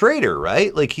insider trader,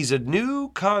 right? Like he's a new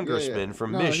congressman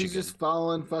from Michigan. He's just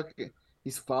following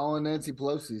He's following Nancy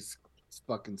Pelosi's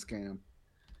fucking scam.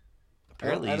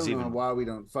 Apparently I don't know why we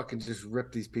don't fucking just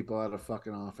rip these people out of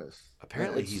fucking office.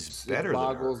 Apparently he's better It than her.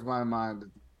 boggles my mind.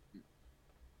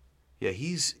 Yeah,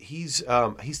 he's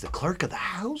the clerk of the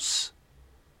House.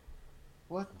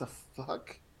 What the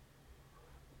fuck?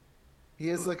 He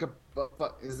has like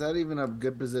is that even a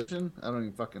good position? I don't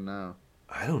even fucking know.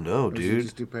 I don't know, Or does he dude.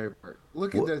 just do paperwork?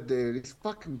 Look at that dude. He's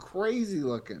fucking crazy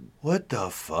looking. What the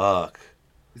fuck?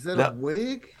 Is that a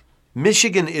wig?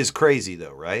 Michigan is crazy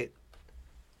though, right?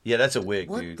 Yeah, that's a wig,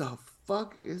 What dude. the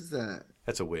fuck is that?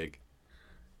 That's a wig.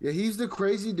 Yeah, he's the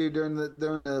crazy dude during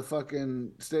the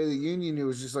fucking State of the Union who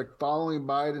was just like following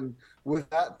Biden with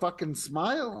that fucking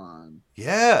smile on.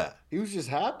 Yeah. He was just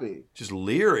happy. Just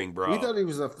leering, bro. We thought he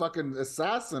was a fucking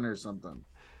assassin or something.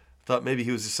 Thought maybe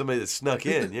he was just somebody that snuck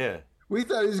in, yeah. We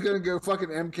thought he was gonna go fucking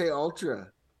MK Ultra,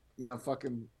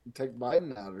 fucking take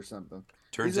Biden out or something.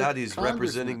 Turns out he's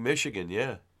representing Michigan,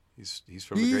 yeah. He's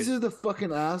from These are the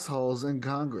fucking assholes in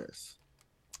Congress.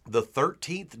 The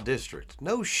 13th district.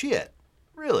 No shit.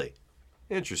 Really?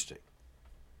 Interesting.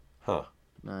 Huh.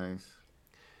 Nice.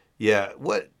 Yeah,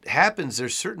 what happens,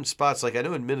 there's certain spots, like I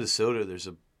know in Minnesota, there's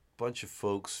a bunch of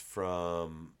folks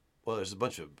from, there's a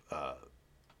bunch of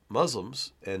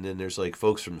Muslims, and then there's like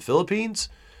folks from the Philippines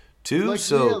too. Like,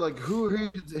 so yeah, like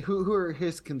who are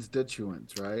his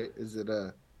constituents, right? Is it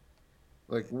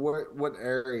like what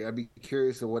area? I'd be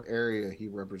curious of what area he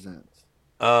represents.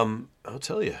 I'll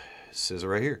tell you. It says it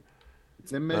right here.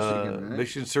 It's in Michigan, right?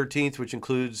 Michigan's 13th, which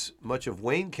includes much of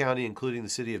Wayne County, including the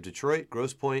city of Detroit,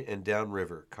 Grosse Pointe, and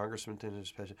Downriver. Congressman.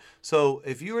 So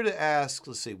if you were to ask,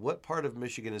 let's see, what part of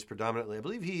Michigan is predominantly, I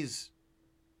believe he's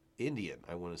Indian,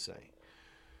 I want to say.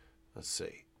 Let's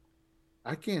see.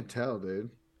 I can't tell,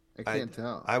 dude. I can't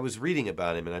tell. I was reading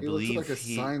about him, and I He believe looks like a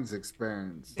he science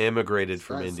experience. immigrated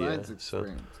from Science India. experience. So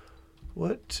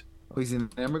what? Oh, he's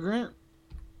an immigrant?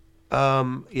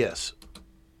 Yes.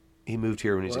 He moved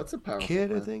here when he was that's a a powerful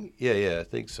kid, I man. think. Yeah, I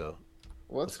think so.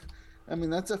 I mean,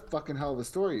 that's a fucking hell of a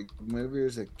story. You move here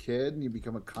as a kid and you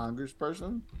become a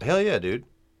congressperson. Hell yeah, dude.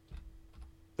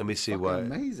 Let me see Fucking why.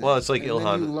 amazing. Well, it's like And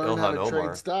then you learn how Ilhan to Omar.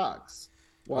 trade stocks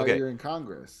while Okay. you're in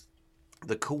Congress.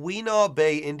 The Keweenaw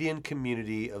Bay Indian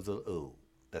Community of the... Oh,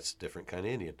 that's a different kind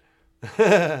of Indian.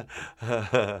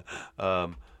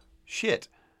 Shit.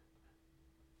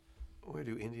 Where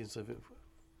do Indians live?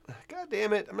 God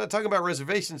damn it. I'm not talking about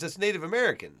reservations. That's Native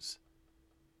Americans.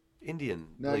 Indian.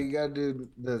 No, you gotta do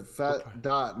the fat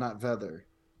dot, not feather.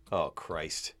 Oh,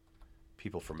 Christ.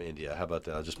 People from India. How about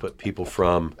that? I'll just put people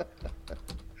from.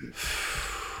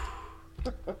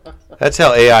 That's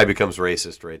how AI becomes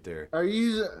racist, right there. Are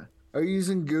you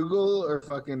using Google or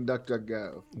fucking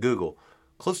DuckDuckGo? Google.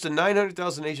 Close to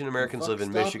 900,000 Asian Americans live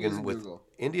in stop Michigan, using with Google.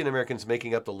 Indian Americans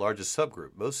making up the largest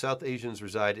subgroup. Most South Asians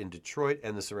reside in Detroit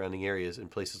and the surrounding areas in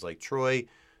places like Troy,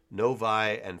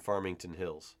 Novi, and Farmington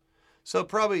Hills. So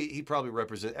he probably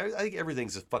represents. I think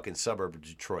everything's a fucking suburb of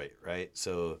Detroit, right?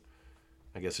 So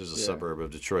I guess there's a suburb of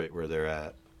Detroit where they're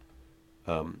at.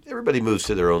 Everybody moves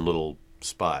to their own little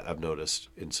spot. I've noticed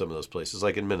in some of those places,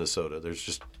 like in Minnesota. There's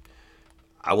just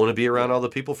I want to be around all the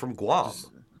people from Guam.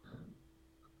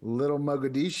 Little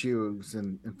Mogadishu's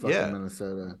in fucking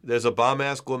Minnesota. There's a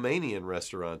bomb-ass Guamanian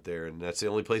restaurant there, and that's the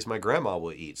only place my grandma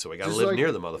will eat, so I got to Just live like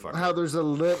near the motherfucker. How there's a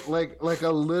like a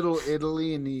little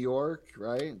Italy in New York,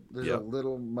 right? There's a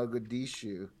little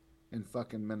Mogadishu in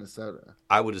fucking Minnesota.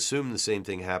 I would assume the same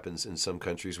thing happens in some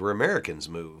countries where Americans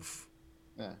move.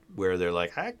 Yeah. Where they're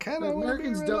like, I kind of want to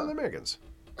be around Americans.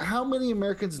 How many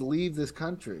Americans leave this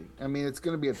country? I mean, it's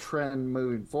going to be a trend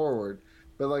moving forward.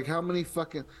 But like, how many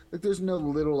fucking there's no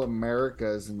little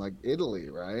Americas in like Italy,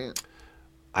 right?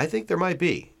 I think there might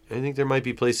be. I think there might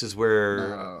be places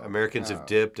where Americans have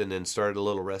dipped and then started a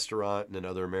little restaurant, and then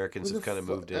other Americans have kind of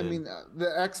moved in. I mean, the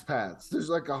expats. There's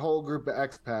like a whole group of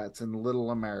expats in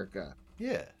Little America.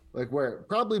 Yeah. Like where?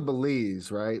 Probably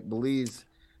Belize, right? Belize.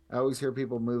 I always hear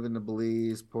people moving to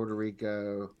Belize, Puerto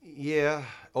Rico. Yeah.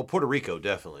 Oh, Puerto Rico,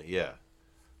 definitely. Yeah.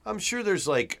 I'm sure there's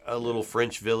like a little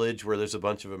French village where there's a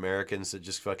bunch of Americans that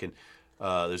just fucking.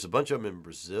 There's a bunch of them in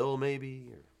Brazil, maybe,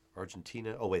 or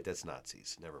Argentina. Oh wait, that's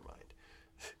Nazis. Never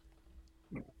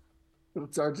mind.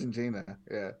 It's Argentina.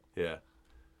 Yeah. Yeah.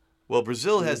 Well,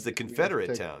 Brazil has the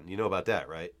Confederate town. You know about that,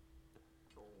 right?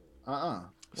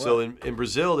 So in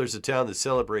Brazil, there's a town that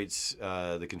celebrates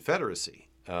the Confederacy.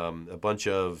 A bunch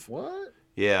of what?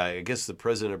 Yeah, I guess the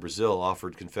president of Brazil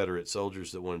offered Confederate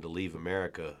soldiers that wanted to leave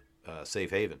America safe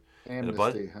haven.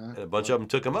 Amnesty, and a bunch of them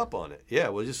took him up on it. Yeah,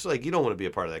 well, just like you don't want to be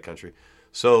a part of that country.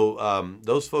 So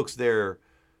those folks there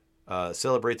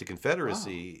celebrate the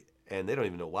Confederacy, and they don't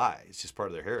even know why. It's just part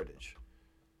of their heritage.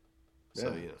 Yeah,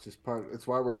 So, you know. it's just part. It's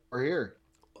why we're here.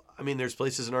 I mean, there's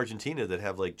places in Argentina that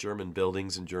have like German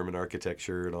buildings and German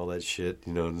architecture and all that shit.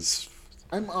 You know, and it's,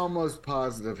 I'm almost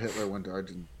positive Hitler went to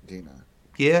Argentina.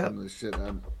 Yeah. On this shit,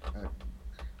 I'm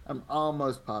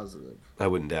almost positive. I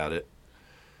wouldn't doubt it.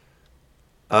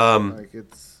 Like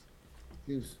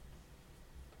seems.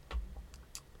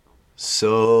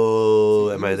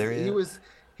 So am I there yet?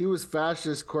 He was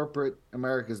fascist corporate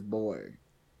America's boy.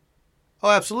 Oh,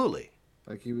 absolutely.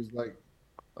 Like he was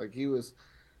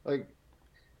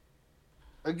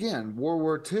again, World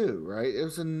War II, right? It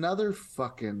was another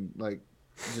fucking like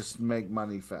just make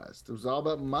money fest. It was all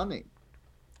about money.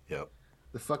 Yep.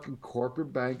 The fucking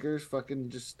corporate bankers fucking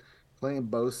just playing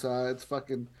both sides,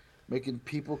 fucking making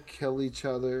people kill each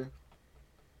other.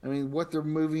 I mean, what they're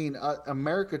moving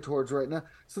America towards right now.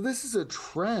 So this is a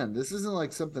trend. This isn't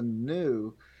like something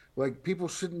new. Like people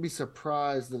shouldn't be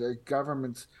surprised that our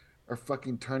governments are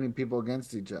fucking turning people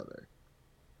against each other.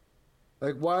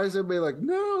 Like, why is everybody like,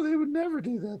 no, they would never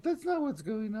do that. That's not what's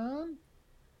going on.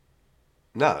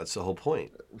 No, that's the whole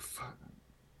point.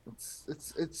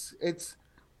 It's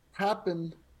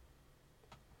happened.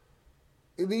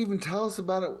 They even tell us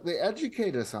about it. They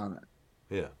educate us on it.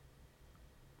 Yeah.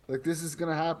 Like this is going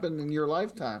to happen in your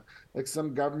lifetime. Like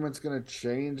some government's going to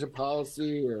change a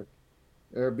policy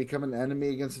or become an enemy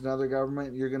against another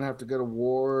government. You're going to have to go to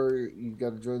war. You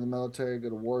got to join the military, go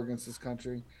to war against this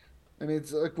country. I mean,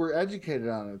 it's like we're educated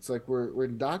on it. It's like we're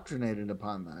indoctrinated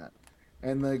upon that.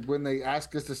 And like when they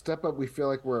ask us to step up, we feel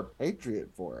like we're a patriot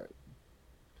for it.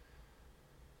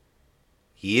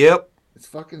 Yep. It's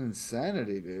fucking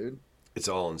insanity, dude. It's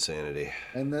all insanity.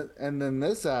 And then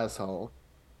this asshole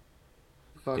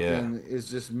fucking is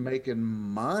just making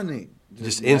money.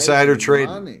 Just insider trading.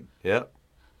 Money. Yep.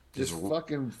 Just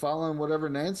fucking following whatever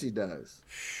Nancy does.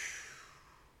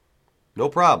 No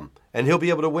problem. And he'll be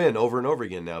able to win over and over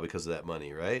again now because of that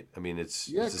money, right? I mean, it's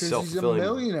a because he's a self-fulfilling.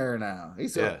 millionaire now.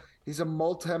 He's a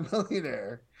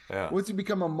multi-millionaire. Yeah. Once you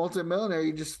become a multi-millionaire,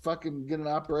 you just fucking get an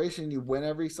operation. You win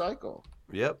every cycle.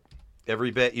 Yep.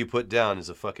 Every bet you put down is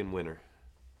a fucking winner.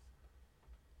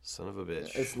 Son of a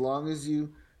bitch. As long as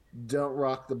you don't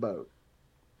rock the boat.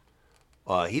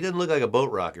 He doesn't look like a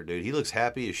boat rocker, dude. He looks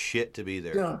happy as shit to be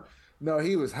there. No,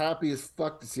 he was happy as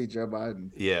fuck to see Joe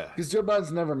Biden. Yeah. Because Joe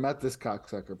Biden's never met this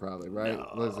cocksucker, probably, right? No.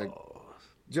 It was like,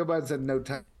 Joe Biden's had no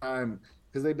time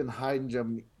because they've been hiding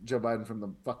Joe Biden from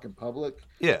the fucking public.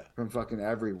 Yeah. From fucking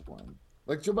everyone.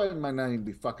 Like, Joe Biden might not even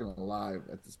be fucking alive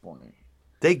at this point.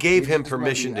 They gave him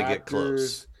permission to get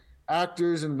close.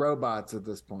 actors and robots at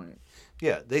this point.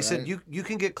 Yeah, they said you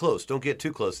can get close, don't get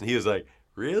too close, and he was like,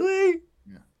 "Really?"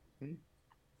 Yeah.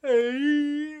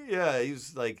 Hey. Yeah, he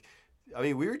was like, I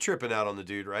mean, we were tripping out on the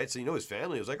dude, right? So his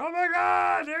family was like, "Oh my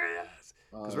God, there he is!"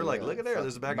 Because we're like, "Look at there,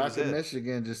 there's the back of his head."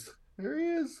 Michigan, just there he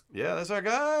is. Yeah, that's our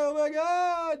guy. Oh my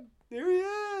God, there he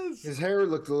is. His hair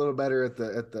looked a little better at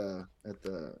the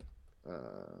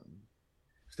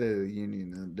State of the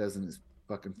Union than it does in his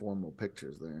fucking formal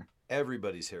pictures there.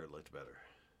 Everybody's hair looked better.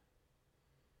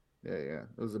 Yeah.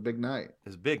 It was a big night. It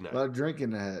was a big night. A lot of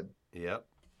drinking ahead. Yep.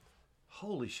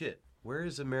 Holy shit. Where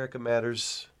is America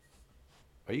Matters?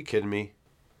 Are you kidding me?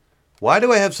 Why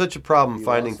do I have such a problem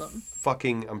finding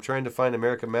fucking... I'm trying to find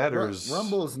America Matters.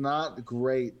 Rumble is not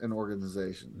great an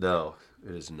organization. No,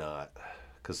 it is not.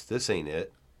 Because this ain't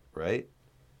it, right?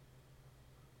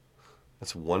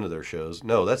 That's one of their shows.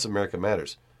 No, that's America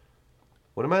Matters.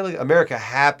 What am I looking... America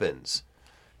Happens.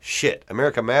 Shit.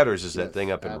 America Matters is that thing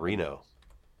up in Reno.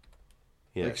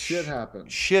 Yeah. Like shit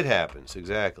happens. Shit happens,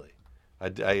 exactly.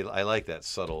 I like that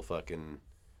subtle fucking...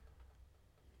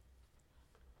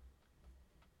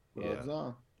 Gloves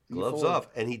off. Gloves off.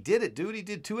 And he did it, dude. He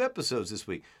did 2 episodes this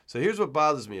week. So here's what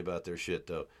bothers me about their shit,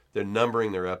 though. They're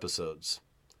numbering their episodes.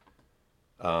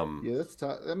 Yeah, that's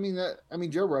tough. I mean,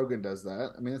 Joe Rogan does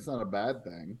that. I mean, it's not a bad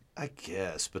thing. I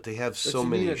guess, but they have so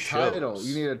many shows. Title.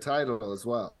 You need a title as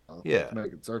well. Yeah. To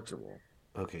make it searchable.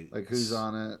 Okay. Like who's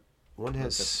on it. One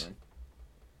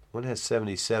has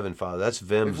 77 followers. That's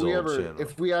Vim's old channel.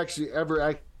 If we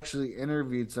ever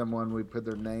interviewed someone, we put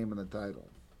their name in the title.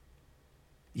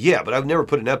 Yeah, but I've never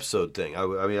put an episode thing. I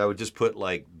would just put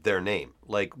like their name.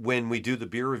 Like when we do the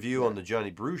beer review on the Johnny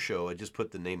Brew Show, I just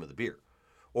put the name of the beer.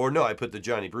 Or no, I put the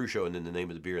Johnny Brew Show and then the name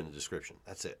of the beer in the description.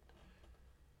 That's it.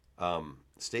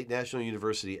 State National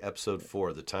University, Episode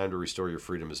 4, The Time to Restore Your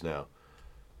Freedom is Now.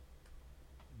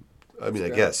 I mean, I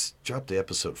guess, drop the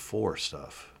Episode 4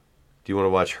 stuff. Do you want to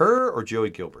watch her or Joey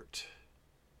Gilbert?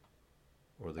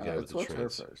 Or the guy with the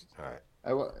trains? Her first.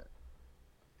 All right.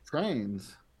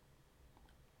 Trains?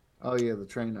 Oh, yeah, the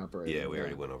train operator. Yeah, we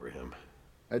already went over him.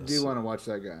 I do want to watch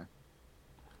that guy.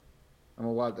 I'm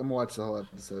gonna watch the whole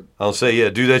episode. I'll say, yeah,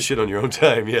 do that shit on your own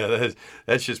time. Yeah,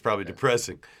 that shit's probably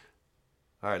depressing.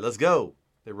 All right, let's go.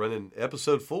 They're running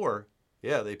Episode 4.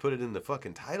 Yeah, they put it in the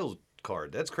fucking title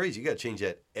card. That's crazy. You got to change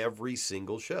that every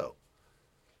single show.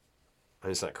 I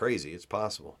mean, it's not crazy. It's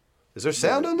possible. Is there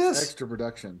sound on this? Extra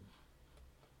production.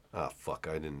 Ah, fuck.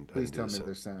 I didn't. Please tell me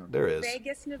there's sound. There is.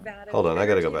 Vegas, Nevada. Hold on. I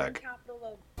got to go back.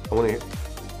 I want to hear.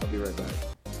 I'll be right back.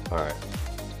 All right.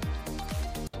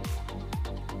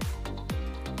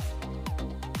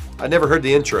 I never heard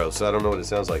the intro, so I don't know what it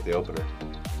sounds like, the opener.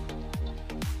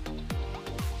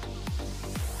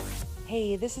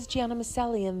 Hey, this is Gianna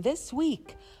Maselli, and this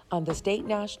week on the State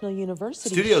National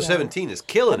University Studio Show, 17 is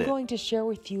killing it. I'm going to share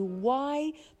with you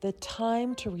why the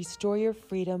time to restore your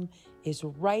freedom is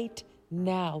right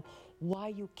now. Why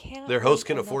you can't. Their host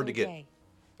can wait afford to get another day.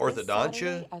 orthodontia. This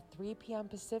Saturday at 3 p.m.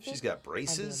 Pacific. She's got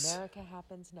braces. On the America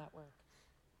Happens Network.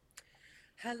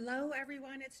 Hello,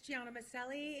 everyone. It's Gianna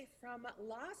Maselli from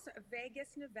Las Vegas,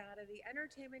 Nevada, the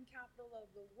entertainment capital of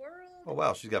the world. Oh,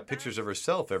 wow. She's got pictures of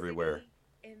herself everywhere.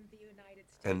 In the United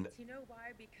States. And you know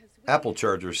why? Because Apple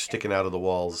chargers sticking out of the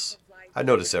walls. I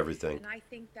notice everything. And I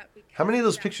think that How many of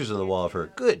those pictures on the wall of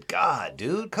her? Good God,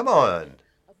 dude. Come on.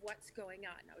 Of what's going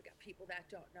on. Now, we got people that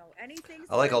don't know anything.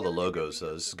 I like all the logos,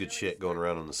 though. This is good shit going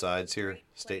around on the sides here.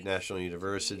 State National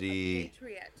University,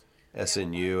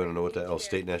 SNU. I don't know what that. Oh,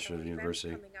 State National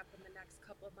University. Coming up in the next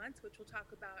couple of months, which we'll talk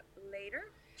about later.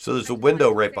 So there's a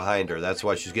window right behind her. That's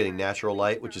why she's getting natural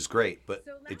light, which is great, but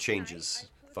it changes.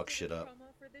 Fuck shit up.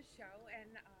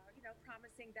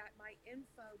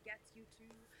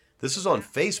 This is on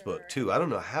Facebook, too. I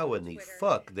don't know how in the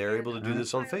fuck they're able to do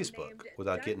this on Facebook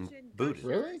without getting booted.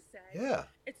 Really? Yeah.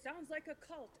 It sounds like a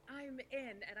cult. I'm in.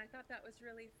 And I thought that was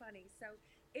really funny. So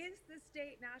is the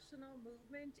State National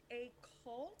Movement a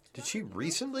cult? Did she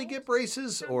recently get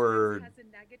braces, or has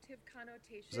a negative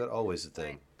connotation, is that always a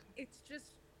thing? It's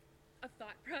just a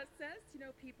thought process. You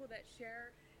know, people that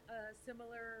share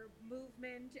similar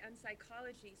movement and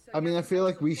psychology. So I mean, I feel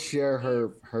like we share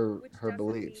her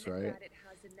beliefs, right?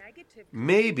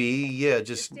 Maybe, yeah.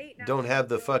 Just don't have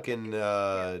the fucking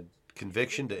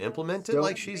conviction to implement it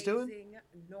like she's doing.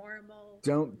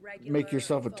 Don't make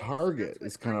yourself a target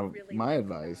is kind of my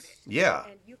advice. Yeah,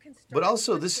 but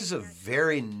also this is a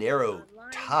very narrow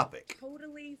topic.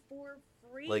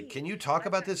 Like, can you talk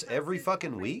about this every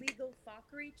fucking week?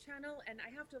 channel, and I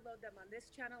have to load them on this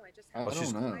channel. I just I have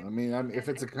don't know. time. I mean, if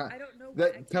it's I don't know what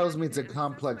that tells me it's a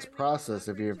complex process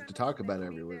if you have to talk about it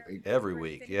every week. Every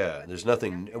week, yeah. There's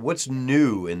nothing. What's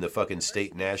new in the fucking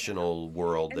state national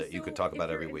world that you could talk about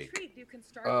every week?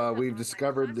 We've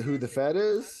discovered who the Fed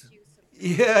is.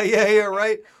 Yeah,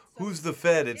 right. Who's the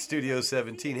Fed at Studio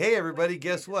 17? Hey, everybody,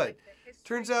 guess what?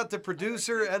 Turns out the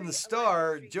producer and the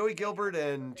star, Joey Gilbert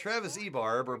and Travis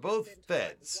Ebarb, are both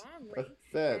Feds.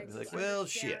 Feds. Like, well,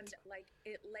 shit.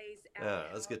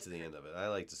 Let's get to the end of it. I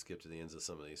like to skip to the ends of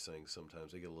some of these things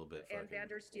sometimes. I get a little bit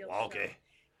fucking wonky.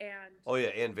 Oh, yeah,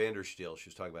 Ann Vandersteel. She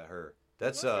was talking about her.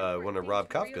 That's one of Rob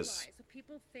Kafka's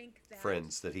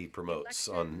friends that he promotes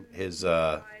on his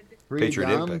Patriot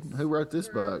Impact. Who wrote this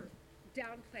book?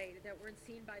 Downplayed, that weren't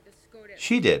seen by the SCOTUS.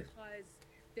 She did.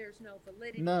 There's no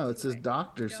validity. No, it says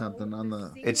doctor something on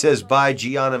the... It says by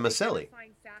Gianna Maselli.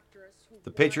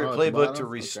 The Patriot Playbook to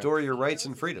Restore Your Rights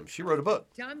and Freedom. She wrote a book.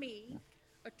 Dummy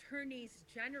attorneys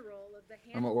general of the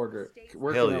I'm going to order it.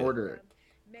 Where Hell can I yeah. order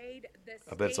it?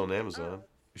 I bet it's on Amazon.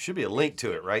 There should be a link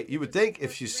to it, right? You would think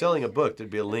if she's selling a book, there'd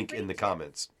be a link in the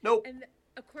comments. Nope. And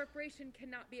a corporation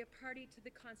cannot be a party to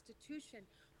the Constitution,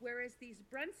 whereas these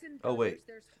Brunson brothers, Oh, wait.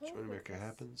 there's Join America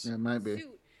Happens? Yeah, it might be.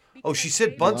 Oh, she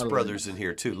said Bunce Brothers in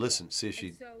here, too. Listen, see if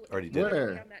she already did it.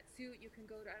 Where?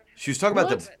 She was talking about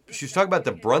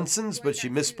the Brunsons, but she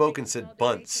misspoke and said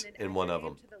Bunce in one of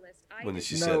them when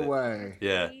she said it. No way.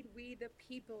 Yeah. We the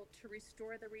people to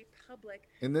restore the republic.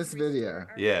 In this video.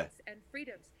 Yeah. And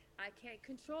freedoms. I can't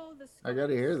control the I got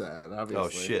to hear that, obviously. Oh,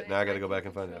 shit. Now I got to go back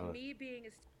and find out. Me being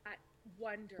I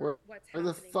wonder what's Where happening.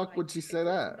 the fuck would she say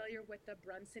that? Familiar with the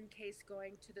Brunson case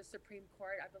going to the Supreme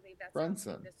Court? I believe that's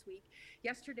Brunson. happening this week.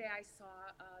 Yesterday, I saw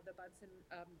the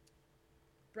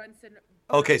Brunson.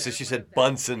 Okay, so she said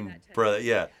Bunsen brother.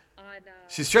 Yeah.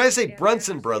 She's trying to say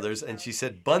Brunson Brothers, and she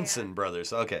said Bunsen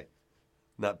Brothers. Okay.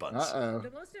 Not Bunce. Uh-oh.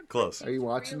 Close. Are you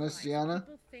watching this, Gianna?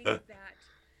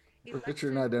 Richard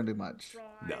and I don't do much.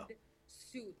 No.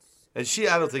 And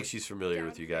I don't think she's familiar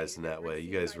with you guys in that way.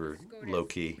 You guys were low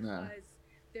key. No.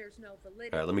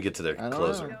 All right, let me get to their I don't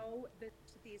closer. know.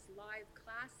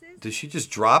 Does she just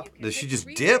drop? Does she just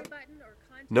dip?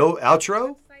 No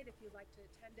outro?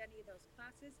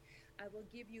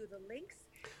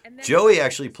 Joey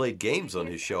actually played games on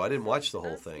his show. I didn't watch the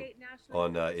whole thing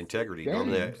on Integrity.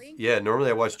 Normally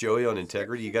I watch Joey on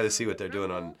Integrity. You got to see what they're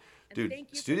doing on. Dude,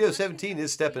 Studio 17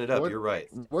 is stepping it up. You're right.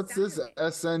 What's this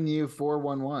SNU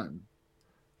 411?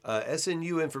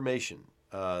 SNU Information,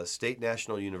 State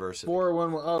National University.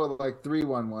 411. Oh, like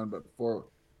 311, but 4.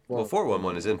 Well,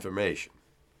 411 is information.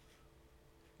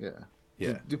 Yeah.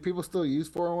 Yeah. Do people still use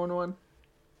 411?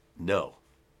 No.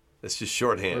 That's just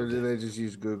shorthand. Or do they just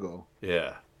use Google?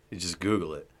 Yeah. You just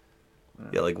Google it.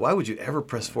 Yeah, like why would you ever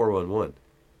press 411?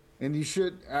 And you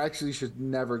should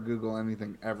never Google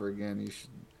anything ever again. You should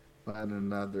find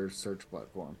another search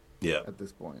platform. Yeah. At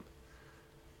this point.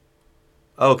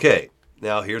 Okay.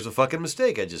 Now here's a fucking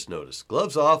mistake I just noticed.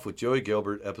 Gloves Off with Joey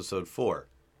Gilbert, episode 4.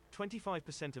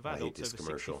 25% of I hate adults this over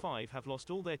commercial. 65 have lost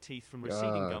all their teeth from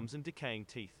receding gums and decaying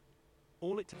teeth.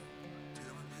 All it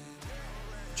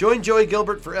Join Joey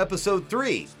Gilbert for episode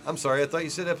 3. I'm sorry, I thought you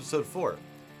said episode 4.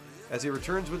 As he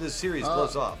returns with his series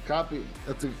Gloves Off. Copy.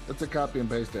 That's a copy and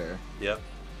paste error. Yep.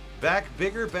 Back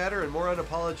bigger, badder, and more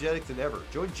unapologetic than ever.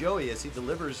 Join Joey as he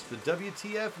delivers the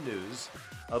WTF news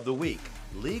of the week.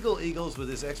 Legal Eagles with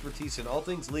his expertise in all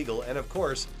things legal, and of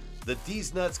course, the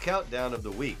D's Nuts countdown of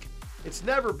the week. It's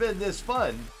never been this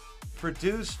fun.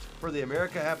 Produced for the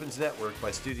America Happens Network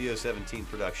by Studio 17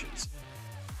 Productions.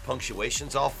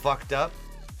 Punctuation's all fucked up.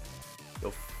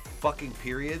 No fucking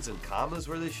periods and commas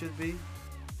where they should be.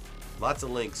 Lots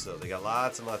of links, though. They got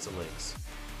lots and lots of links.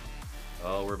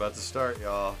 Oh, we're about to start,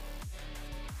 y'all.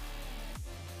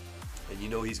 And you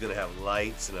know he's going to have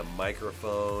lights and a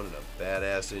microphone and a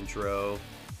badass intro.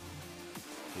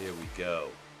 Here we go.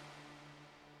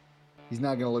 He's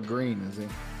not going to look green, is he?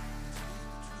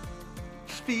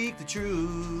 Speak the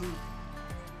truth.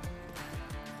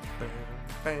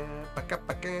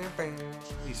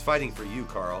 He's fighting for you,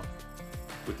 Carl.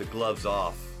 With the gloves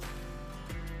off.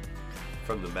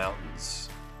 From the mountains.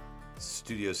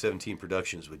 Studio 17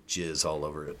 Productions with jizz all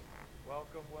over it.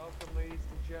 Welcome, ladies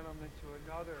and gentlemen, to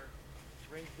another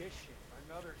rendition,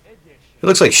 another edition. It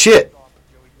looks like shit.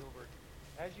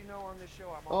 As you know on this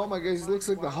show, oh my god, he looks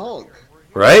like the Hulk.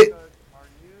 Right?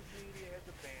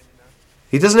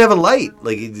 He doesn't have a light.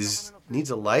 Like, he just needs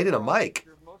a light and a mic.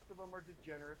 Most of them are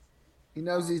degenerates. He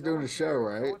knows he's doing a show,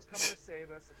 right?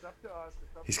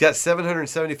 He's got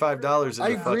 $775 in I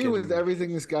the agree fucking... with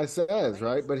everything this guy says,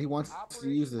 right? But he wants to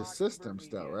use the system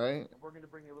still, right?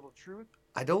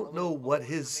 I don't know what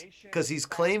his... Because he's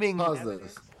claiming... Pause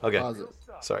this. Okay. Pause it.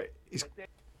 Sorry.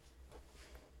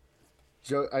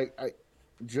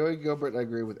 Joey Gilbert, I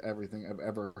agree with everything I've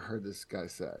ever heard this guy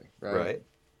say, right? Right.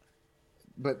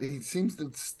 But he seems to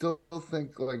still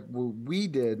think like what we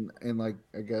did in like,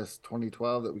 I guess,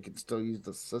 2012, that we could still use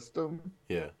the system.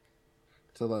 Yeah.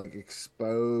 To like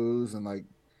expose and like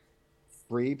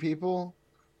free people.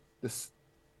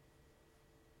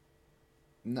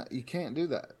 You can't do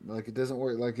that. Like it doesn't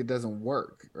work. Like it doesn't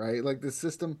work, right? Like the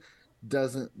system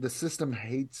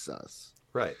hates us.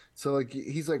 Right. So like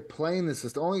he's like playing the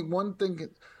system. Only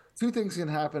two things can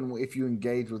happen if you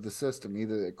engage with the system.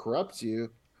 Either it corrupts you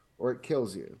or it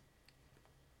kills you.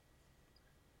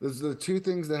 Those are the two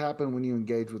things that happen when you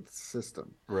engage with the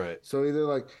system. Right. So either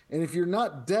like, and if you're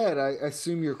not dead, I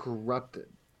assume you're corrupted.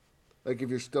 Like if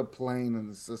you're still playing in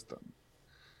the system.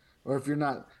 Or if you're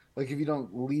not, like if you don't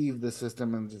leave the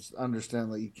system and just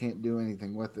understand that you can't do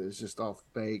anything with it, it's just all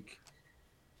fake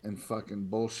and fucking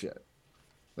bullshit.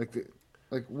 Like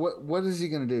what is he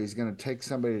gonna do? He's gonna take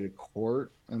somebody to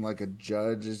court and like a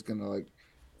judge is gonna like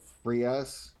free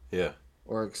us? Yeah.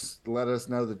 Or let us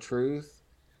know the truth?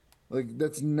 Like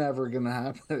that's never gonna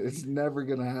happen. It's never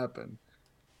gonna happen.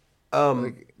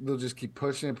 Like they'll just keep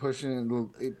pushing and pushing,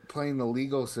 and playing the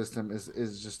legal system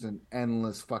is just an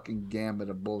endless fucking gambit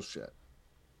of bullshit.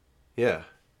 Yeah.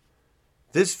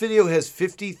 This video has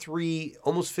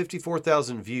almost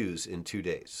 54,000 views in 2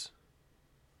 days.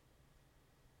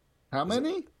 How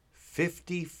many?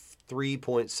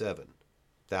 53.7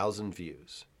 thousand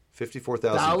views.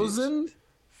 54,000 1,000?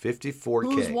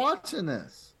 54K. Who's watching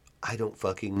this? I don't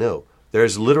fucking know.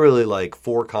 There's literally like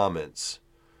 4 comments.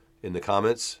 In the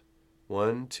comments,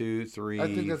 1, 2, 3, I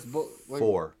think that's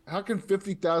 4. How can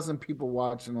 50,000 people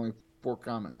watch and only 4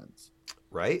 comments?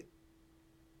 Right?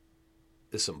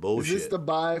 It's some bullshit. Is this the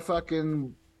buy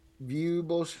fucking view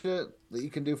bullshit that you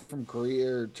can do from Korea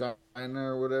or China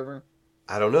or whatever?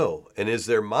 I don't know. And is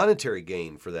there monetary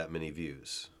gain for that many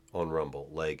views on Rumble?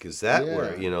 Like, is that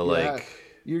where, like...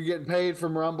 You're getting paid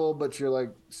from Rumble, but you're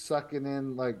like sucking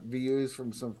in like views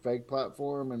from some fake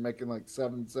platform and making like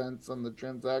 7 cents on the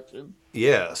transaction.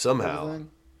 Yeah, somehow.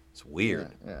 It's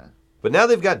weird. Yeah. But now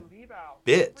they've got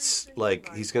bits.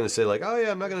 Like, he's going to say like, oh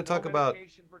yeah, I'm not going to talk about...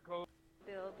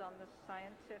 Build on the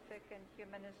scientific and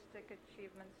humanistic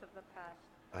achievements of the past.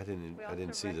 I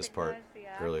didn't see this part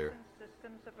earlier. I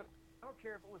don't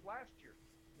care if it was last year.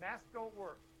 Masks don't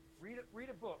work. Read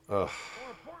a book. Ugh.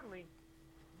 More importantly,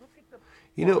 look at the...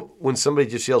 You know, when somebody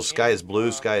just yells, sky is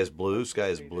blue, sky is blue, sky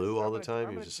is blue all the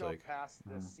time, you're just like... past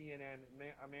the CNN.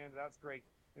 Amanda, that's great.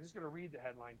 I'm just going to read the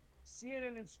headline.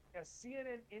 A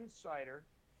CNN insider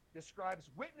describes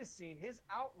witnessing his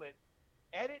outlet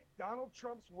edit Donald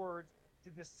Trump's words to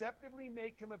deceptively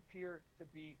make him appear to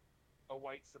be a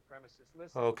white supremacist.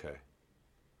 Listen. Okay.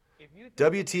 If you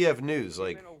WTF News, an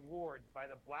like... award by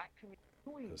the black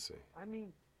community. Let's see. I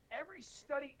mean, every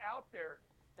study out there...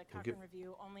 The Cochrane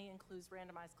Review only includes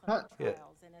randomized clinical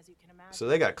trials, and as you can imagine... So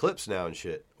they got clips now and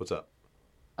shit. What's up?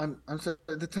 I'm sorry.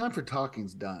 The time for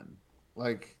talking's done.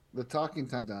 Like, the talking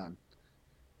time done.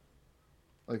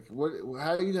 Like,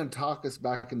 how are you going to talk us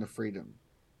back into freedom,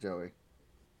 Joey?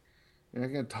 You're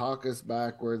not going to talk us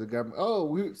back where the government... Oh,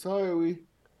 we're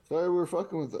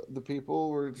fucking with the people.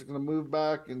 We're just going to move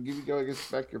back and give you guys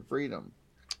back your freedom.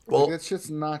 Well, like, that shit's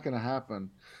not going to happen.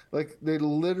 Like, they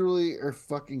literally are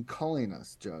fucking calling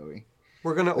us, Joey.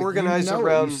 We're going to organize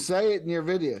around... You say it in your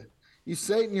video. You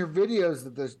say it in your videos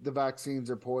that the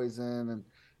vaccines are poison and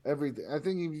everything. I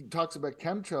think he talks about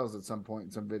chemtrails at some point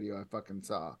in some video I fucking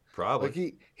saw. Probably.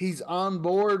 Like, he's on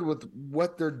board with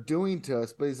what they're doing to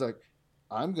us, but he's like,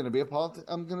 I'm going to be a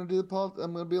I'm going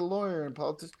to be a lawyer and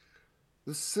politician.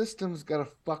 The system's got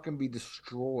to fucking be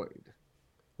destroyed.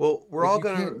 Well, we're all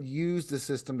going to use the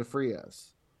system to free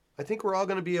us. I think we're all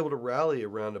going to be able to rally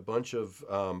around a bunch of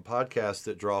podcasts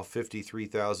that draw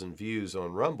 53,000 views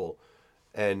on Rumble,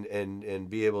 and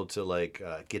be able to like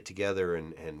get together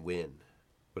and win,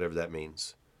 whatever that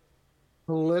means.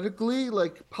 Politically,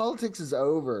 like politics is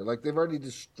over. Like they've already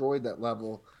destroyed that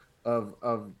level of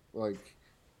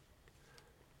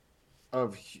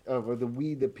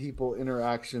the people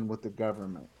interaction with the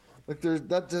government. Like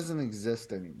that doesn't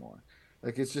exist anymore.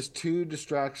 Like it's just 2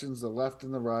 distractions, the left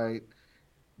and the right.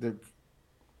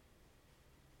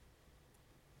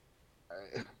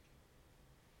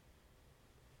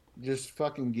 Just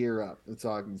fucking gear up. That's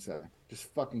all I can say.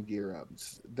 Just fucking gear up.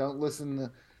 Don't listen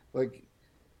to, like,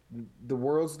 the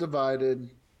world's divided.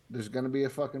 There's going to be a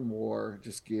fucking war.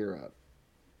 Just gear up.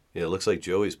 Yeah, it looks like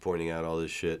Joey's pointing out all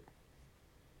this shit.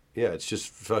 Yeah, it's just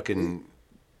fucking...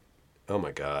 Oh,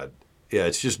 my God. Yeah,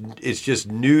 it's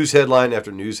just news headline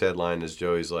after news headline as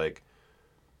Joey's like,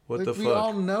 what the fuck? We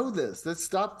all know this. Let's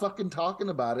stop fucking talking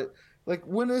about it. Like,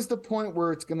 when is the point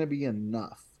where it's going to be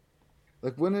enough?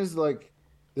 Like, when is, like,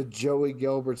 the Joey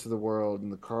Gilberts of the world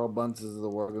and the Carl Bunces of the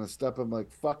world going to step up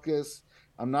like, fuck this.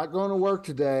 I'm not going to work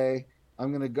today. I'm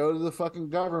going to go to the fucking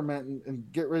government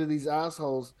and get rid of these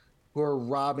assholes who are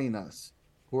robbing us,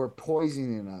 who are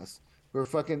poisoning us, who are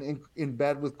fucking in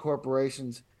bed with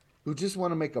corporations who just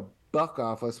want to make a buck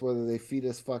off us, whether they feed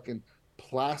us fucking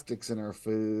plastics in our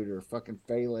food or fucking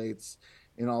phthalates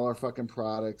in all our fucking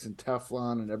products and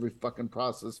Teflon and every fucking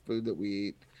processed food that we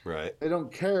eat. Right. They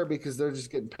don't care because they're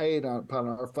just getting paid upon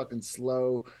our fucking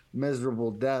slow,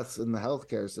 miserable deaths in the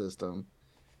healthcare system.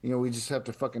 You know, we just have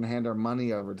to fucking hand our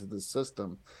money over to the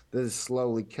system that is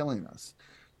slowly killing us.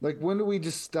 Like, when do we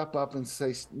just step up and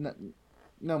say,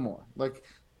 no more? Like,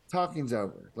 talking's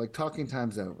over. Like, talking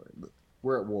time's over.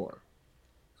 We're at war.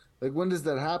 Like, when does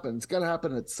that happen? It's got to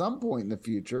happen at some point in the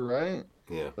future, right?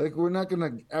 Yeah. Like, we're not going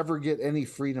to ever get any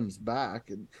freedoms back.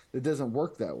 It doesn't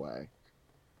work that way.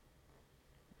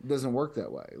 It doesn't work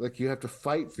that way. Like, you have to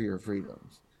fight for your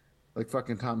freedoms. Like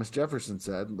fucking Thomas Jefferson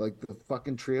said, like, the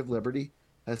fucking tree of liberty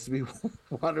has to be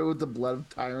watered with the blood of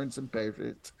tyrants and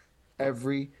patriots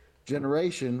every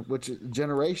generation, which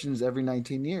generations every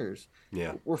 19 years.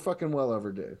 Yeah. We're fucking well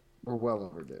overdue. We're well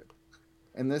overdue.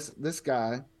 And this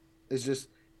guy is just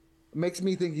makes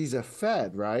me think he's a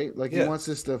Fed, right? Like, he wants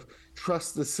us to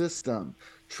trust the system.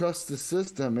 Trust the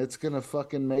system. It's going to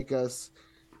fucking make us,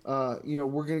 we're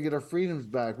going to get our freedoms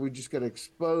back. We just got to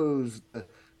expose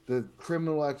the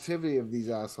criminal activity of these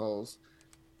assholes.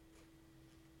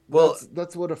 Well,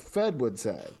 that's what a Fed would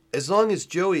say. As long as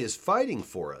Joey is fighting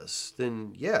for us,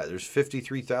 then yeah, there's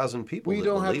 53,000 people that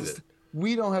believe it.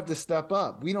 We don't have to step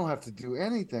up. We don't have to do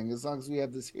anything as long as we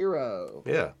have this hero.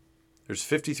 Yeah. There's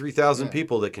 53,000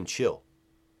 people that can chill.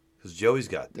 Because Joey's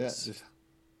got this. Yeah,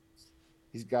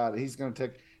 he's got it. He's gonna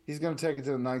take it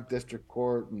to the 9th District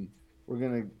Court, and we're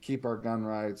gonna keep our gun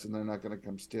rights, and they're not gonna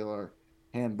come steal our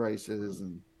hand braces.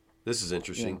 And this is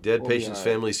interesting. Dead patient's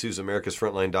family sues America's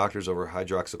frontline doctors over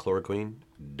hydroxychloroquine.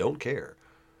 Don't care.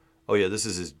 Oh yeah, this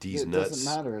is his D's nuts. It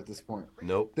doesn't matter at this point.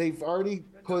 Nope. They've already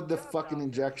put the fucking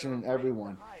injection in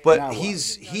everyone. But he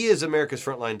is America's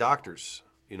frontline doctors.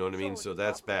 You know what I mean? So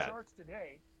that's bad.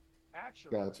 Today,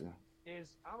 actually, gotcha. Is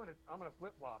I'm gonna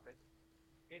flip flop it.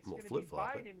 It's going to be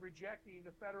Biden rejecting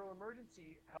the federal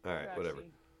emergency health all right, whatever.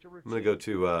 I'm going to go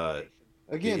to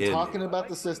again talking about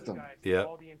the system. Yeah.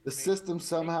 The system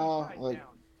somehow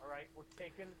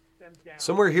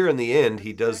somewhere here in the end,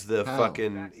 he does the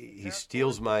fucking he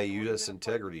steals my U.S.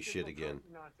 integrity shit again.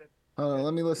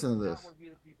 Let me listen to this.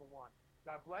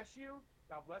 God bless you.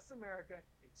 God bless America.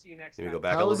 See you next time.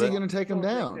 How is he going to take him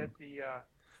down?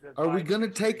 Are we going to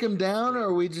take him down, or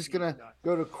are we just going to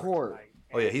go to court?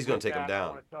 Oh yeah, he's going to take him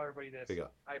down. Here you go.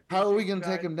 How are we going to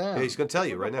take him down? Yeah, he's going to tell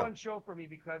you right now. It's a fun show for me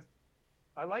because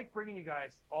I like bringing you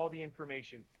guys all the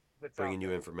information. Bringing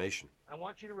you information. I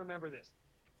want you to remember this.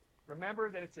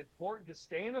 Remember that it's important to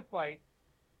stay in the fight.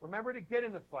 Remember to get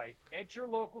in the fight at your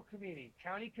local community,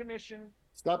 county commission.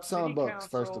 Stop selling books,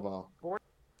 first of all.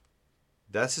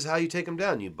 This is how you take him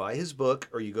down. You buy his book,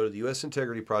 or you go to the U.S.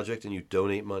 Integrity Project and you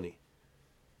donate money.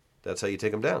 That's how you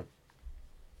take him down.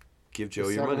 Give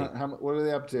Joey your money. What are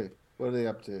they up to? What are they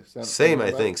up to? Same,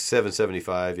 I think,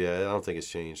 $7.75. Yeah, I don't think it's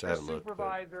changed. I haven't looked.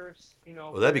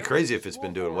 Well, that'd be crazy if it's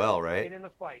been doing well, right?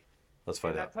 Let's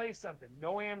find out. I'll tell you something.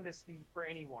 No amnesty for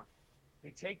anyone.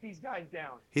 They take these guys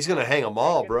down. He's going to hang them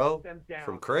all, bro,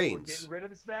 from cranes. We're getting rid of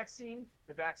this vaccine,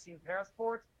 the vaccine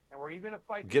passports, and we're even going to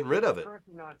fight. Getting rid of it.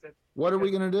 What are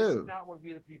we going to do? This is not what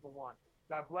we the people want.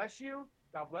 God bless you.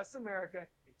 God bless America.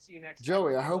 And see you next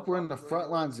Joey, time. I hope we're in the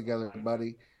front lines together,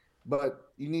 buddy.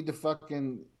 But you need to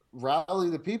fucking rally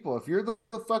the people. If you're the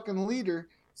fucking leader,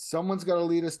 someone's got to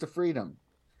lead us to freedom.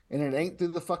 And it ain't through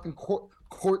the fucking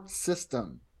court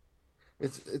system.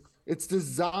 It's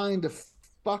designed to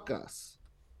fuck us.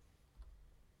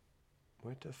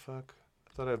 What the fuck? I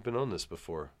thought I've been on this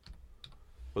before.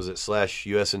 Was it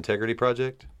 /US Integrity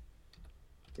Project?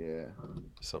 Yeah.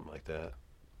 Something like that.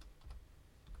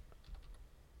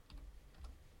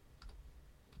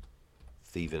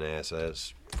 Thieving ass.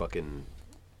 That's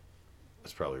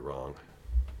probably wrong.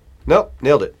 Nope,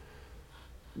 nailed it.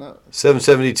 No.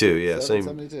 772, yeah,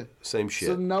 772. Same shit.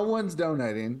 So no one's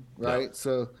donating, right? No.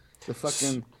 So the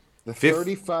fucking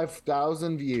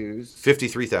 35,000 views,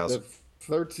 53,000.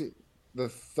 The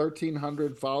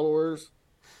 1,300 followers.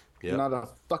 Yep. Not a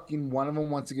fucking one of them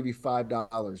wants to give you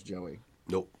 $5, Joey.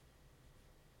 Nope.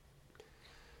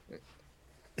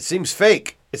 It seems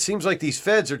fake. It seems like these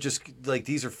feds are just like,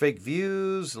 these are fake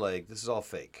views. Like, this is all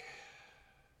fake.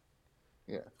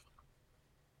 Yeah.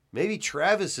 Maybe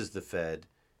Travis is the fed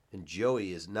and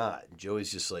Joey is not. And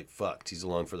Joey's just like, fucked. He's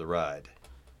along for the ride.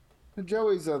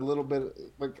 Joey's a little bit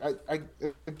like, I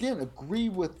again agree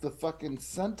with the fucking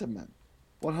sentiment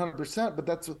 100%, but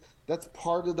that's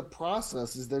part of the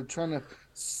process, is they're trying to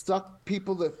suck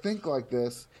people that think like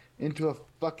this into a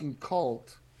fucking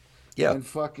cult. Yeah. And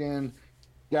fucking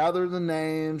gather the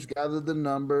names, gather the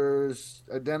numbers,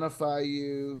 identify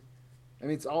you. I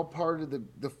mean, it's all part of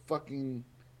the fucking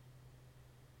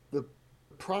the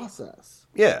process.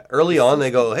 Yeah, early on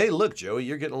they go, "Hey, look, Joey,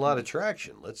 you're getting a lot of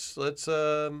traction. Let's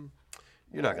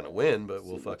you're not going to win, but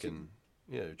we'll fucking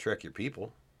track your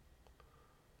people."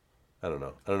 I don't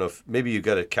know if maybe you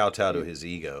got to kowtow to his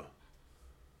ego.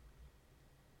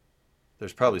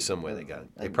 There's probably some way they got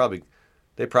it.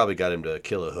 They probably got him to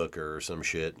kill a hooker or some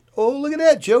shit. Oh, look at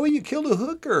that, Joey, you killed a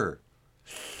hooker.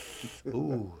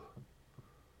 Ooh.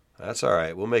 That's all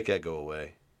right. We'll make that go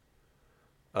away.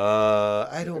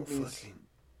 I don't fucking.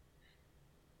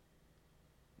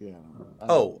 Yeah.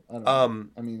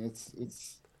 I mean,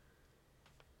 it's.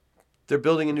 They're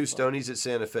building a new Stoney's at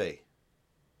Santa Fe,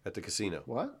 at the casino.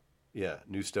 What? Yeah,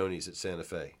 new Stoney's at Santa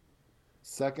Fe.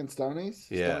 Second Stoney's?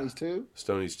 Yeah. Stoney's 2?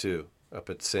 Stoney's 2, up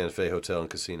at the Santa Fe Hotel and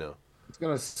Casino. It's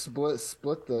gonna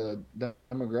split the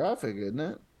demographic, isn't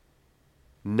it?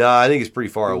 No, I think it's pretty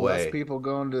far away. Less people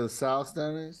going to the South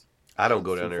Stoney's? I don't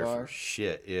go down there for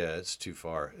shit. Yeah, it's too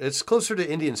far. It's closer to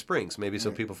Indian Springs, maybe, so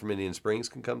people from Indian Springs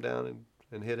can come down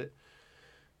and hit it.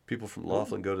 People from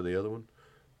Laughlin go to the other one.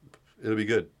 It'll be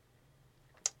good.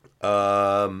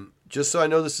 Just so I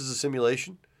know this is a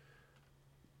simulation,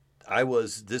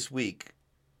 this week,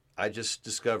 I just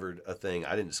discovered a thing.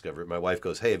 I didn't discover it. My wife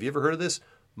goes, "Hey, have you ever heard of this?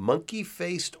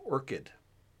 Monkey-faced orchid."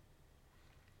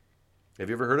 Have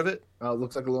you ever heard of it? Oh, it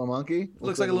looks like a little monkey?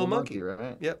 Looks like a little monkey,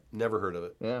 right? Yep, never heard of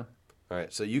it. Yeah. All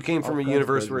right, so you came from a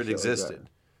universe where it existed.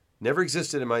 Never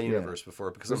existed in my universe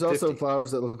before because there's I'm 50. Also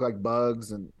flowers that look like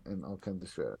bugs and all kinds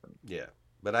of shit. Yeah,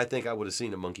 but I think I would have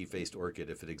seen a monkey-faced orchid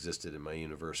if it existed in my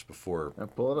universe before.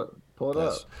 Pull it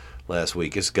up. Last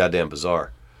week. It's goddamn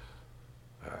bizarre.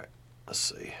 All right, let's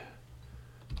see.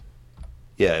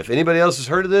 Yeah, if anybody else has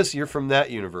heard of this, you're from that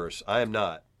universe. I am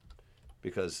not,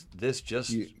 because this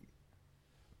just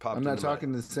popped. I'm not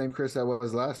talking to the same Chris I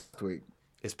was last week.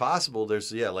 It's possible.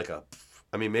 There's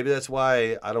I mean, maybe that's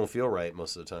why I don't feel right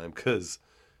most of the time, because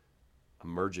I'm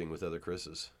merging with other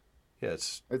Chris's. Yeah,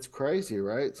 it's crazy,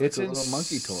 right? It's like a little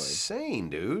monkey toy. Insane,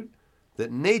 dude.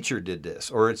 That nature did this,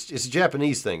 or it's a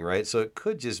Japanese thing, right? So it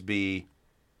could just be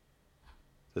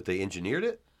that they engineered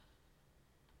it.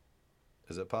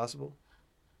 Is that possible?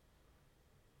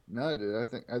 No, dude. I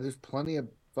think there's plenty of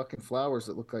fucking flowers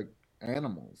that look like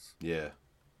animals. Yeah,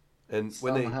 and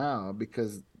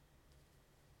because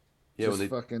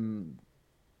fucking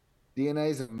DNA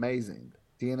is amazing.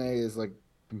 DNA is like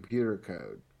computer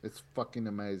code. It's fucking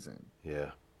amazing.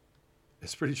 Yeah,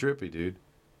 it's pretty trippy, dude.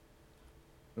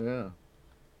 Yeah.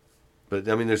 But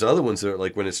I mean, there's other ones that are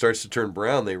like when it starts to turn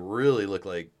brown, they really look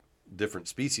like different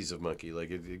species of monkey.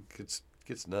 Like it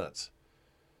gets nuts.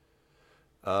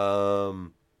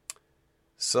 Some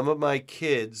of my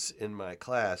kids in my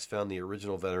class found the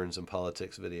original Veterans in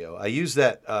Politics video. I use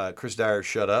that Chris Dyer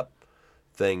 "Shut Up"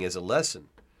 thing as a lesson.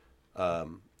 I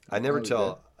never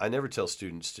tell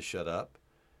students to shut up,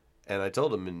 and I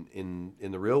told them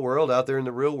in the real world, out there in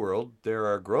the real world, there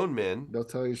are grown men. They'll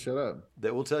tell you to shut up.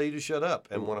 That will tell you to shut up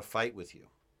and want to fight with you.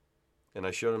 And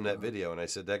I showed them that video, and I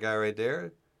said, "That guy right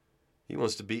there, he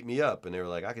wants to beat me up." And they were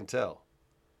like, "I can tell."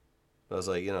 I was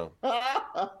like,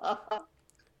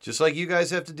 just like you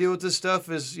guys have to deal with this stuff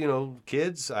as,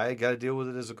 kids, I got to deal with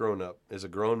it as a grown-up, as a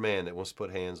grown man that wants to put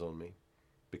hands on me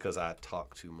because I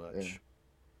talk too much. Yeah.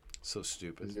 So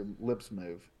stupid. Because your lips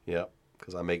move. Yeah,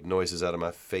 because I make noises out of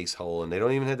my face hole, and they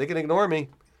can ignore me,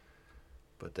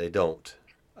 but they don't.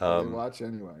 They watch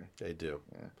anyway. They do.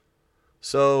 Yeah.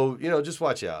 So, just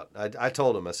watch out. I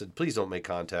told them, I said, please don't make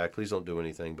contact. Please don't do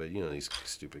anything. But, these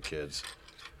stupid kids.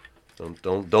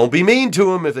 Don't be mean to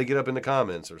them if they get up in the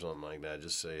comments or something like that.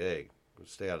 Just say, hey,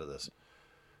 stay out of this.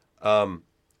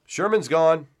 Sherman's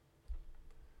gone.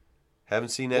 Haven't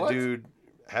seen that dude.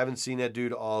 Haven't seen that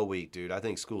dude all week, dude. I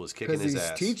think school is kicking his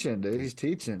ass. He's teaching, dude. He's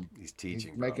teaching. He's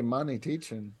making money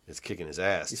teaching. It's kicking his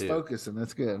ass, too. He's focusing.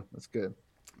 That's good.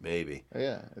 Maybe.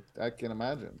 Yeah, I can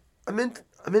imagine. I meant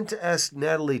to ask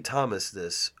Natalie Thomas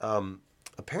this.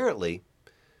 Apparently,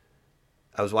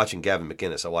 I was watching Gavin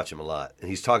McInnes. I watch him a lot. And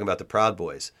he's talking about the Proud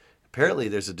Boys. apparently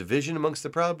there's a division amongst the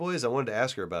Proud Boys. I wanted to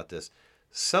ask her about this.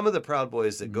 Some of the Proud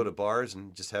Boys that go to bars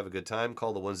and just have a good time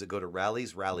call the ones that go to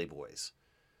rallies rally boys.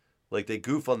 Like they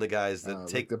goof on the guys that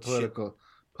take like the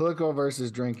political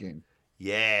versus drinking.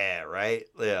 Yeah, right.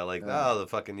 Yeah, like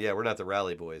we're not the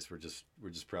rally boys. We're just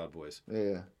Proud Boys.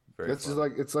 Yeah, Very it's just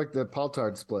like the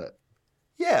Paltard split.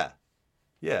 Yeah,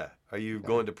 yeah. Are you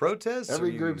going to protests?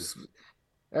 Every group's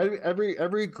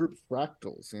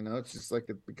fractals. You know, it's just like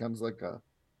it becomes like a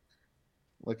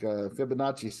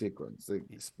Fibonacci sequence. They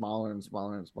get smaller and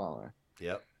smaller and smaller.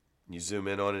 Yep. You zoom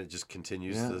in on it, it just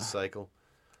continues the cycle.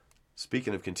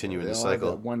 Speaking of continuing the all cycle,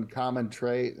 have that one common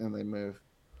trait, and they move.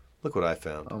 Look what I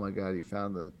found. Oh my God! You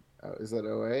found the? Is that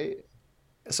 08?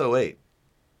 It's 08.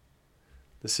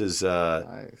 This is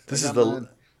nice. This is the.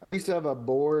 I used to have a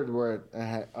board where I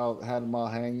had them all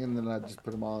hanging, then I just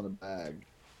put them all in a bag.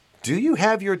 Do you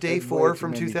have your day 4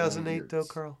 from 2008 though,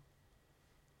 Carl?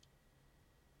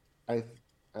 I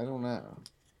don't know.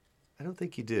 I don't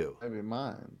think you do. Maybe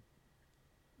mine.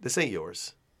 This ain't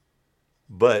yours.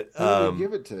 But who did I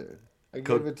give it to? I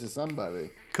gave it to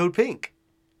somebody. Code Pink.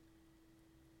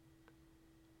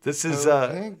 This is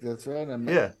Pink. That's right.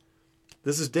 Yeah.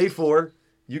 This is day 4.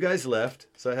 You guys left,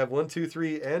 so I have 1, 2,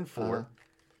 3, and 4,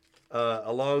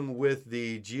 along with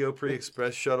the GeoPrix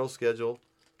Express shuttle schedule.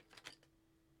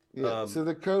 Yeah. So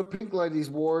the Code Pink ladies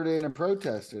wore it in and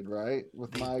protested, right?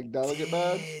 With my delegate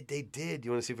badge. They did.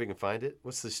 You want to see if we can find it?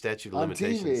 What's the statute of on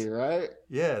limitations? TV, right?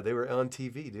 Yeah, they were on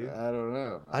TV, dude. I don't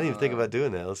know. I didn't even think about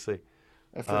doing that. Let's see.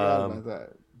 I forgot about that.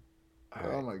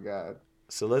 Right. Oh my God.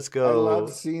 So let's go. I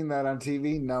loved seeing that on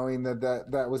TV, knowing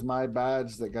that was my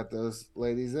badge that got those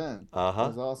ladies in. It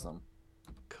was awesome.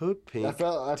 Code Pink. I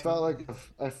felt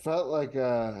like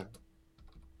a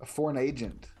foreign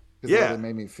agent. Yeah, they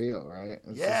made me feel right.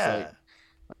 It's yeah. Just like,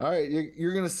 all right,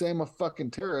 you're gonna say I'm a fucking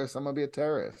terrorist. I'm gonna be a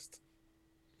terrorist.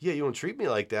 Yeah, you won't treat me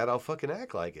like that. I'll fucking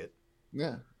act like it.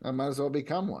 Yeah, I might as well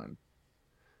become one.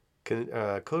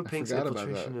 Code Pink's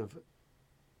infiltration of.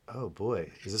 Oh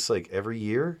boy, is this like every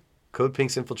year? Code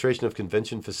Pink's infiltration of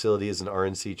convention facility is an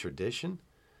RNC tradition.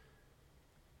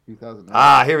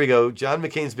 2009. Here we go. John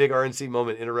McCain's big RNC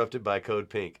moment interrupted by Code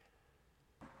Pink.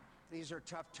 These are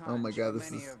tough times. Oh my God, for this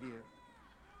many is. of you.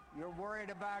 You're worried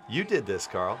about. You did this,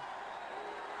 Carl.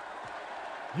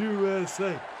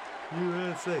 USA,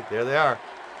 USA. There they are.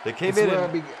 They came in.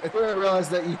 It's where I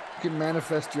realized that you can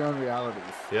manifest your own realities.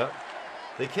 Yep.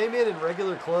 They came in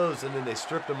regular clothes and then they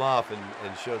stripped them off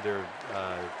and showed their.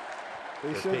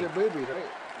 They showed their booby, right?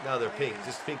 No, they're pink.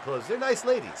 Just pink clothes. They're nice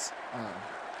ladies.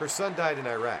 Her son died in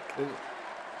Iraq. She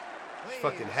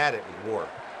fucking had it with war.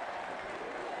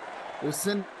 It was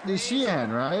Cindy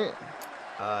Sheehan, right?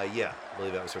 Yeah, I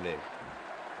believe that was her name.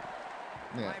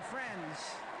 Yeah. My friends,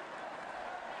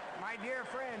 my dear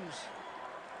friends.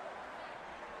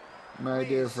 My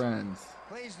dear friends.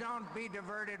 Please don't be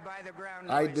diverted by the ground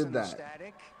noise I did and that. the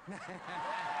static.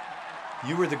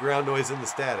 You were the ground noise and the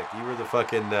static. You were the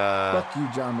fucking. Fuck you,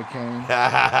 John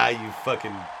McCain. You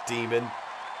fucking demon.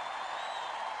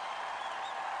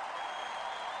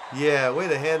 Yeah, way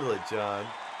to handle it, John.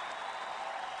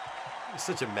 You're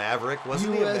such a maverick.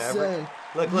 Wasn't he a maverick?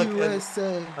 Look,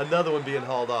 USA. Another one being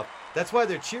hauled off. That's why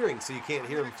they're cheering, so you can't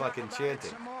hear them fucking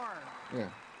chanting. Yeah.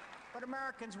 But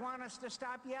Americans want us to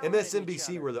stop yelling at each MSNBC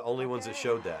other. were the only ones that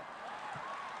showed that.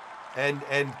 And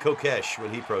Kokesh when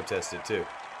he protested too.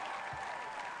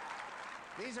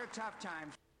 These are tough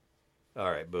times.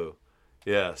 All right, boo.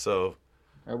 Yeah, so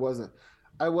I was a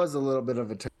little bit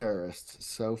of a terrorist.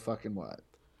 So fucking what?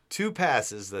 2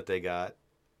 passes that they got.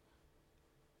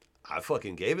 I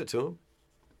fucking gave it to them.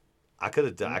 I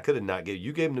could have not gave.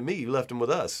 You gave them to me. You left them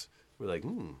with us. We're like,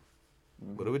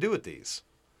 what do we do with these?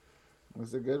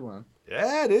 That's a good one.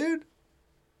 Yeah, dude.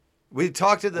 We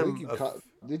talked to them.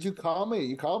 Did you call me?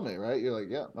 You called me, right? You're like,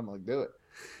 yeah. I'm like, do it.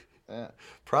 Yeah.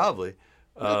 Probably.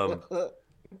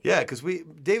 Yeah, because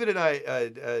David and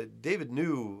I, David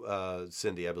knew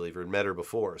Cindy, I believe, or had met her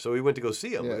before. So we went to go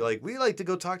see them. Yeah. We like to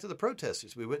go talk to the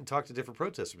protesters. We went and talked to different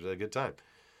protesters. We had a good time.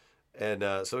 And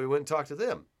so we went and talked to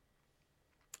them.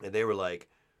 And they were like,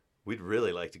 we'd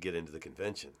really like to get into the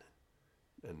convention.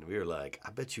 And we were like,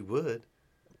 I bet you would.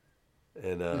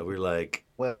 And we were like,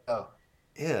 well,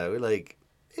 yeah, we're like,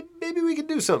 hey, maybe we can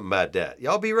do something about that.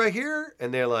 Y'all be right here?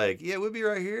 And they're like, yeah, we'll be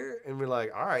right here. And we're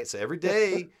like, all right. So every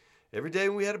day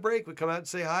when we had a break, we'd come out and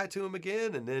say hi to them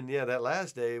again. And then, yeah, that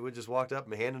last day, we just walked up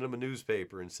and handed them a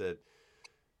newspaper and said,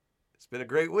 it's been a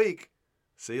great week.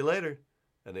 See you later.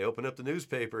 And they opened up the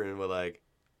newspaper and were like,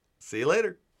 see you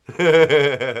later.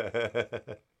 I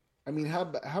mean,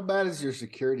 how bad is your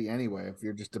security anyway if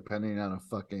you're just depending on a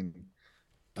fucking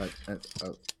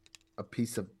a a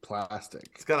piece of plastic.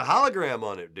 It's got a hologram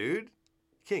on it, dude. You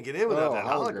can't get in without that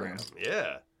hologram.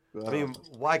 Yeah. I mean,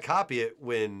 why copy it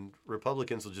when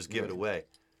Republicans will just give it away?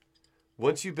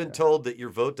 Once you've been told that your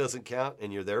vote doesn't count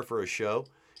and you're there for a show,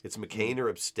 it's McCain or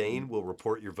abstain. We'll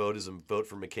report your vote as a vote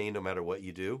for McCain no matter what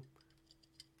you do.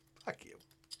 Fuck you.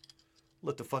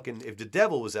 Let the fucking... If the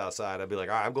devil was outside, I'd be like,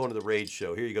 all right, I'm going to the Rage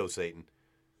show. Here you go, Satan.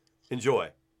 Enjoy.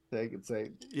 Take it,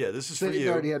 Satan. Yeah, this is Satan for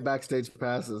you. already had backstage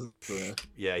passes. So.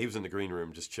 Yeah, he was in the green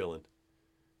room just chilling.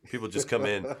 People just come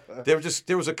in.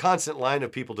 There was a constant line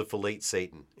of people to fillet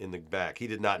Satan in the back. He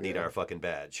did not need our fucking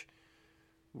badge.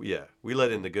 Yeah, we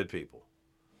let in the good people.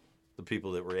 The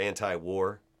people that were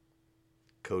anti-war,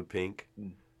 Code Pink.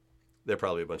 They're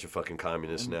probably a bunch of fucking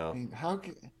communists now. I mean,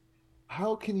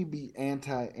 how can you be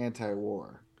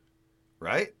anti-war?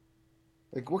 Right?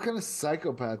 Like, what kind of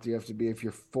psychopath do you have to be if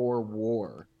you're for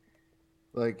war?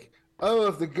 Like, oh,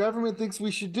 if the government thinks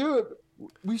we should do it,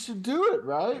 we should do it,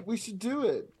 right? We should do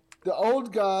it. The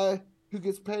old guy who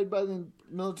gets paid by the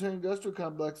military-industrial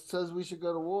complex says we should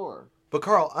go to war. But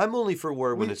Carl, I'm only for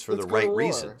war when it's for the right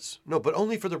reasons. No, but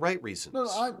only for the right reasons.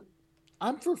 No,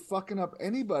 I'm for fucking up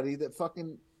anybody that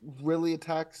fucking really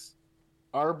attacks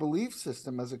our belief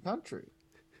system as a country.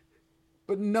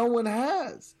 But no one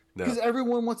has. Because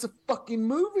everyone wants to fucking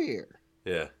move here.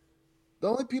 Yeah. The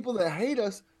only people that hate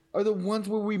us are the ones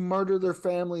where we murder their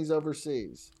families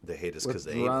overseas. They hate us because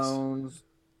they hate us.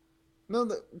 No,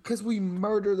 because we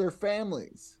murder their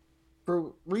families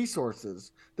for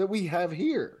resources that we have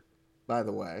here, by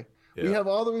the way. Yeah. We have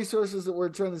all the resources that we're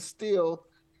trying to steal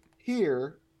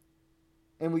here,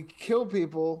 and we kill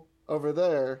people over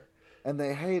there, and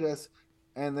they hate us,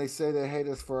 and they say they hate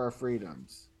us for our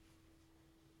freedoms.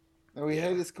 And we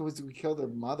hate us because we killed their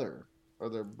mother or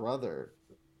their brother.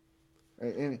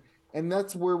 And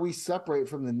that's where we separate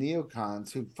from the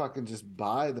neocons who fucking just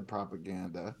buy the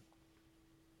propaganda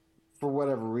for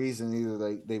whatever reason.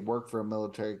 Either they work for a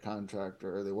military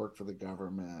contractor, or they work for the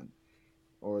government,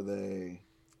 or they're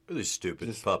stupid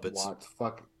just puppets.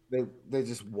 They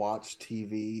just watch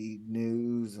TV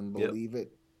news and believe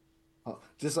it.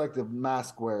 Just like the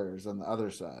mask wearers on the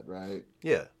other side, right?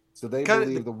 Yeah. So they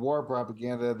believe the war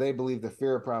propaganda, they believe the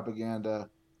fear propaganda,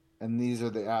 and these are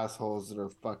the assholes that are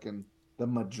fucking the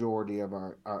majority of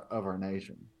our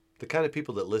nation. The kind of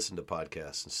people that listen to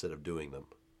podcasts instead of doing them.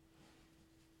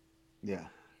 Yeah.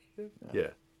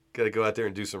 Got to go out there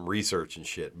and do some research and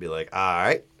shit and be like, all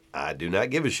right, I do not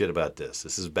give a shit about this.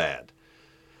 This is bad.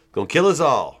 Gonna kill us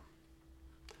all.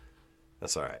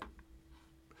 That's all right.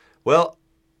 Well,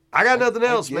 I got nothing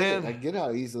else, man. I get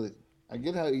how easily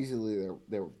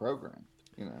they were programmed,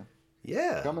 you know.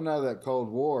 Yeah. Coming out of that Cold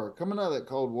War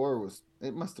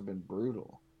it must have been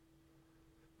brutal.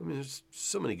 I mean, there's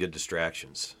so many good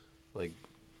distractions. Like,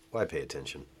 why pay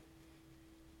attention?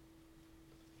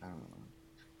 I don't know.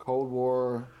 Cold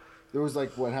War, there was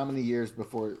like, how many years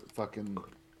before fucking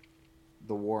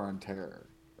the War on Terror,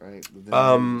 right?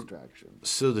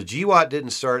 So the GWOT didn't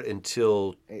start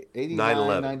until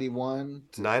 89, 91.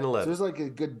 9/11. So there's like a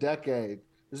good decade.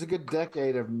 There's a good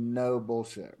decade of no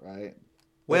bullshit, right?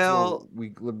 Well,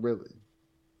 we really...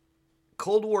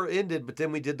 Cold War ended, but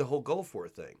then we did the whole Gulf War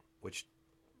thing, which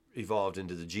evolved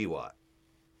into the GWOT.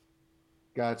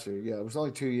 Gotcha. Yeah, it was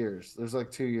only 2 years. There's like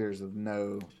 2 years of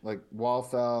no, like, wall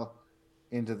fell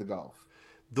into the Gulf.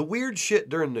 The weird shit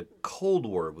during the Cold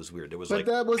War was weird. It was like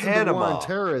that wasn't Panama. The war on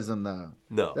terrorism, though.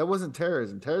 No. That wasn't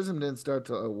terrorism. Terrorism didn't start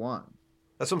till 2001.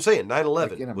 That's what I'm saying.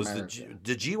 9/11 like was the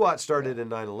GWOT started in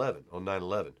 9/11, on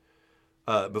 9/11.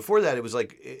 Before that, it was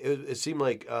like, it seemed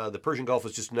like the Persian Gulf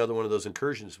was just another one of those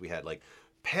incursions we had, like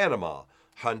Panama,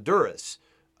 Honduras.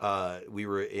 We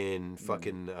were in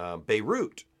fucking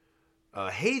Beirut,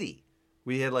 Haiti.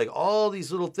 We had like all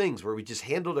these little things where we just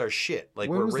handled our shit. Like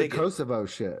when was Reagan, the Kosovo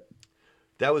shit?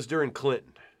 That was during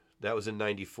Clinton. That was in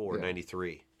 94,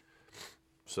 93.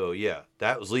 So yeah,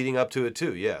 that was leading up to it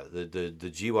too. Yeah, the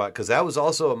GWOT, because that was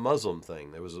also a Muslim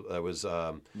thing. There was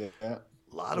a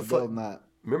lot of fun. That.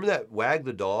 Remember that Wag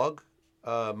the Dog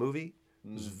movie?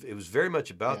 It was very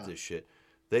much about this shit.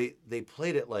 They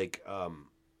played it like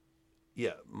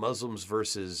Muslims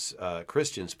versus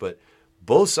Christians, but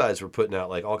both sides were putting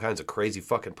out like all kinds of crazy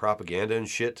fucking propaganda and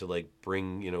shit to like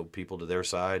bring, people to their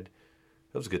side.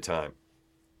 That was a good time.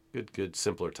 Good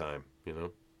simpler time,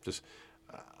 Just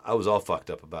I was all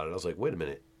fucked up about it. I was like, wait a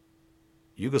minute.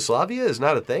 Yugoslavia is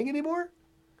not a thing anymore?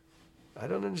 I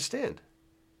don't understand.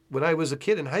 When I was a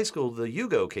kid in high school, the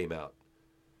Yugo came out.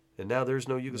 And now there's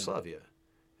no Yugoslavia.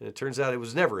 And it turns out it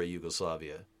was never a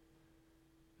Yugoslavia.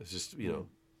 It's just, a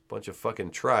bunch of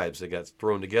fucking tribes that got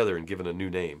thrown together and given a new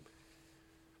name.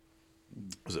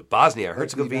 Was it Bosnia,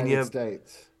 Herzegovina?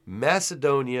 States.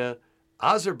 Macedonia,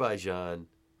 Azerbaijan,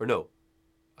 or no,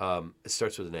 it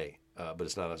starts with an A, but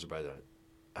it's not Azerbaijan.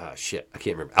 Shit, I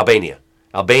can't remember. Albania.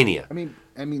 I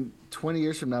mean, 20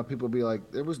 years from now, people will be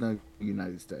like, there was no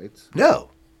United States. No.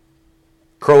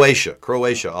 Croatia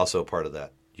also part of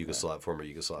that. Former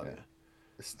Yugoslavia. Yeah.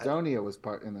 Estonia was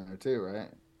part in there too, right?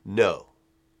 No,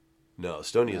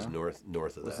 Estonia is north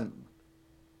of that.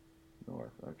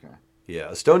 North, okay. Yeah,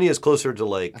 Estonia is closer to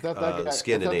like I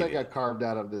Scandinavia. thought that got carved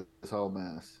out of this whole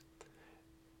mess.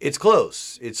 It's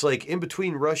close. It's like in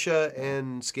between Russia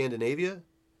and Scandinavia.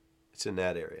 It's in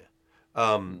that area.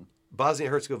 Bosnia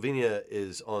and Herzegovina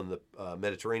is on the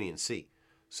Mediterranean Sea,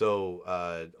 so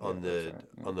on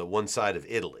the one side of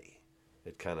Italy,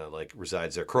 it kind of like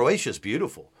resides there. Croatia's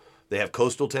beautiful. They have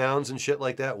coastal towns and shit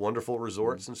like that, wonderful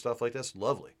resorts and stuff like that. It's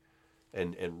lovely,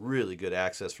 and really good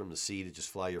access from the sea to just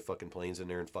fly your fucking planes in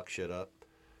there and fuck shit up.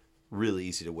 Really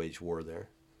easy to wage war there.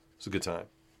 It's a good time.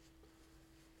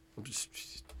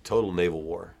 Just total naval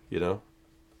war, you know.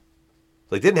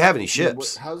 Like didn't have any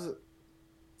ships. How's it?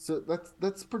 So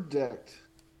let's predict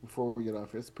before we get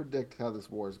off here. Let's predict how this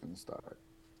war is going to start.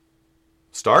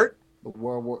 Start?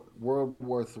 World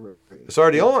War III. It's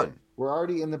already on. We're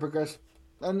already in the progression.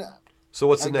 So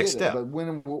what's the next step? But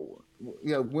when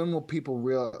will people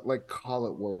call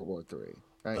it World War III?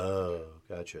 Right? Oh,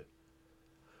 gotcha.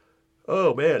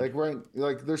 Oh man.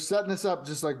 Like they're setting us up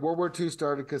just like World War II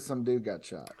started because some dude got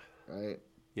shot, right?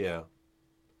 Yeah.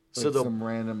 So some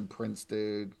random prince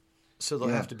dude. So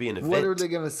there'll have to be an event. What are they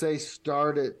going to say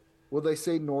started? Will they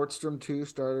say Nord Stream 2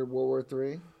 started World War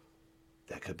III?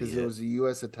 That could be because it was a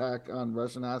U.S. attack on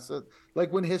Russian assets.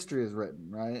 Like when history is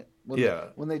written, right?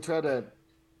 When they try to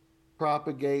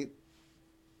propagate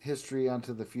history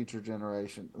onto the future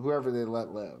generation, whoever they let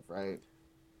live, right?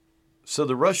 So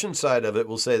the Russian side of it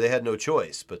will say they had no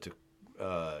choice but to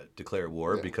declare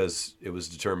war because it was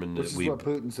determined that Which is what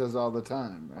Putin says all the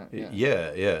time, right?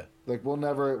 Yeah. Like we'll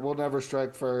never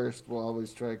strike first. We'll always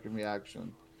strike in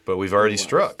reaction. But we've already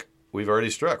struck. We're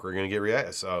going to get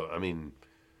react. So I mean,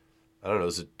 I don't know.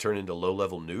 Does it turn into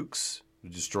low-level nukes? We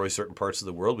destroy certain parts of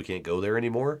the world. We can't go there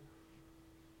anymore.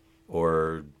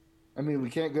 Or, I mean, we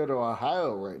can't go to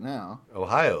Ohio right now.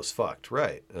 Ohio's fucked,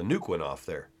 right? A nuke went off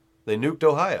there. They nuked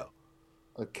Ohio.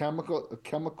 A chemical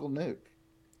nuke.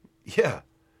 Yeah.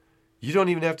 You don't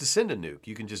even have to send a nuke.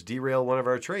 You can just derail one of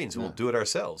our trains and we'll do it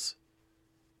ourselves.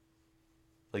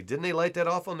 Like, didn't they light that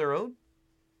off on their own?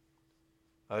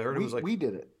 I heard it was like... We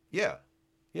did it. Yeah.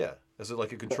 As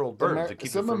like a controlled burn to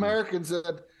keep some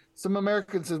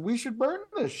Americans said we should burn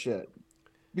this shit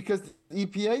because the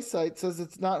EPA site says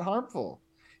it's not harmful,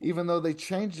 even though they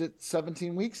changed it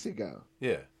 17 weeks ago.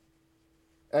 Yeah.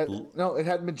 No, it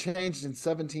hadn't been changed in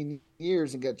 17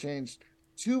 years and got changed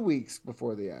 2 weeks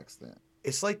before the accident.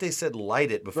 It's like they said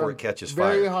light it before it catches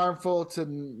fire. Very harmful to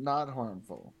not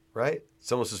harmful. Right?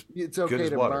 It's almost as it's okay good as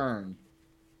to water. Burn.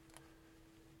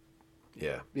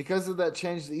 Yeah. Because of that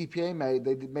change the EPA made,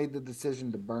 they made the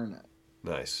decision to burn it.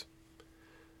 Nice.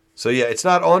 So yeah, it's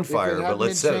not on fire, but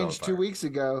let's set it on fire. If it had been changed 2 weeks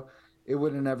ago, it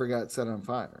would have never got set on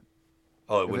fire.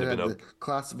 Oh, it wouldn't have been the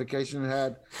classification it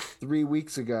had 3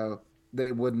 weeks ago,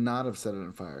 they would not have set it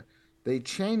on fire. They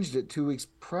changed it 2 weeks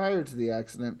prior to the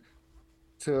accident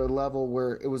to a level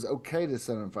where it was okay to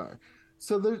set on fire.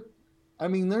 So they're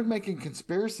making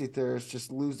conspiracy theorists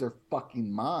just lose their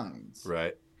fucking minds.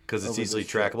 Right. Because it's easily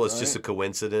trackable. It's just a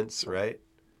coincidence, right?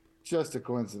 Just a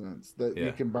coincidence that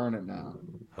you can burn it now.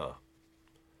 Huh.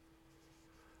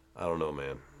 I don't know,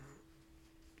 man.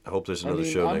 I hope there's another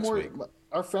show next week.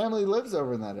 Our family lives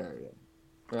over in that area.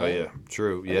 Right? Oh, yeah.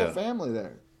 True. I got family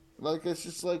there. Like, it's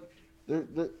just like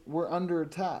we're under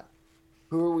attack.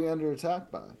 Who are we under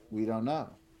attack by? We don't know.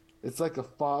 It's like a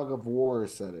fog of war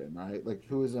set in, right? Like,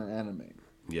 who is our enemy?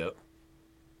 Yep.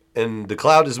 And the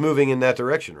cloud is moving in that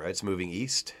direction, right? It's moving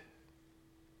east.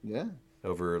 Yeah.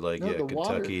 Over Kentucky,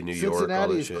 water. New York,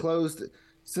 Cincinnati all is that shit. Closed.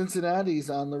 Cincinnati's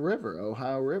on the river,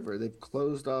 Ohio River. They've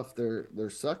closed off their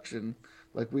suction,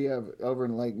 like we have over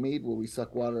in Lake Mead, where we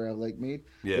suck water out of Lake Mead.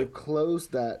 Yeah. They've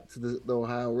closed that to the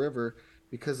Ohio River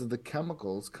because of the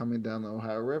chemicals coming down the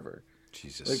Ohio River.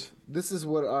 Jesus. Like, this is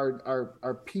what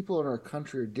our people in our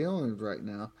country are dealing with right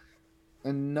now,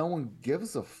 and no one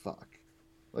gives a fuck.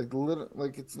 Like,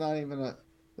 it's not even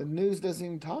the news doesn't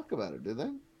even talk about it, do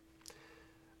they?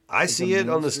 I see it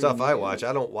on the stuff I watch.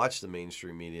 I don't watch the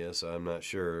mainstream media, so I'm not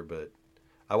sure, but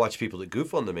I watch people that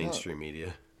goof on the mainstream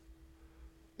media.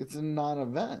 It's a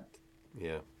non-event.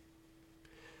 Yeah.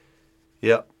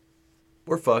 Yep.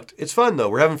 We're fucked. It's fun, though.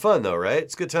 We're having fun, though, right?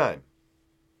 It's a good time.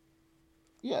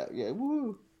 Yeah,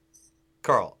 woo.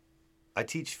 Carl, I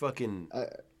teach fucking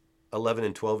 11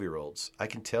 and 12-year-olds. I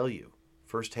can tell you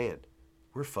firsthand.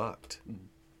 We're fucked.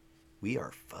 We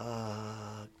are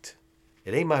fucked.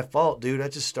 It ain't my fault, dude. I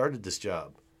just started this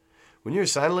job. When you're a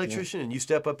sign electrician and you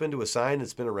step up into a sign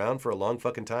that's been around for a long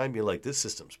fucking time, you're like, this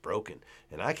system's broken,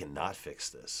 and I cannot fix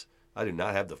this. I do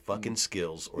not have the fucking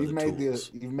skills or the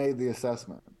tools. You've made the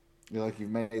assessment. You've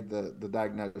made the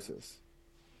diagnosis.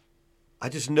 I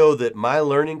just know that my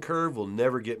learning curve will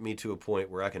never get me to a point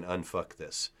where I can unfuck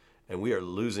this. And we are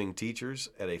losing teachers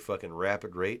at a fucking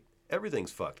rapid rate.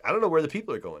 Everything's fucked. I don't know where the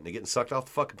people are going. They're getting sucked off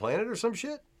the fucking planet or some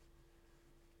shit?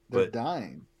 They're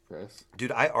dying, Chris.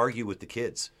 Dude, I argue with the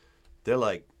kids. They're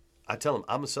like, I tell them,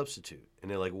 I'm a substitute.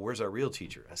 And they're like, well, where's our real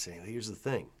teacher? I say, well, here's the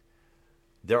thing.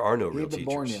 There are no real teachers.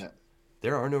 Born yet.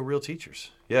 There are no real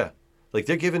teachers. Yeah. Like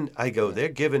they're giving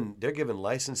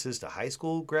licenses to high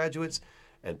school graduates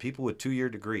and people with 2-year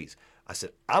degrees. I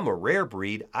said, I'm a rare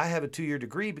breed. I have a 2-year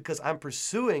degree because I'm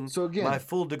pursuing my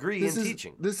full degree in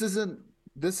teaching. You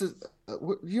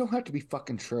don't have to be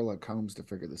fucking Sherlock Holmes to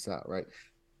figure this out, right?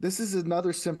 This is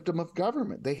another symptom of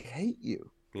government. They hate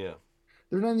you. Yeah.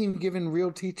 They're not even giving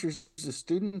real teachers to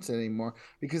students anymore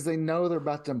because they know they're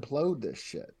about to implode this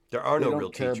shit. There are no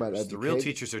real teachers. The real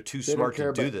teachers are too smart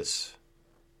to do this.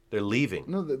 They're leaving.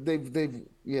 No, they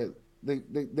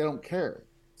don't care.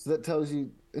 So that tells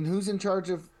you, and who's in charge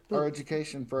of our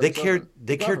education for They care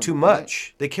too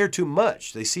much. Right? They care too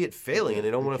much. They see it failing and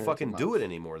they don't want to fucking do it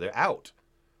anymore. They're out.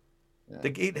 Yeah.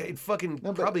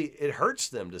 It hurts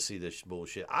them to see this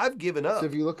bullshit. I've given up. So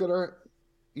if you look at our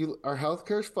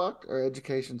healthcare's fucked, our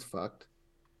education's fucked.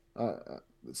 The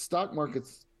stock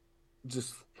market's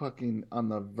just fucking on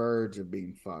the verge of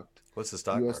being fucked. What's the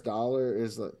stock market? US dollar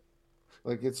is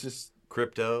like it's just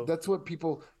crypto. That's what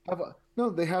people have.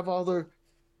 They have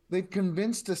they've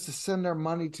convinced us to send our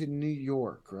money to New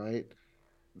York, right?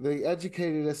 They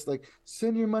educated us like,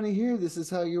 send your money here. This is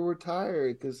how you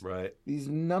retire, because these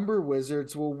number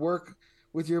wizards will work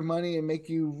with your money and make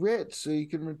you rich so you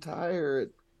can retire at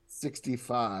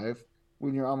 65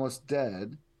 when you're almost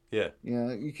dead. Yeah.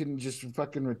 You can just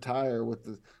fucking retire with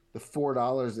the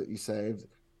 $4 that you saved,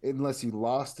 unless you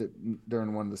lost it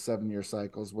during one of the 7-year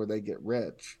cycles where they get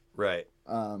rich. Right.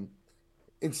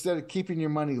 Instead of keeping your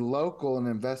money local and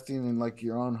investing in like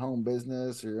your own home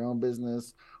business or your own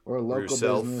business or a local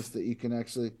business that you can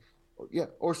actually,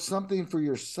 or something for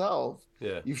yourself.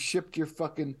 Yeah. You've shipped your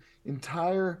fucking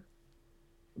entire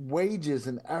wages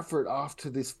and effort off to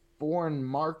this foreign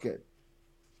market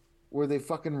where they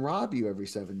fucking rob you every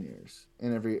 7 years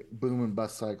in every boom and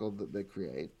bust cycle that they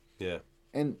create. Yeah.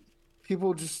 And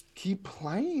people just keep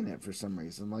playing it for some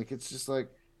reason. Like, it's just like,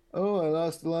 oh, I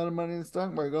lost a lot of money in the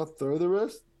stock market. I'll throw the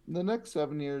rest the next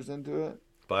 7 years into it.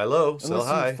 Buy low, sell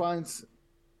high.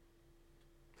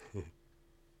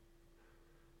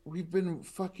 We've been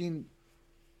fucking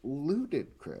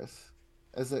looted, Chris.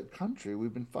 As a country,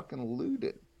 we've been fucking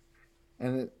looted.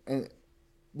 And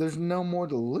there's no more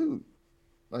to loot.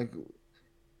 Like,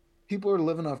 people are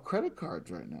living off credit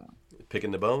cards right now. Picking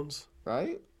the bones?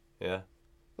 Right? Yeah.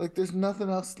 Like, there's nothing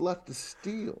else left to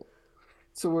steal.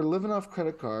 So we're living off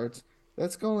credit cards.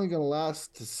 That's only going to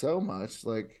last to so much.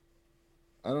 Like,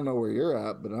 I don't know where you're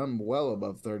at, but I'm well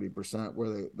above 30%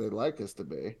 where they like us to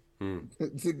be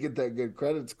to get that good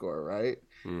credit score, right?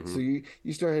 Mm-hmm. So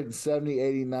you start hitting 70,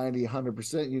 80, 90,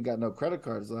 100%, you got no credit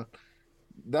cards left.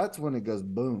 That's when it goes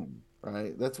boom,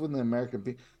 right? That's when the American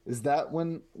people... Is that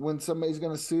when somebody's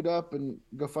going to suit up and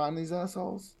go find these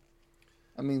assholes?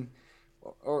 I mean,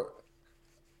 or...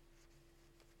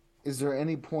 Is there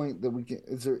any point that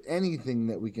is there anything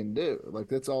that we can do? Like,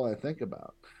 that's all I think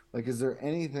about. Like, is there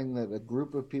anything that a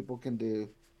group of people can do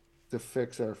to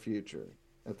fix our future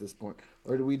at this point?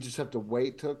 Or do we just have to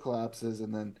wait till it collapses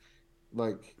and then,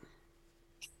 like,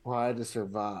 try to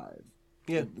survive?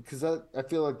 Yeah. Because I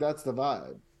feel like that's the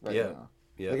vibe right now.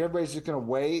 Yeah. Like, everybody's just going to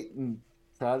wait and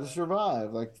try to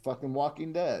survive, like fucking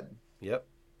Walking Dead. Yep.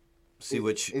 See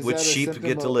which sheep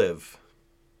get to live.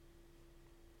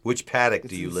 Which paddock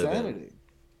do you live in?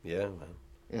 Yeah, man.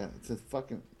 Yeah, it's a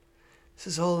fucking... This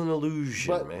is all an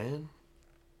illusion, man.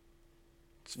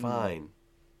 It's fine.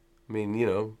 I mean,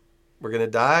 we're going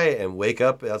to die and wake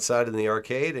up outside in the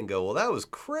arcade and go, well, that was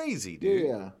crazy, dude.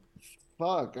 Yeah.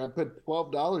 Fuck, I put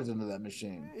 $12 into that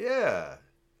machine. Yeah.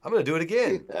 I'm going to do it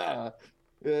again. Yeah.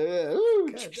 Ooh.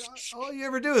 God, all you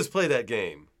ever do is play that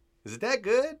game. Is it that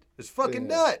good? It's fucking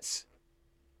nuts.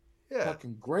 Yeah.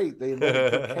 Fucking great. They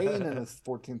invented cocaine in the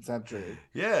 14th century.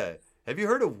 Yeah. Have you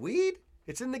heard of weed?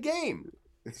 It's in the game.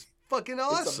 It's fucking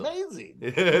awesome. It's amazing.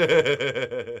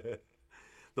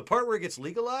 The part where it gets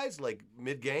legalized, like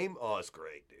mid-game, oh, it's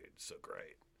great, dude. It's so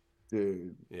great.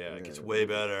 Dude. Yeah, it gets way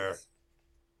better.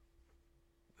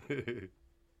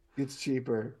 It's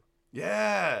cheaper.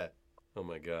 Yeah. Oh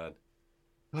my God.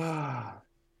 All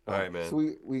right, man. So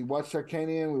we watched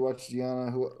Arcanian. We watched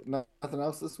Gianna. Nothing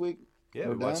else this week? Yeah,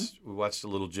 We're we watched a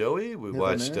little Joey. We Nothing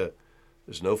watched. there?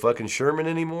 There's no fucking Sherman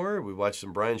anymore. We watched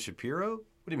some Brian Shapiro.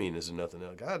 What do you mean? There's nothing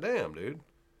else? God damn, dude.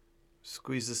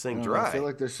 Squeeze this thing dry. I feel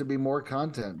like there should be more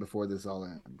content before this all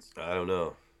ends. I don't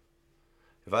know.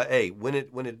 When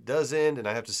it does end and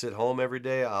I have to sit home every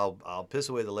day, I'll piss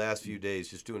away the last few days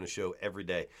just doing a show every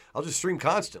day. I'll just stream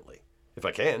constantly if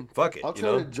I can. Fuck it. I'll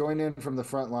try to join in from the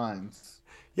front lines.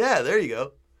 Yeah, there you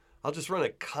go. I'll just run a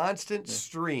constant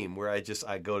stream where I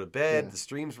go to bed. The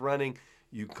stream's running.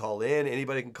 You call in.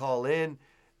 Anybody can call in,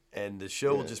 and the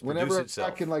show will just produce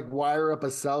itself. Whenever I can wire up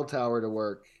a cell tower to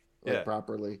work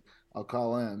properly, I'll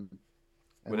call in.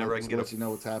 Whenever I can get you know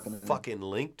what's happening. Fucking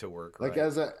link to work. Like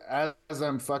right? as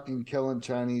I'm fucking killing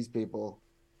Chinese people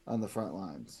on the front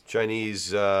lines.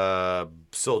 Chinese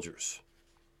soldiers.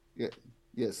 Yeah.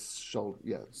 Yes.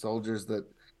 Soldiers that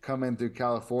come in through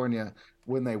California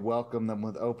when they welcome them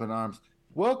with open arms.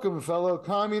 Welcome, fellow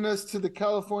communists, to the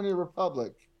California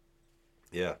Republic.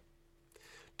 Yeah.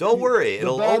 Don't worry.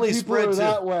 It'll only spread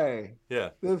that way. Yeah.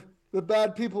 The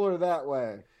bad people are that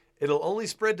way. It'll only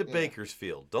spread to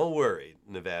Bakersfield. Don't worry,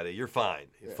 Nevada. You're fine.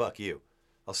 Yeah. Fuck you.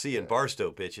 I'll see you in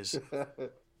Barstow, bitches.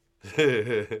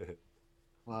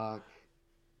 Fuck.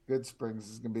 Good Springs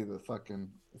is going to be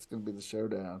it's going to be the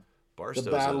showdown. Barstow's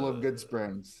the Battle of Good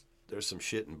Springs. There's some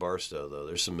shit in Barstow, though.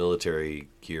 There's some military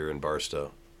gear in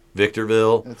Barstow.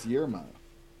 Victorville. That's Yerma.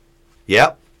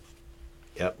 Yep.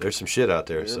 There's some shit out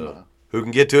there. So who can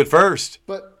get to it first?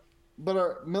 But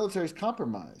our military's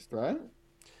compromised, right?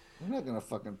 We're not going to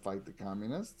fucking fight the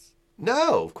communists.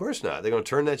 No, of course not. They're going to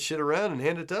turn that shit around and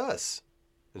hand it to us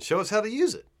and show us how to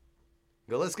use it.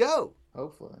 Let's go.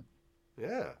 Hopefully.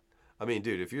 Yeah. I mean,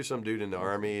 dude, if you're some dude in the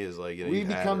army, is like, we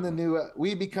become the new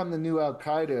Al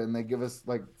Qaeda, and they give us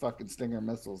fucking Stinger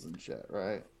missiles and shit,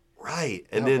 right? Right,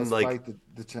 and then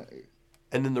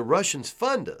and then the Russians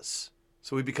fund us,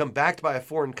 so we become backed by a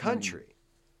foreign country.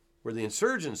 We're the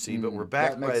insurgency, but we're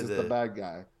backed by the bad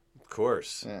guy. Of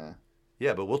course. Yeah.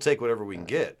 Yeah, but we'll take whatever we can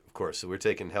get, of course. So we're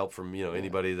taking help from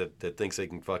anybody that thinks they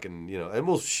can fucking and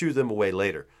we'll shoo them away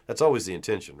later. That's always the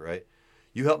intention, right?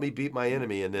 You help me beat my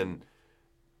enemy, and then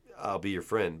I'll be your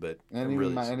friend, but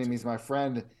my enemy's my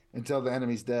friend until the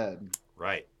enemy's dead.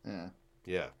 Right. Yeah.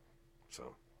 Yeah.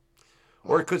 So,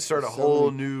 or it could start a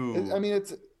whole new. I mean,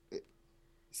 it's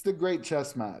the great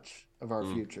chess match of our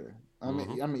future.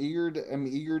 I'm eager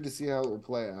to see how it will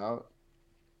play out.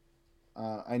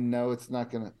 I know it's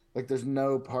not gonna there's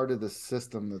no part of the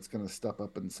system that's gonna step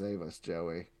up and save us,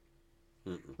 Joey.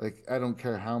 I don't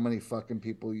care how many fucking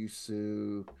people you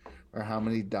sue, or how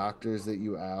many doctors that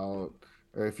you out,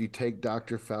 or if you take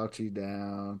Dr. Fauci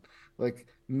down.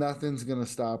 Nothing's gonna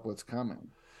stop what's coming.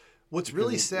 What's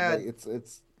really sad?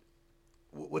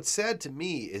 What's sad to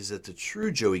me is that the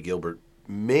true Joey Gilbert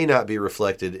may not be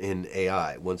reflected in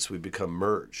AI once we become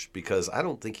merged, because I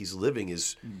don't think he's living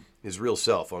his real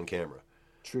self on camera.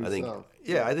 True self.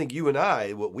 Yeah, I think you and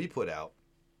I, what we put out,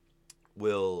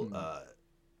 will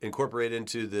incorporate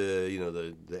into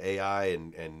the AI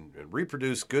and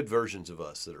reproduce good versions of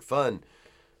us that are fun.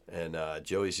 And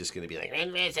Joey's just going to be like,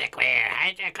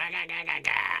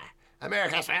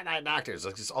 America's fat doctors.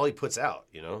 That's just all he puts out,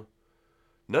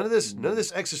 None of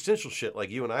this existential shit like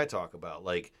you and I talk about.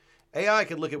 Like, AI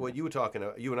could look at what you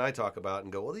and I talk about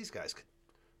and go, well, these guys could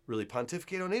really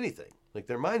pontificate on anything. Like,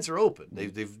 their minds are open. They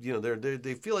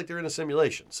feel like they're in a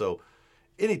simulation. So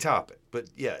any topic. But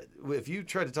yeah, if you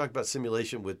try to talk about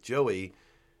simulation with Joey,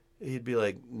 he'd be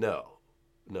like, no,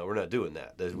 we're not doing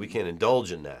that. We can't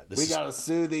indulge in that. We got to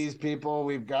sue these people.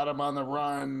 We've got them on the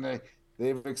run.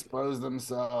 They've exposed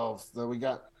themselves. So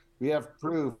we have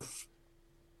proof.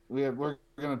 We're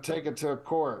going to take it to a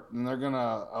court, and they're going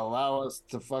to allow us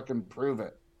to fucking prove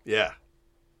it. Yeah.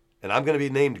 And I'm going to be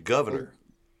named governor.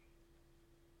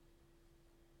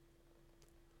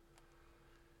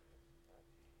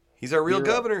 He's our real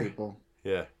governor. People.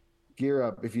 Yeah. Gear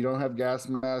up. If you don't have gas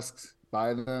masks,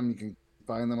 buy them. You can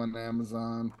find them on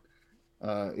Amazon.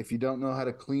 If you don't know how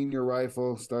to clean your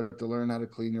rifle, start to learn how to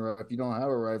clean your rifle. If you don't have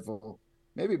a rifle,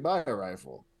 maybe buy a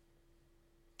rifle.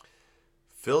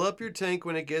 Fill up your tank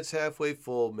when it gets halfway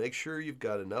full. Make sure you've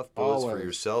got enough bullets for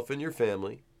yourself and your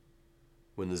family.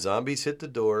 When the zombies hit the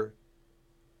door,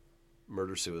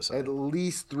 murder-suicide. At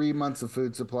least 3 months of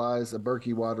food supplies, a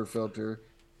Berkey water filter,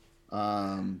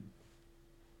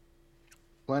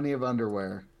 plenty of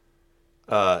underwear.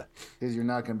 Because you're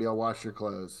not going to be able to wash your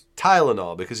clothes.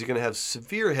 Tylenol, because you're going to have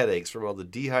severe headaches from all the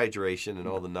dehydration and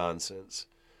all the nonsense.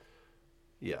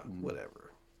 Yeah,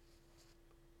 whatever.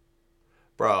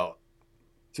 Bro,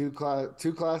 Two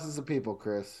classes of people,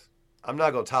 Chris. I'm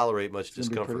not going to tolerate much It's gonna be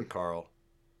discomfort, pretty- Carl.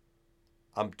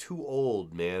 I'm too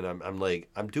old, man.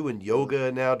 I'm doing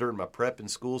yoga now during my prep in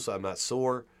school, so I'm not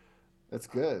sore. That's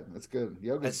good. That's good.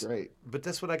 Yoga's great. But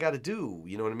that's what I got to do.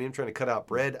 You know what I mean? I'm trying to cut out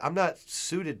bread. I'm not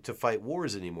suited to fight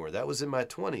wars anymore. That was in my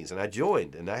 20s, and I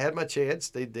joined, and I had my chance.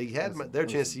 They had their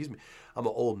chance to use me. I'm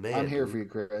an old man. I'm here for you,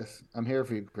 Chris. I'm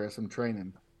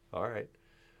training. All right.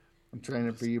 I'm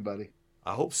training for you, buddy.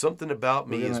 I hope something about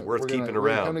me is worth keeping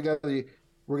around. Come together.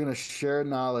 We're gonna share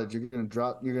knowledge. You're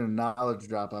gonna knowledge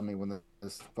drop on me when it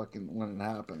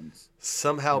happens.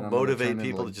 Somehow motivate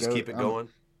people to just keep it going.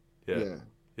 Yeah.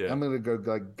 I'm gonna go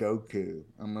like Goku.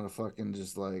 I'm gonna fucking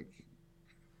just like,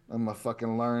 I'm gonna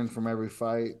fucking learn from every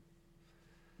fight,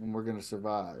 and we're gonna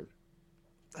survive.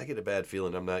 I get a bad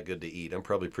feeling I'm not good to eat. I'm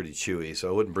probably pretty chewy, so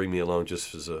I wouldn't bring me along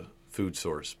just as a food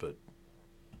source. But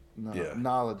No, yeah,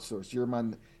 knowledge source. You're my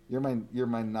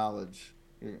knowledge.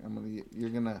 You're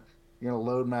gonna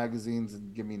load magazines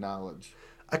and give me knowledge.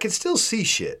 I can still see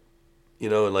shit,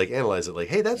 and like analyze it. Like,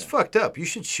 hey, that's fucked up. You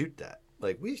should shoot that.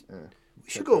 Like we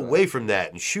should go away from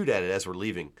that and shoot at it as we're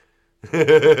leaving.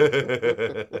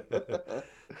 That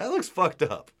looks fucked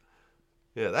up.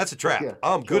 Yeah, that's a trap. Yeah,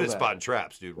 I'm good kill at that. spotting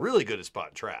traps, dude. Really good at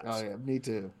spotting traps. Oh yeah, me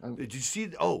too. Did you see?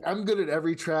 Oh, I'm good at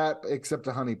every trap except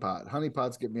a honeypot.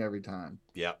 Honeypots get me every time.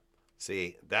 yeah.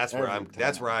 See, that's where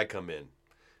That's where I come in.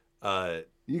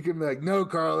 You can be like, no,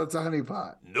 Carl, it's a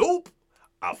honeypot. Nope.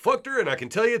 I fucked her, and I can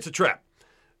tell you it's a trap.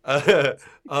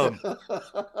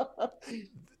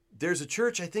 There's a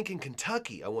church, I think, in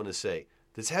Kentucky, I want to say,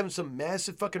 that's having some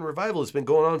massive fucking revival. It's been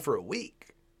going on for a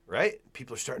week, right?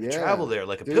 People are starting to travel there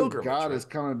like a pilgrimage. God right? is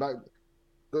coming back.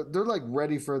 They're like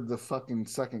ready for the fucking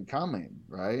second coming,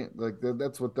 right? Like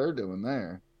that's what they're doing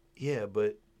there. Yeah,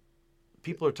 but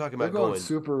people are talking They're about going going.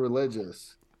 super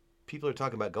religious. People are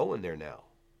talking about going there now.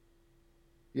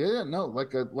 Yeah, no,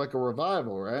 like a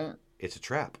revival, right? It's a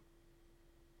trap.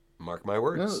 Mark my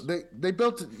words. No, they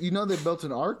built. They built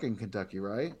an ark in Kentucky,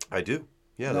 right? I do.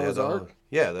 Yeah, Noah's Ark?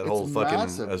 Yeah, that It's whole fucking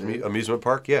massive, dude. amusement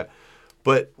park. Yeah,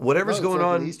 but whatever's No, it's going like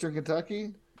on in Eastern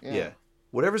Kentucky. Yeah.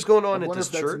 Whatever's going on I at wonder this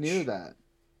if that's church. near that.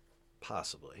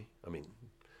 Possibly. I mean,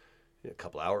 a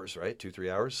couple hours, right? 2-3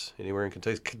 hours anywhere in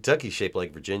Kentucky. Kentucky's shaped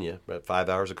like Virginia, about 5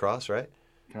 hours across, right?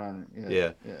 Kind of.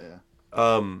 Yeah. Yeah.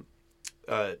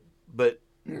 But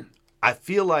I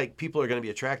feel like people are going to be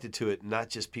attracted to it, not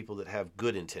just people that have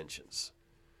good intentions.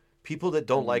 People that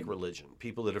don't like religion,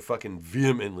 people that are fucking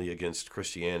vehemently against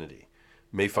Christianity,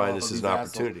 may find this as an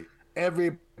opportunity.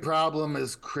 Every problem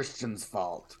is Christian's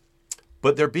fault.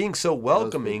 But they're being so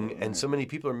welcoming, and so many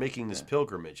people are making this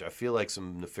pilgrimage. I feel like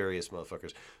some nefarious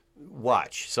motherfuckers.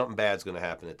 Watch, something bad's going to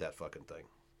happen at that fucking thing.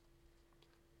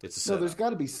 It's a So setup. there's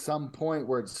got to be some point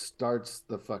where it starts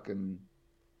the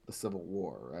Civil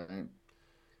War, right?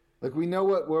 Like we know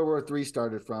what World War III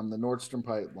started from, the Nord Stream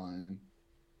pipeline.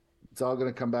 It's all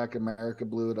going to come back. America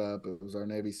blew it up. It was our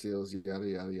Navy SEALs, yada,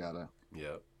 yada, yada.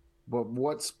 Yeah. But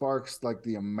what sparks like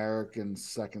the American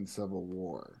Second Civil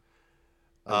War?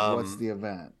 Like, what's the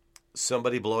event?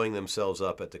 Somebody blowing themselves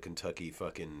up at the Kentucky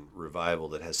fucking revival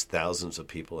that has thousands of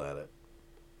people at it.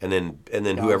 And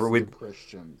then whoever we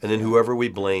Christians. And then whoever we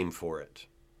blame for it.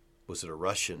 Was it a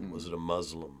Russian? Was it a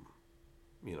Muslim?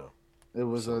 It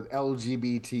was a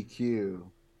LGBTQ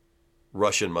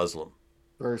Russian Muslim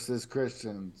versus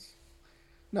Christians.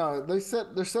 No, they're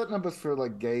setting up us for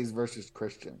like gays versus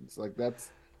Christians. Like I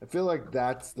feel like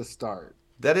that's the start.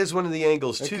 That is one of the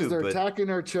angles too. Because they're but attacking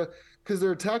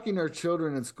our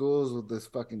children in schools with this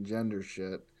fucking gender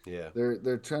shit. Yeah.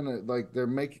 They're trying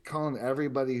to calling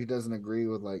everybody who doesn't agree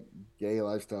with like gay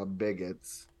lifestyle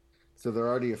bigots. So they're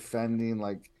already offending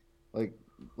like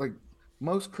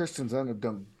most Christians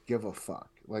don't give a fuck.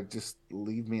 Like just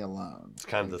leave me alone. It's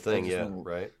kind of the thing, yeah,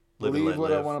 right? Believe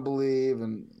what I want to believe,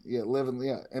 and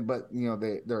but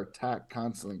they're attacked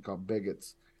constantly, called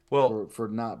bigots. Well, for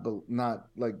not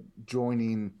like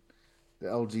joining the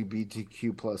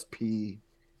LGBTQ plus P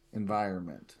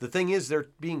environment. The thing is, they're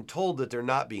being told that they're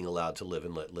not being allowed to live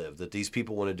and let live. That these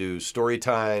people want to do story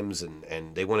times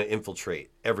and they want to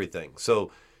infiltrate everything. So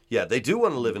yeah, they do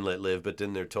want to live and let live, but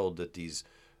then they're told that these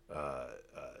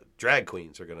drag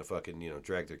queens are going to fucking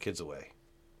drag their kids away.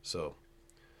 So.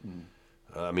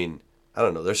 I mean, I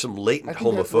don't know. There's some latent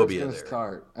homophobia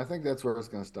there. I think that's where it's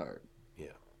going to start.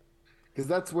 Yeah, because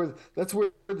that's where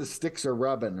the sticks are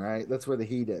rubbing, right? That's where the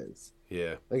heat is.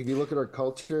 Yeah. Like if you look at our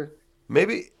culture,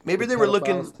 maybe they were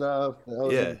looking. Stuff,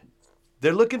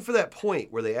 they're looking for that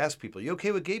point where they ask people, "You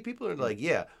okay with gay people?" And they're like,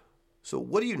 "Yeah." So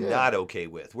what are you not okay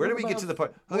with? Where do we get to the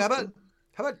part? How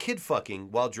about kid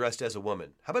fucking while dressed as a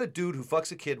woman? How about a dude who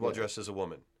fucks a kid while dressed as a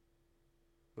woman?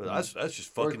 But that's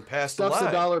just fucking past the Stuffs line.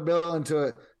 a dollar bill into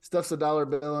it. Stuffs a dollar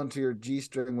bill into your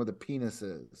G-string where the penis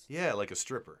is. Yeah, like a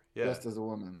stripper. Yeah. Just as a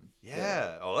woman.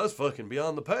 Yeah. Oh, that's fucking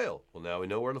beyond the pale. Well, now we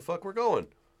know where the fuck we're going.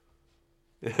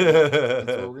 That's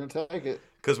where we're gonna take it.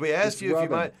 Because we asked Just you if you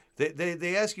rubbing. might.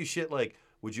 They ask you shit like,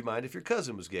 would you mind if your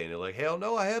cousin was gay? And they're like, hell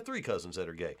no, I have 3 cousins that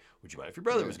are gay. Would you mind if your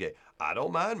brother was gay? I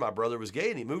don't mind. My brother was gay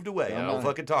and he moved away. I don't mind.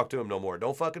 fucking talk to him no more.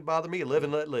 Don't fucking bother me. Live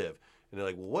and let live. And they're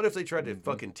like, well, what if they tried to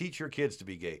fucking teach your kids to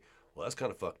be gay? Well, that's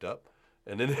kind of fucked up.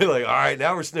 And then they're like, all right,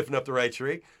 now we're sniffing up the right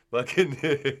tree. Fucking.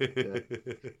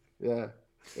 Yeah.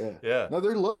 No,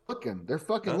 they're looking. They're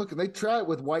fucking looking. They try it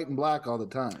with white and black all the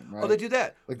time, right? Oh, they do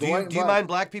that. Like do the white you, and do you black. mind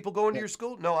black people going to your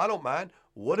school? No, I don't mind.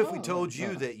 What if we No, told you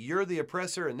no. that you're the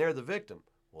oppressor and they're the victim?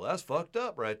 Well, that's fucked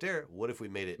up right there. What if we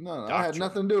made it No, I had doctrine?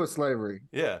 nothing to do with slavery.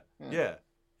 Yeah.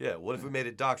 What if we made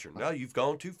it doctrine? No, you've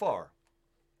gone too far.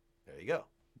 There you go.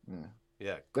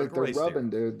 Yeah. They're critical race theory. rubbing,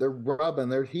 dude. They're rubbing.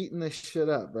 They're heating this shit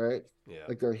up, right? Yeah.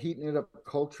 Like they're heating it up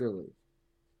culturally.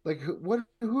 Like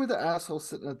who are the assholes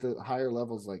sitting at the higher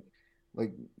levels, like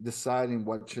deciding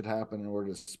what should happen in order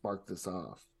to spark this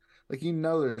off? Like, you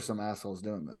know, there's some assholes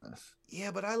doing this.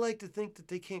 Yeah, but I like to think that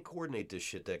they can't coordinate this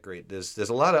shit that great. There's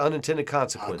a lot of unintended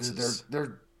consequences.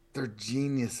 Dude, they're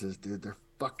geniuses, dude. They're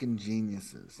fucking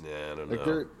geniuses. Yeah, I don't Like know.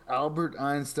 they're Albert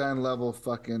Einstein level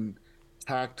fucking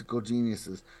tactical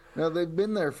geniuses. Now they've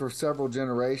been there for several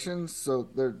generations, so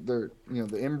they're the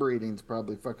inbreeding's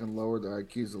probably fucking lowered their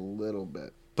IQs a little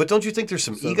bit. But don't you think there's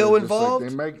some So ego they're just like,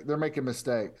 involved? they're making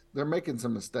mistakes. They're making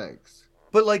some mistakes.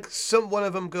 But like one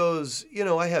of them goes,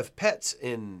 I have pets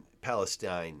in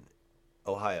Palestine,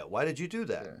 Ohio. Why did you do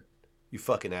that? Yeah. You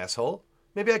fucking asshole.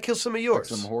 Maybe I kill some of Like yours.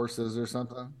 some horses or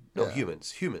something. No, Yeah.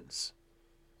 humans.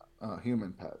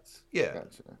 Human pets. Yeah.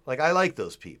 Gotcha. Like, I like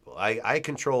those people. I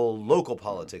control local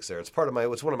politics there. It's one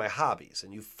of my hobbies.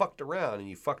 And you fucked around and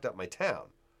you fucked up my town.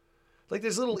 Like,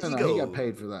 there's little ego. No, he got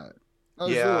paid for that. No,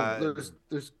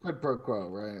 there's quid pro quo,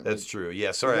 right? That's true.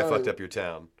 Yeah, sorry I fucked up your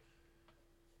town.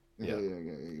 Yeah.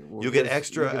 Well, You get there's-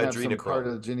 extra you can have some adrenochrome. part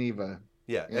of Geneva.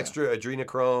 Yeah, extra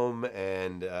adrenochrome,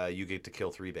 and you get to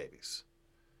kill 3 babies.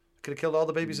 Could have killed all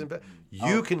the babies in bed.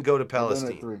 You can go to I've done it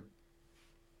Palestine. 3.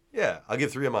 Yeah, I'll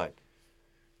give 3 of mine.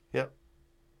 Yep.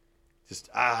 Just,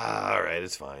 all right,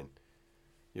 it's fine.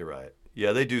 You're right.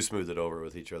 Yeah, they do smooth it over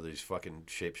with each other, these fucking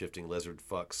shape-shifting lizard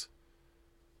fucks.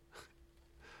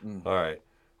 All right.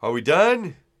 Are we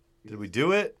done? Did we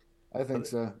do it? I think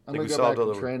so. I'm we going to go solved back all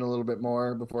and the- train a little bit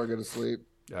more before I go to sleep.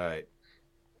 All right.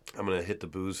 I'm going to hit the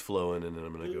booze flowing, and then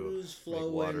I'm going to go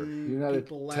make water. Do you know how to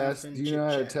test? Do you know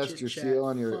how to test your seal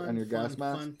on your gas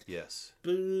mask? Yes.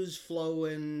 Booze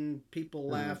flowing, people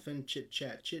laughing, chit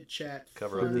chat.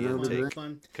 Cover fun, up the fun, intake.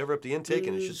 Fun. Cover up the intake,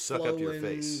 and it should Booze suck up your flowing,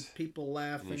 face. People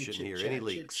laughing, And you shouldn't hear chit-chat, any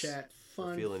leaks. chit-chat, or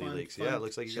fun, feel any fun, leaks. fun. Yeah, it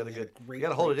looks like you So got a we had good. great, You got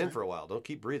to hold it great in time. for a while. Don't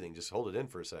keep breathing. Just hold it in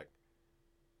for a sec.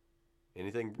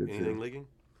 Anything Good anything too. leaking?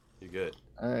 You're good.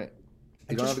 All right.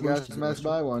 I You don't have just a gas roasted mask,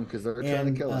 buy one because they're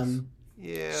trying to kill us.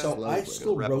 Yeah. So I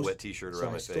still wrap roast. a wet T-shirt so around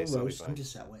I my still face. That'll be roast. I'm fine.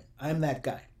 just that way. I'm that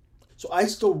guy. So I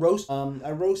still roast. I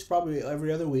roast probably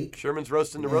every other week. Sherman's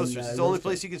roasting the And, roasters. It's the only roast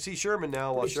place you can see Sherman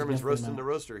now while pretty Sherman's significant roasting the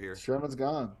roaster here. Sherman's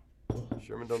gone.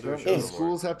 Sherman don't do a show Hey, no more.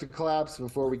 schools have to collapse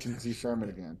before we can see Sherman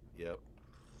again. Yep.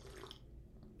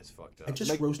 It's fucked up. I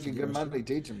just Making roasted good yours. money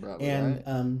teaching, probably. And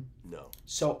right? No.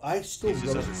 so I still He's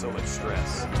just roast. under so much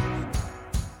stress.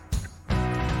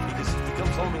 He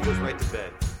comes home and goes right to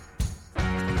bed.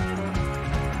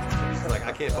 He's like,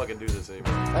 I can't fucking do this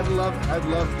anymore. I'd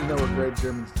love to know what grade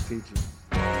Sherman's teaching.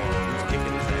 He's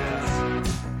kicking his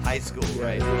ass. High school,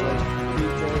 right?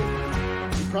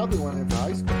 He probably went into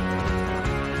high school.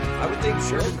 I would think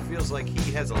Sherman feels like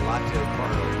he has a lot to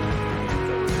impart on